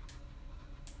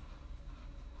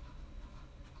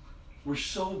 We're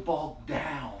so bogged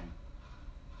down,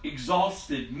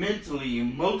 exhausted mentally,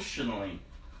 emotionally,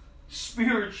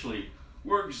 spiritually.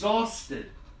 We're exhausted.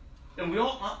 And we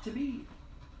ought not to be.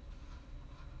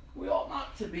 We ought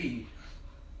not to be.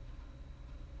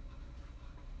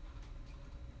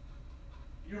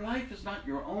 Your life is not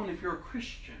your own if you're a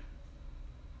Christian.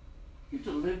 You're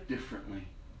to live differently.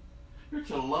 You're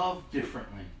to love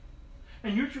differently.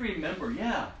 And you're to remember,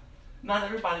 not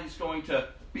everybody's going to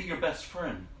be your best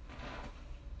friend.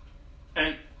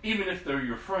 And even if they're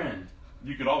your friend,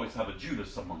 you could always have a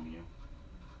Judas among you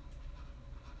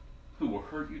who will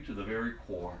hurt you to the very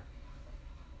core.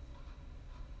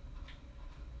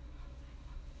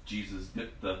 Jesus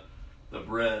dipped the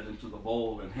bread into the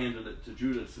bowl and handed it to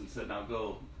Judas and said, now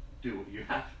go do what you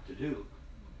have to do.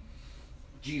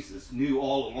 Jesus knew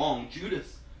all along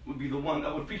Judas would be the one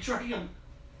that would betray him.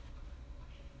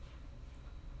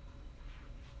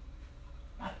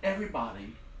 Not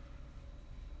everybody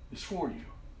is for you.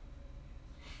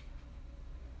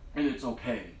 And it's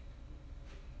okay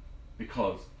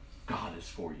because God is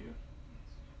for you.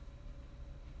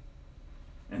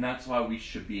 And that's why we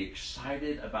should be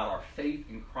excited about our faith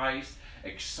in Christ,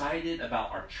 excited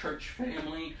about our church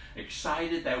family,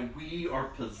 excited that we are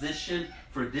positioned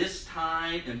for this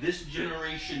time and this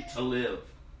generation to live.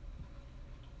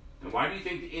 And why do you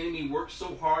think the enemy works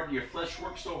so hard, your flesh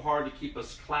works so hard to keep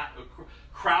us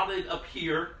crowded up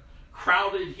here,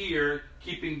 crowded here,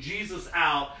 keeping Jesus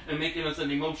out and making us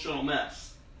an emotional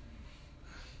mess?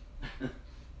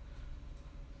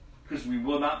 Because we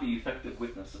will not be effective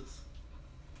witnesses.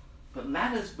 But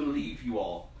let us believe, you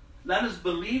all. Let us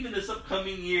believe in this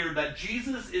upcoming year that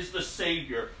Jesus is the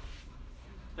Savior,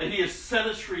 that He has set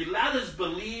us free. Let us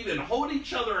believe and hold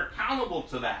each other accountable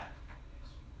to that.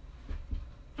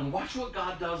 And watch what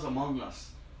God does among us.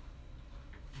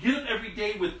 Get up every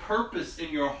day with purpose in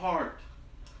your heart.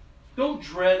 Don't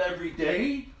dread every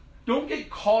day. Don't get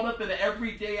caught up in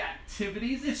everyday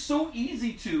activities. It's so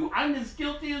easy to. I'm as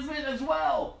guilty as it as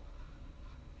well.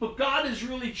 But God is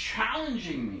really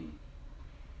challenging me.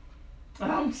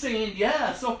 And I'm saying,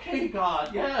 yes, okay,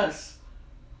 God, yes.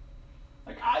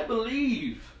 Like, I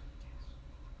believe.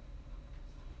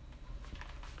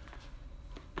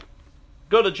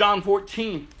 Go to John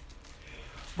 14,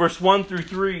 verse 1 through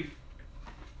 3.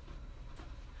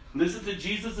 Listen to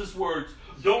Jesus' words.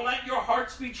 Don't let your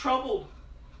hearts be troubled.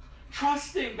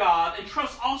 Trust in God and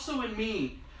trust also in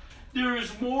me. There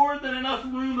is more than enough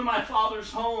room in my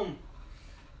Father's home.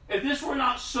 If this were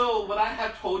not so, would I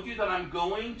have told you that I'm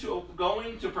going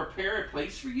to prepare a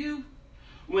place for you?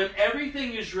 When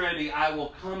everything is ready, I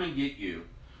will come and get you,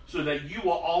 so that you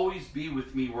will always be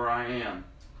with me where I am,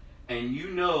 and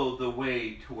you know the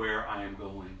way to where I am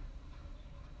going.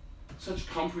 Such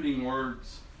comforting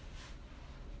words.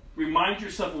 Remind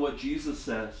yourself of what Jesus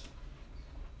says.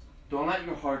 Don't let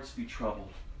your hearts be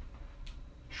troubled.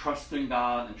 Trust in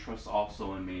God and trust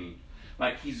also in me.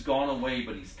 Like He's gone away,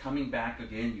 but He's coming back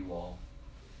again, you all.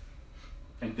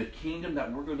 And the kingdom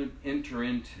that we're going to enter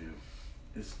into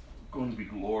is going to be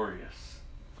glorious.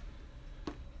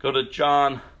 Go to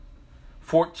John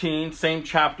 14, same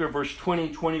chapter, verse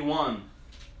 20-21.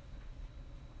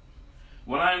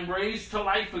 When I am raised to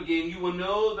life again, you will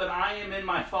know that I am in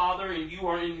my Father, and you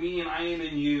are in me, and I am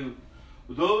in you.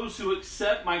 Those who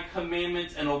accept my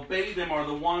commandments and obey them are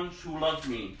the ones who love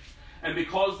me. And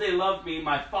because they love me,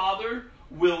 my Father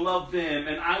will love them,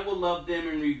 and I will love them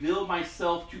and reveal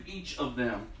myself to each of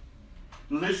them.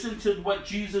 Listen to what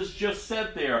Jesus just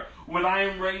said there. When I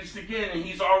am raised again, and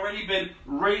He's already been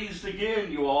raised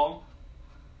again, you all.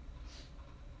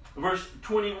 Verse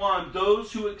 21,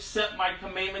 those who accept my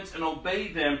commandments and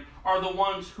obey them are the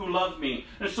ones who love me.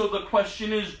 And so the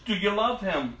question is, do you love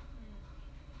Him?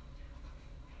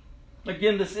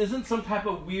 Again, this isn't some type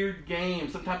of weird game,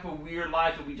 some type of weird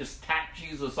life that we just tack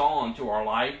Jesus on to our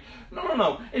life.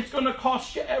 No. It's going to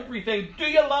cost you everything. Do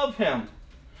you love Him?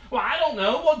 Well, I don't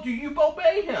know. Well, do you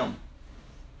obey Him?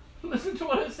 Listen to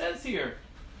what it says here.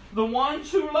 The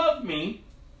ones who love me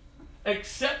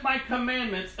accept my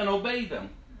commandments and obey them.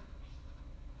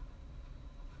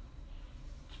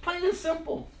 It's plain and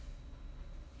simple.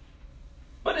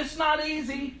 But it's not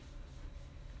easy.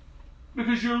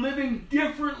 Because you're living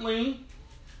differently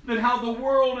than how the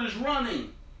world is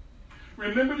running.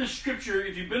 Remember the scripture.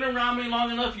 If you've been around me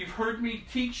long enough, you've heard me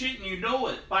teach it and you know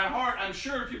it by heart. I'm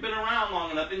sure if you've been around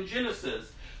long enough. In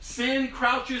Genesis, sin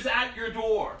crouches at your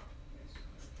door.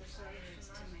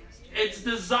 Its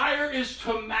desire is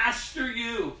to master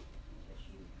you.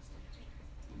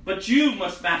 But you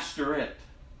must master it.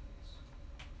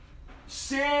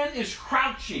 Sin is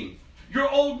crouching. Your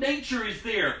old nature is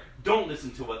there. Don't listen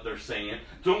to what they're saying.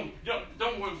 Don't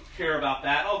care about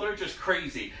that. Oh, they're just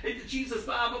crazy. Jesus,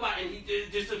 blah, blah, blah. And He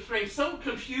just brings some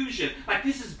confusion. Like,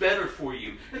 this is better for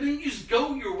you. And then you just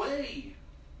go your way.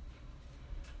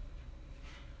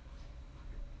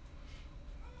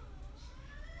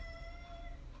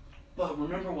 But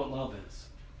remember what love is.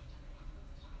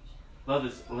 Love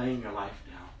is laying your life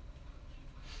down.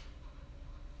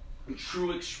 A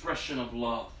true expression of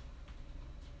love.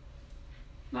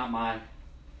 Not my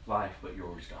life, but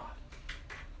yours, God.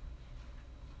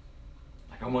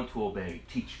 Like, I want to obey.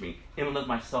 Teach me. In and of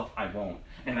myself, I won't.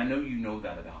 And I know you know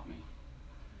that about me.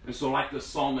 And so like the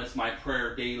psalmist, my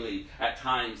prayer daily at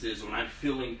times is when I'm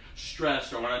feeling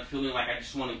stressed or when I'm feeling like I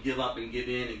just want to give up and give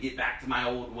in and get back to my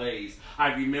old ways.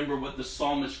 I remember what the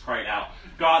psalmist cried out.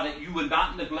 God, that you would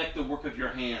not neglect the work of your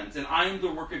hands. And I am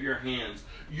the work of your hands.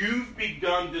 You've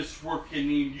begun this work in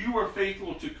me. You are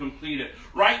faithful to complete it.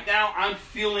 Right now I'm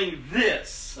feeling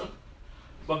this.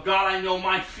 But God, I know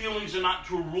my feelings are not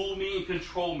to rule me and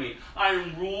control me. I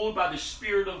am ruled by the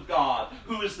Spirit of God,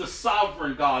 who is the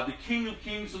sovereign God, the King of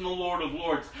kings and the Lord of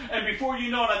lords. And before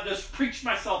you know it, I've just preached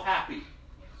myself happy.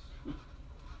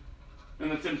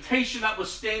 And the temptation that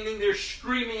was standing there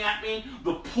screaming at me,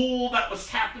 the pull that was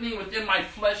happening within my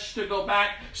flesh to go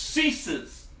back,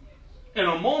 ceases in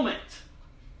a moment.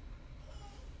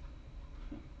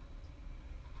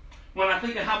 When I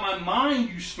think of how my mind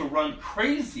used to run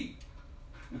crazy.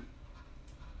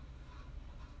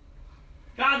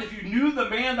 God, if you knew the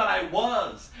man that I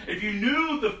was, if you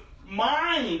knew the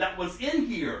mind that was in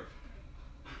here,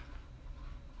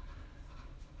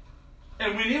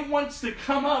 and when it wants to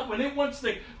come up, when it wants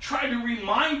to try to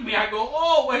remind me, I go,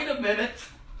 oh, wait a minute.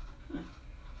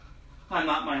 I'm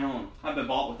not my own. I've been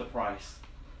bought with a price.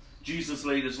 Jesus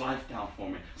laid his life down for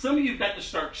me. Some of you have got to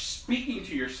start speaking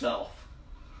to yourself,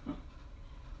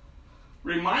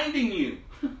 reminding you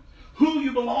who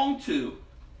you belong to.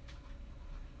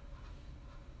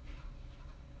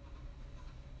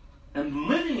 And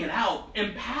living it out,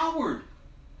 empowered.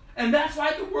 And that's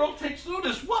why the world takes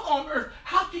notice. What on earth?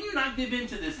 How can you not give in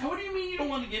to this? What do you mean you don't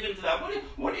want to give in to that?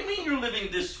 What do you mean you're living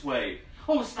this way?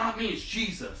 Oh, it's not me, it's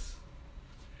Jesus.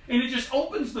 And it just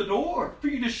opens the door for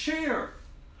you to share.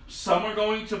 Some are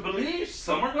going to believe,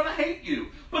 some are going to hate you.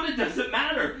 But it doesn't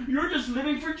matter. You're just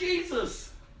living for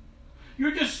Jesus.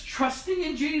 You're just trusting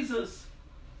in Jesus.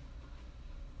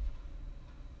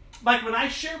 Like when I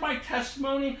share my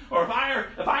testimony, or if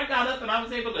I got up and I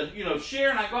was able to, share,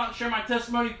 and I go out and share my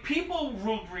testimony, people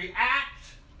would react,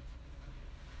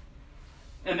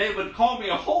 and they would call me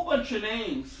a whole bunch of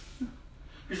names,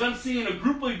 because I'm seeing a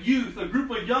group of youth, a group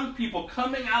of young people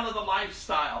coming out of the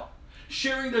lifestyle,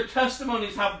 sharing their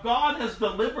testimonies, how God has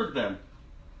delivered them,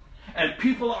 and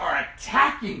people are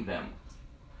attacking them.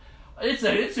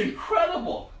 It's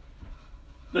incredible,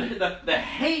 the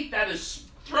hate that is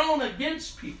thrown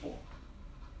against people.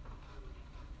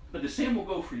 But the same will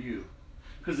go for you.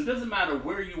 Because it doesn't matter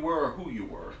where you were or who you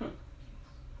were.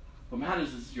 What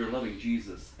matters is you're loving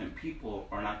Jesus, and people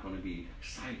are not going to be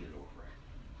excited over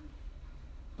it.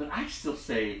 But I still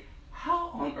say, how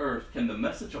on earth can the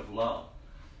message of love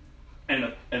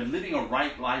and living a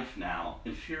right life now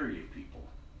infuriate people?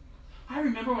 I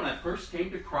remember when I first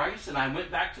came to Christ and I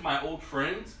went back to my old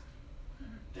friends,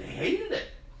 they hated it.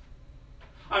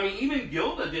 I mean, even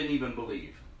Gilda didn't even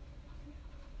believe.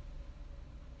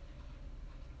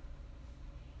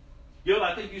 Gilda,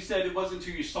 I think you said it wasn't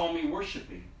until you saw me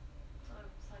worshiping. I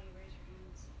saw you raise your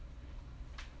hands.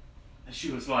 And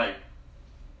she was like,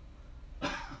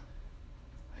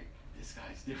 this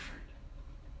guy's different.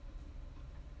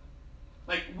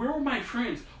 Like, where were my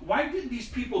friends? Why didn't these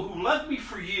people who loved me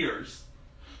for years,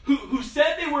 who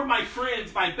said they were my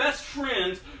friends, my best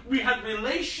friends, we had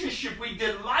relationship, we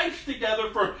did life together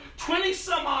for 20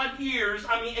 some odd years,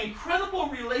 I mean, incredible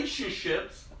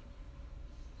relationships,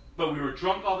 but we were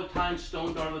drunk all the time,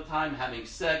 stoned all the time, having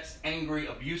sex, angry,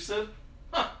 abusive.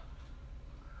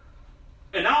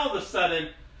 And now all of a sudden,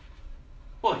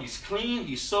 well, he's clean,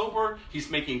 he's sober, he's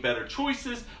making better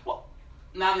choices. Well,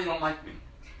 now they don't like me.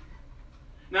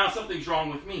 Now something's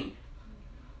wrong with me.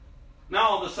 Now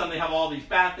all of a sudden they have all these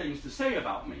bad things to say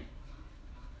about me.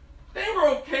 They were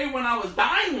okay when I was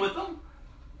dying with them.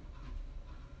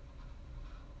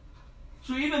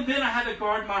 So even then I had to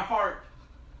guard my heart.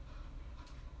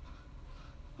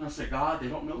 And I said, God, they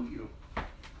don't know you.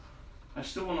 I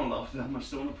still want to love them. I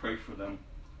still want to pray for them.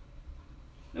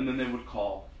 And then they would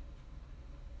call.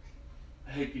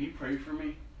 Hey, can you pray for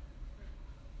me?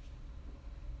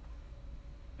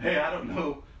 Hey, I don't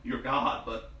know your God,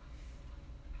 but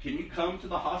can you come to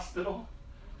the hospital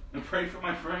and pray for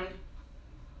my friend?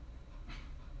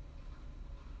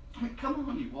 I mean, come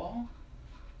on, you all.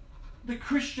 The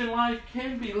Christian life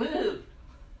can be lived.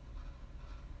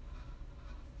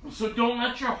 So don't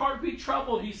let your heart be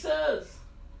troubled, he says.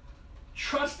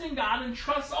 Trust in God and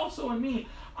trust also in me.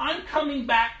 I'm coming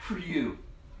back for you.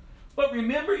 But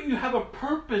remember, you have a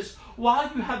purpose.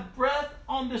 While you have breath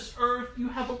on this earth, you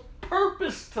have a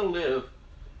purpose to live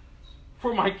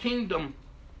for my kingdom.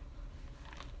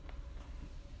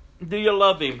 Do you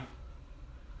love him?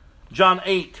 John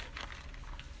 8.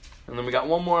 And then we got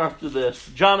one more after this.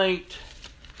 John 8,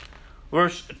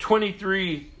 verse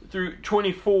 23 through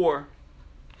 24.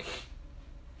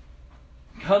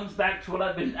 Comes back to what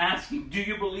I've been asking. Do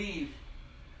you believe?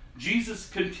 Jesus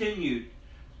continued.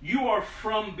 You are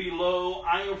from below,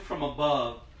 I am from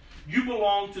above. You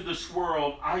belong to this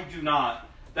world, I do not.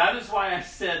 That is why I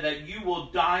said that you will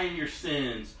die in your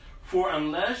sins. For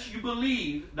unless you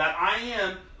believe that I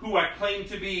am who I claim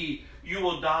to be, you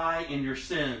will die in your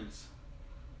sins.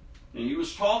 And he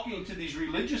was talking to these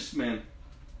religious men.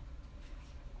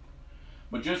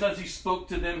 But just as he spoke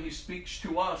to them, he speaks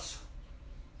to us.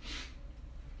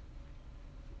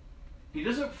 He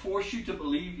doesn't force you to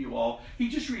believe, you all. He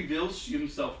just reveals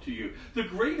himself to you. The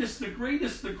greatest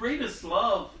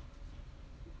love.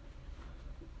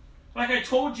 Like I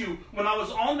told you, when I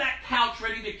was on that couch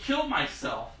ready to kill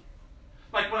myself,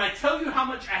 like when I tell you how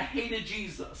much I hated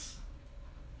Jesus,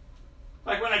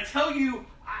 like when I tell you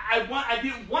I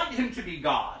didn't want him to be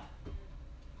God.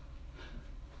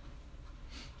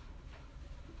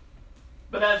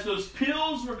 But as those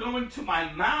pills were going to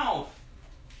my mouth,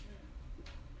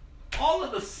 all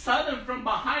of a sudden from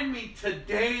behind me,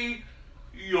 today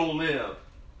you'll live.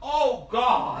 Oh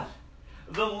God,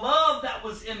 the love that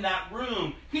was in that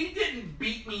room. He didn't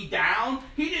beat me down.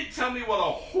 He didn't tell me what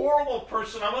a horrible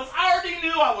person I was. I already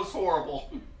knew I was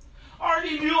horrible. I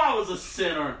already knew I was a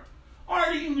sinner. I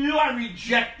already knew I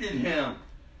rejected him.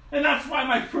 And that's why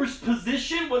my first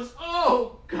position was,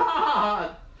 oh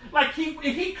God. Like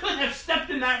he could have stepped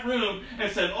in that room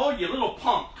and said, oh, you little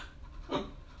punk. Ha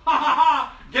ha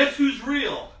ha. Guess who's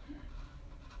real?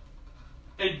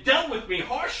 And dealt with me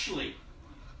harshly.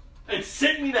 And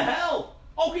sent me to hell.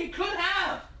 Oh, he could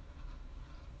have.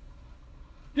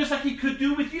 Just like he could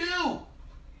do with you.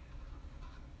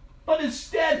 But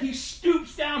instead, he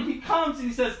stoops down, he comes and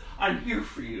he says, I'm here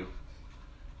for you.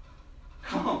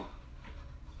 Come.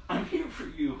 I'm here for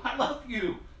you. I love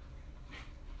you.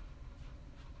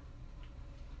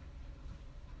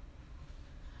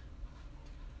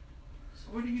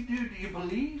 So what do? Do you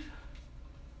believe?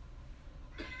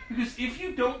 Because if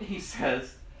you don't, he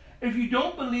says, if you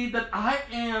don't believe that I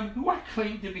am who I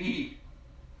claim to be,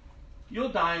 you'll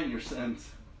die in your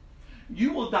sins.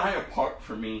 You will die apart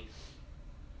from me.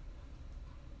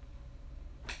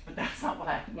 But that's not what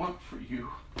I want for you.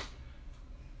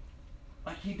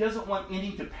 Like he doesn't want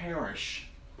any to perish.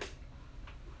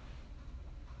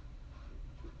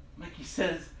 Like he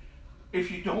says,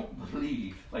 if you don't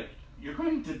believe, like you're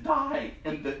going to die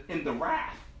in the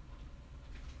wrath.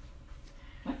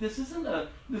 Like this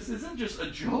isn't just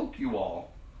a joke, you all.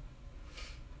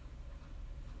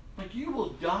 Like you will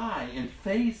die and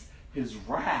face his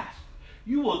wrath.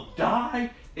 You will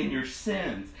die in your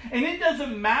sins. And it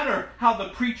doesn't matter how the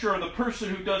preacher or the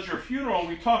person who does your funeral,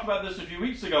 we talked about this a few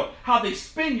weeks ago, how they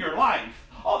spend your life.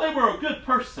 Oh, they were a good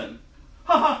person.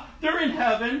 Haha, they're in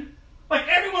heaven. Like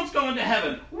everyone's going to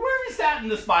heaven. Where is that in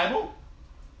this Bible?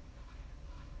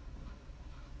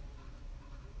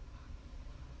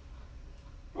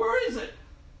 Where is it?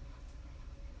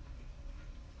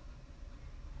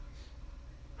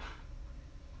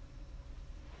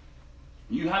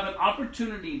 You have an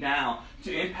opportunity now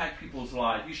to impact people's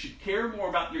lives. You should care more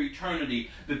about their eternity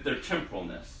than their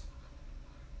temporalness.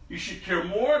 You should care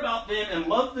more about them and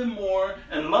love them more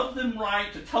and love them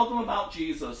right, to tell them about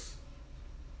Jesus.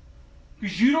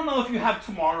 Because you don't know if you have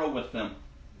tomorrow with them.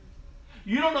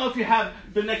 You don't know if you have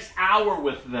the next hour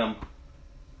with them.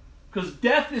 Because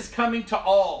death is coming to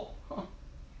all.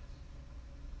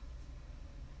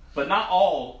 But not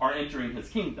all are entering his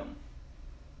kingdom.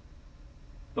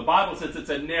 The Bible says it's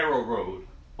a narrow road.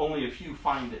 Only a few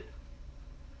find it.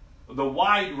 The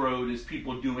wide road is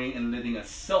people doing and living a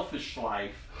selfish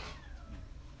life,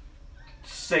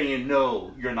 saying,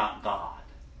 no, you're not God.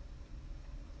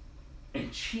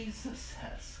 And Jesus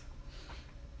says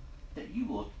that you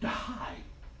will die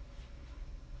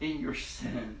in your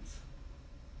sins.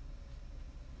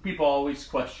 People always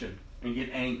question and get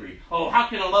angry. Oh, how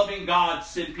can a loving God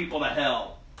send people to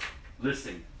hell?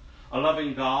 Listen, a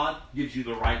loving God gives you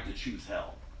the right to choose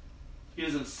hell. He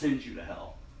doesn't send you to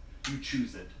hell. You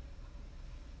choose it.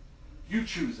 You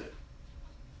choose it.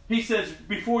 He says,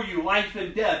 before you, life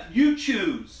and death, you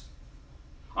choose.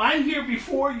 I'm here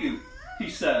before you, he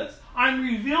says. I'm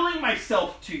revealing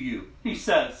myself to you, he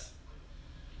says.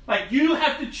 Like, you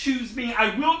have to choose me.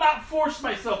 I will not force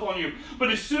myself on you.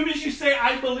 But as soon as you say,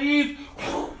 I believe,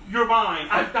 you're mine.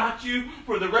 I've got you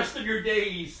for the rest of your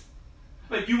days.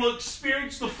 Like, you will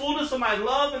experience the fullness of my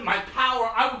love and my power.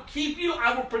 I will keep you.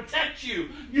 I will protect you.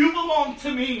 You belong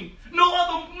to me. No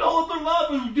other love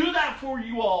will do that for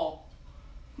you all.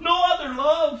 No other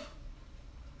love.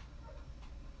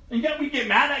 And yet we get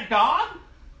mad at God?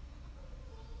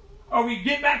 Or we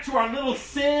get back to our little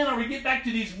sin? Or we get back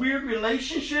to these weird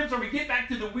relationships? Or we get back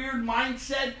to the weird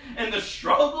mindset and the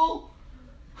struggle?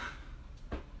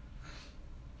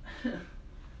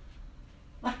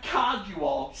 Like God, you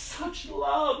all, such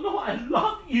love. No, I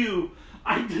love you.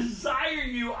 I desire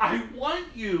you. I want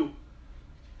you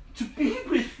to be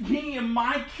with me in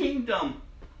my kingdom.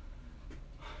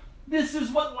 This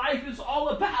is what life is all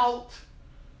about.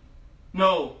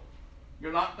 No,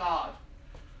 you're not God.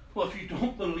 Well, if you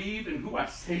don't believe in who I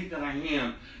say that I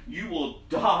am, you will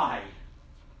die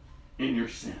in your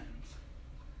sins.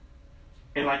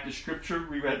 And like the scripture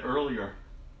we read earlier,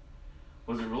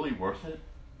 was it really worth it?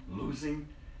 Losing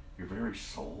your very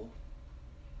soul?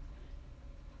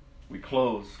 We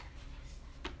close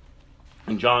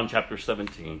in John chapter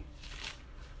 17.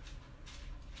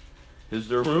 Is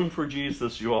there room for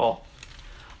Jesus, you all?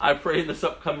 I pray this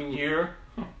upcoming year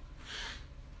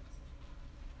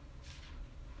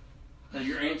that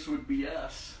your answer would be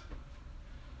yes.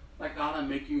 Like, God, I'm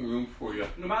making room for you.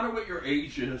 No matter what your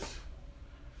age is.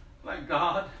 Like,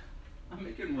 God, I'm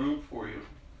making room for you.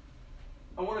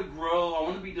 I want to grow. I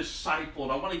want to be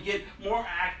discipled. I want to get more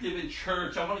active in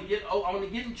church. I want to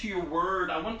get into your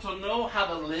word. I want to know how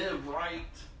to live right.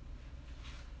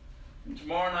 And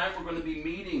tomorrow night we're going to be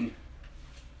meeting.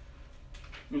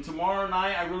 And tomorrow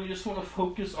night I really just want to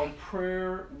focus on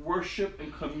prayer, worship,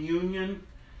 and communion.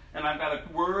 And I've got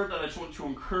a word that I just want to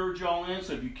encourage y'all in.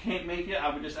 So if you can't make it,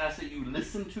 I would just ask that you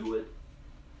listen to it.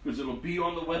 Because it'll be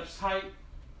on the website.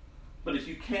 But if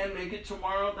you can make it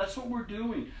tomorrow, that's what we're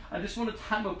doing. I just want a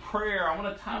time of prayer. I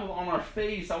want a time on our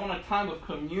face. I want a time of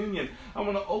communion. I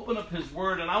want to open up His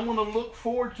Word. And I want to look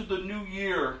forward to the new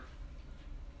year.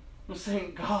 I'm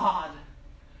saying, God,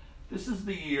 this is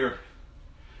the year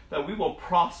that we will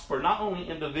prosper, not only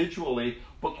individually,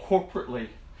 but corporately.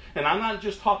 And I'm not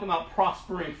just talking about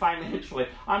prospering financially.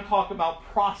 I'm talking about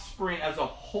prospering as a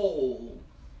whole.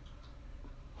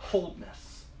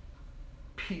 Wholeness.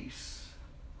 Peace.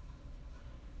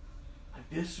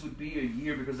 This would be a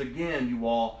year, because again, you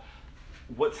all,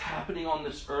 what's happening on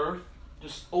this earth,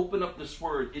 just open up this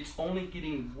word. It's only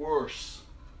getting worse.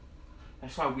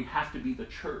 That's why we have to be the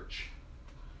church.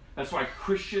 That's why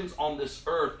Christians on this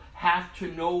earth have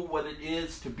to know what it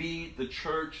is to be the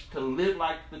church, to live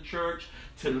like the church,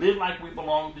 to live like we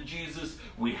belong to Jesus.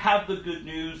 We have the good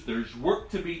news. There's work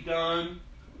to be done.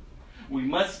 We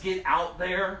must get out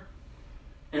there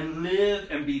and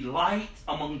live and be light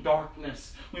among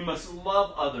darkness. We must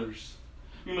love others.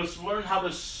 We must learn how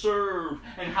to serve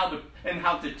and how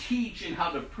to teach and how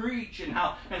to preach and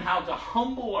how to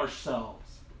humble ourselves.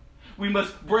 We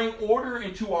must bring order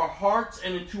into our hearts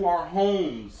and into our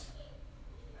homes.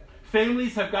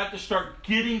 Families have got to start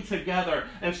getting together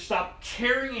and stop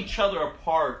tearing each other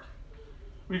apart.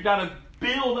 We've got to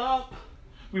build up.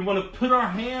 We want to put our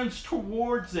hands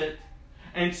towards it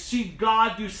and see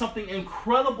God do something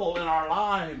incredible in our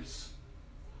lives.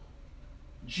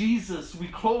 Jesus, we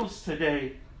close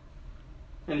today.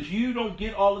 And if you don't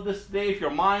get all of this today, if your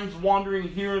mind's wandering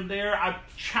here and there, I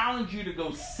challenge you to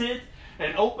go sit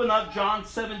and open up John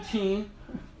 17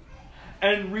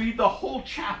 and read the whole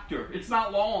chapter. It's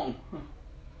not long.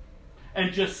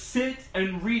 And just sit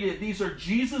and read it. These are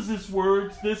Jesus'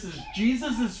 words. This is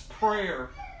Jesus' prayer.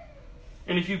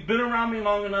 And if you've been around me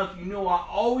long enough, you know I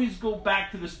always go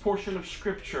back to this portion of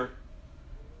Scripture.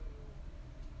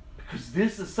 Because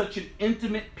this is such an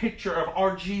intimate picture of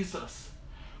our Jesus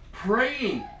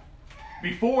praying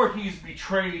before He's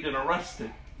betrayed and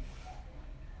arrested.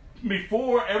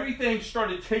 Before everything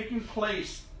started taking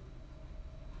place,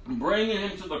 bringing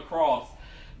Him to the cross.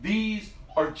 These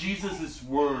are Jesus'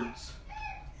 words.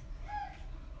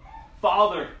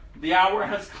 Father, the hour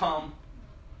has come.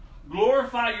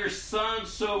 Glorify your Son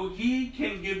so He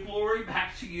can give glory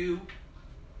back to you.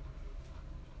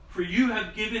 For you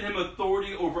have given Him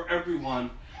authority over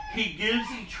everyone. He gives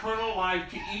eternal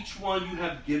life to each one you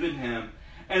have given Him.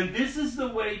 And this is the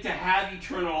way to have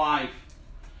eternal life.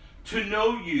 To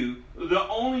know you, the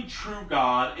only true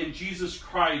God, and Jesus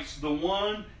Christ, the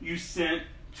one you sent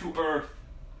to earth.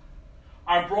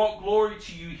 I brought glory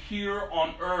to you here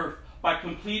on earth by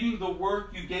completing the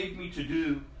work you gave me to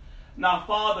do. Now,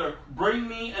 Father, bring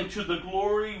me into the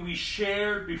glory we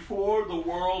shared before the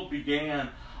world began.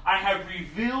 I have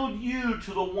revealed you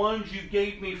to the ones you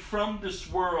gave me from this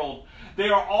world. They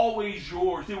are always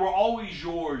yours. They were always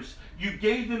yours. You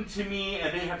gave them to me,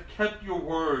 and they have kept your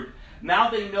word.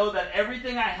 Now they know that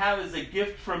everything I have is a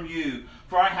gift from you,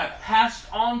 for I have passed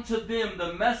on to them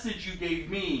the message you gave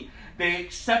me. They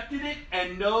accepted it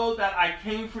and know that I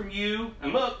came from you.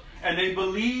 And look, and they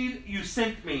believe you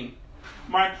sent me.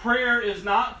 My prayer is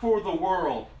not for the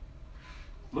world.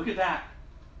 Look at that.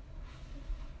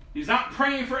 He's not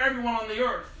praying for everyone on the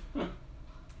earth.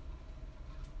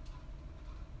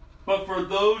 But for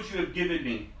those you have given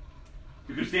me,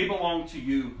 because they belong to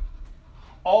you.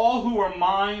 All who are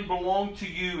mine belong to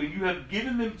you, and you have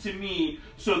given them to me,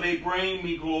 so they bring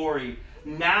me glory.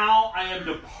 Now I am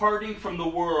departing from the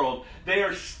world. They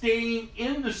are staying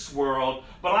in this world,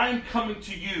 but I am coming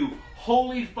to you.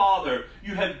 Holy Father,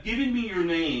 you have given me your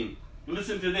name.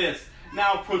 Listen to this.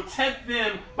 Now protect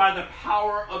them by the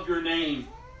power of your name.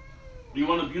 You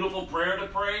want a beautiful prayer to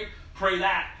pray? Pray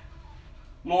that.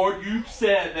 Lord, you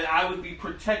said that I would be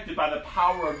protected by the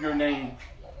power of your name.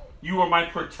 You are my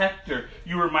protector.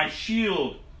 You are my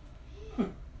shield.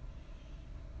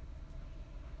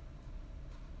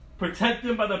 Protect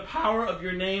them by the power of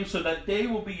your name so that they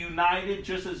will be united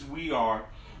just as we are.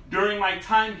 During my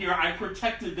time here, I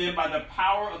protected them by the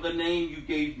power of the name you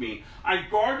gave me. I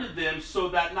guarded them so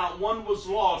that not one was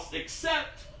lost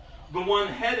except the one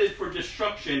headed for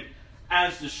destruction,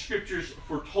 as the scriptures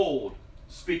foretold.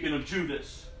 Speaking of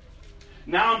Judas.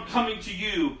 Now I'm coming to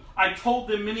you. I told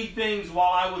them many things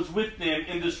while I was with them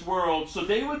in this world, so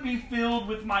they would be filled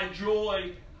with my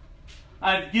joy.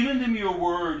 I've given them your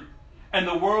word, and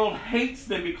the world hates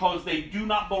them because they do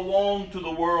not belong to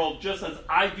the world, just as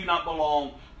I do not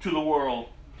belong to the world.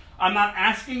 I'm not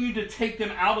asking you to take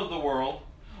them out of the world,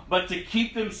 but to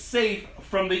keep them safe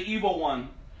from the evil one.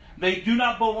 They do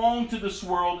not belong to this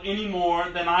world any more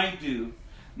than I do.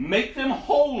 Make them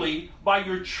holy by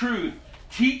your truth.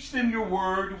 Teach them your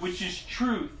word, which is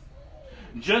truth.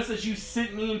 Just as you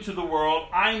sent me into the world,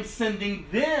 I am sending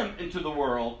them into the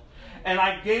world. And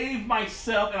I give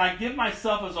myself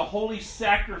as a holy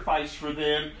sacrifice for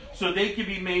them, so they can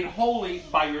be made holy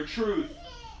by your truth.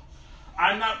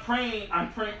 I'm praying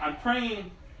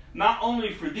not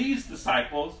only for these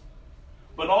disciples,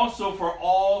 but also for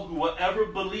all who will ever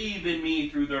believe in me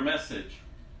through their message.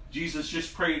 Jesus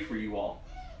just prayed for you all.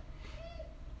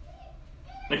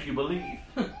 If you believe.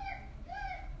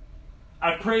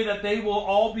 I pray that they will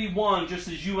all be one, just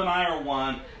as you and I are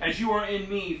one, as you are in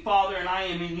me, Father, and I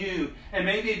am in you. And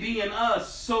may they be in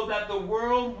us, so that the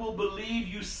world will believe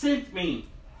you sent me.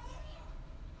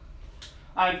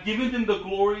 I've given them the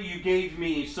glory you gave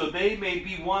me, so they may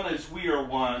be one as we are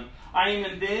one. I am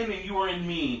in them and you are in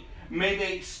me. May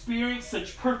they experience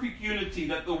such perfect unity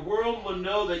that the world will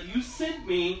know that you sent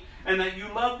me and that you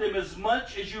love them as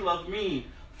much as you love me.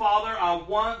 Father, I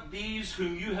want these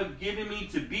whom you have given me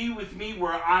to be with me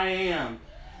where I am.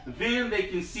 Then they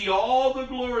can see all the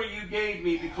glory you gave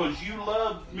me because you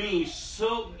loved me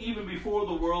so even before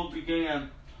the world began.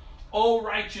 O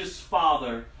righteous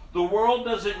Father, the world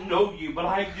doesn't know you, but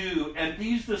I do, and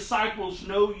these disciples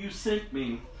know you sent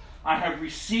me. I have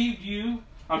revealed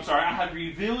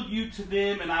you to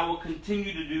them, and I will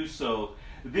continue to do so.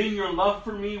 Then your love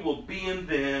for me will be in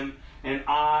them, and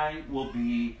I will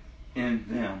be in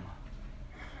them.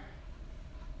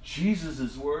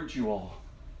 Jesus' words, you all.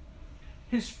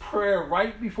 His prayer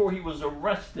right before he was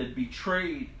arrested,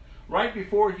 betrayed, right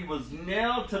before he was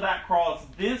nailed to that cross.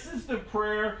 This is the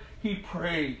prayer he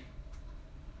prayed.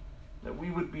 That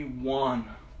we would be one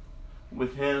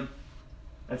with him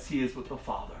as he is with the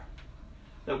Father.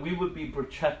 That we would be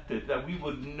protected. That we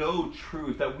would know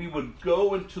truth. That we would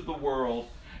go into the world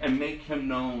and make him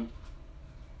known.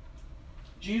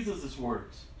 Jesus'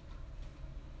 words.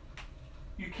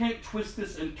 You can't twist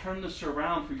this and turn this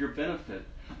around for your benefit.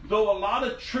 Though a lot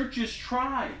of churches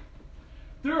try.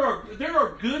 There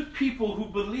are good people who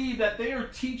believe that they are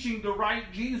teaching the right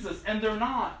Jesus, and they're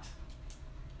not.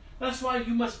 That's why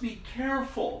you must be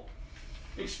careful,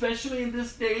 especially in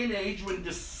this day and age when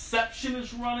deception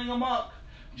is running amok.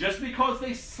 Just because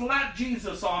they slap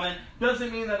Jesus on it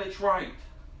doesn't mean that it's right.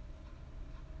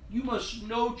 You must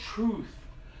know truth,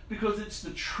 because it's the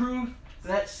truth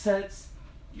that sets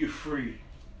you free.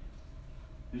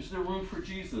 Is there room for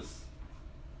Jesus?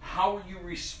 How are you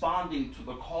responding to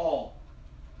the call?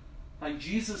 Like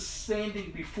Jesus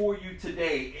standing before you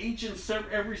today, each and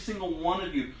every single one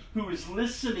of you who is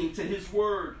listening to his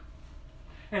word.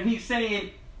 And he's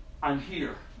saying, I'm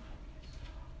here.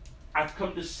 I've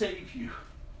come to save you.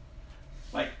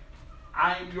 Like,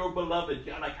 I am your beloved.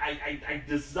 Like, I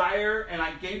desire and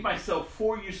I gave myself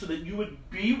for you so that you would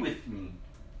be with me.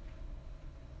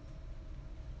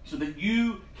 So that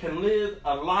you can live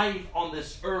a life on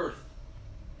this earth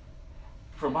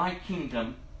for my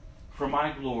kingdom, for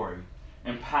my glory,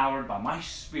 empowered by my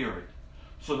Spirit,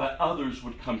 so that others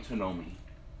would come to know me.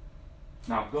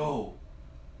 Now go,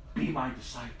 be my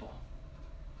disciple.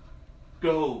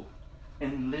 Go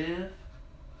and live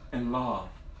and love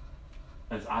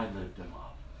as I lived and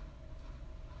loved.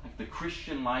 Like the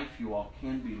Christian life, you all,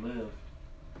 can be lived.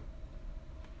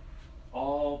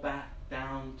 All back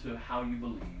down to how you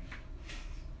believe.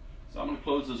 So I'm going to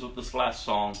close this with this last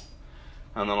song,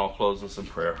 and then I'll close this in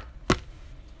prayer.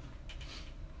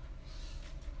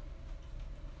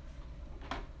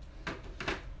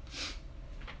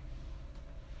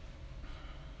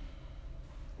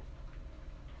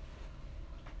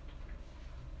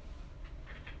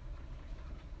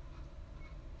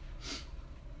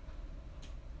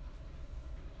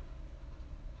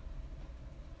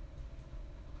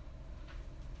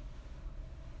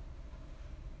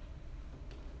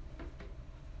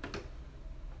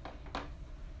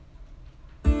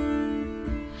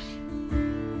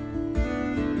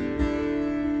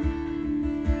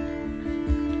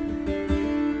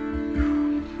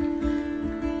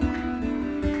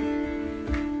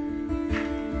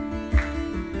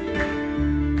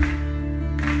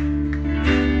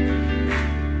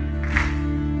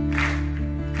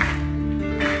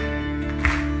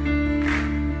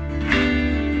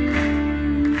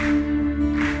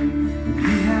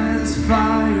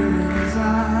 fire in his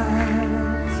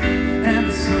eyes and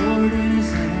a sword in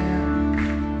his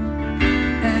hand,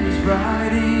 and he's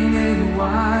riding a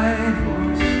white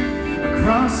horse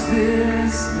across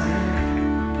this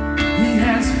land. He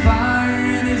has fire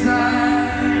in his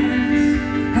eyes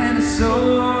and a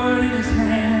sword in his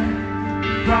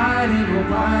hand, riding a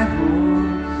white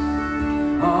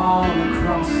horse all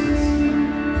across this land.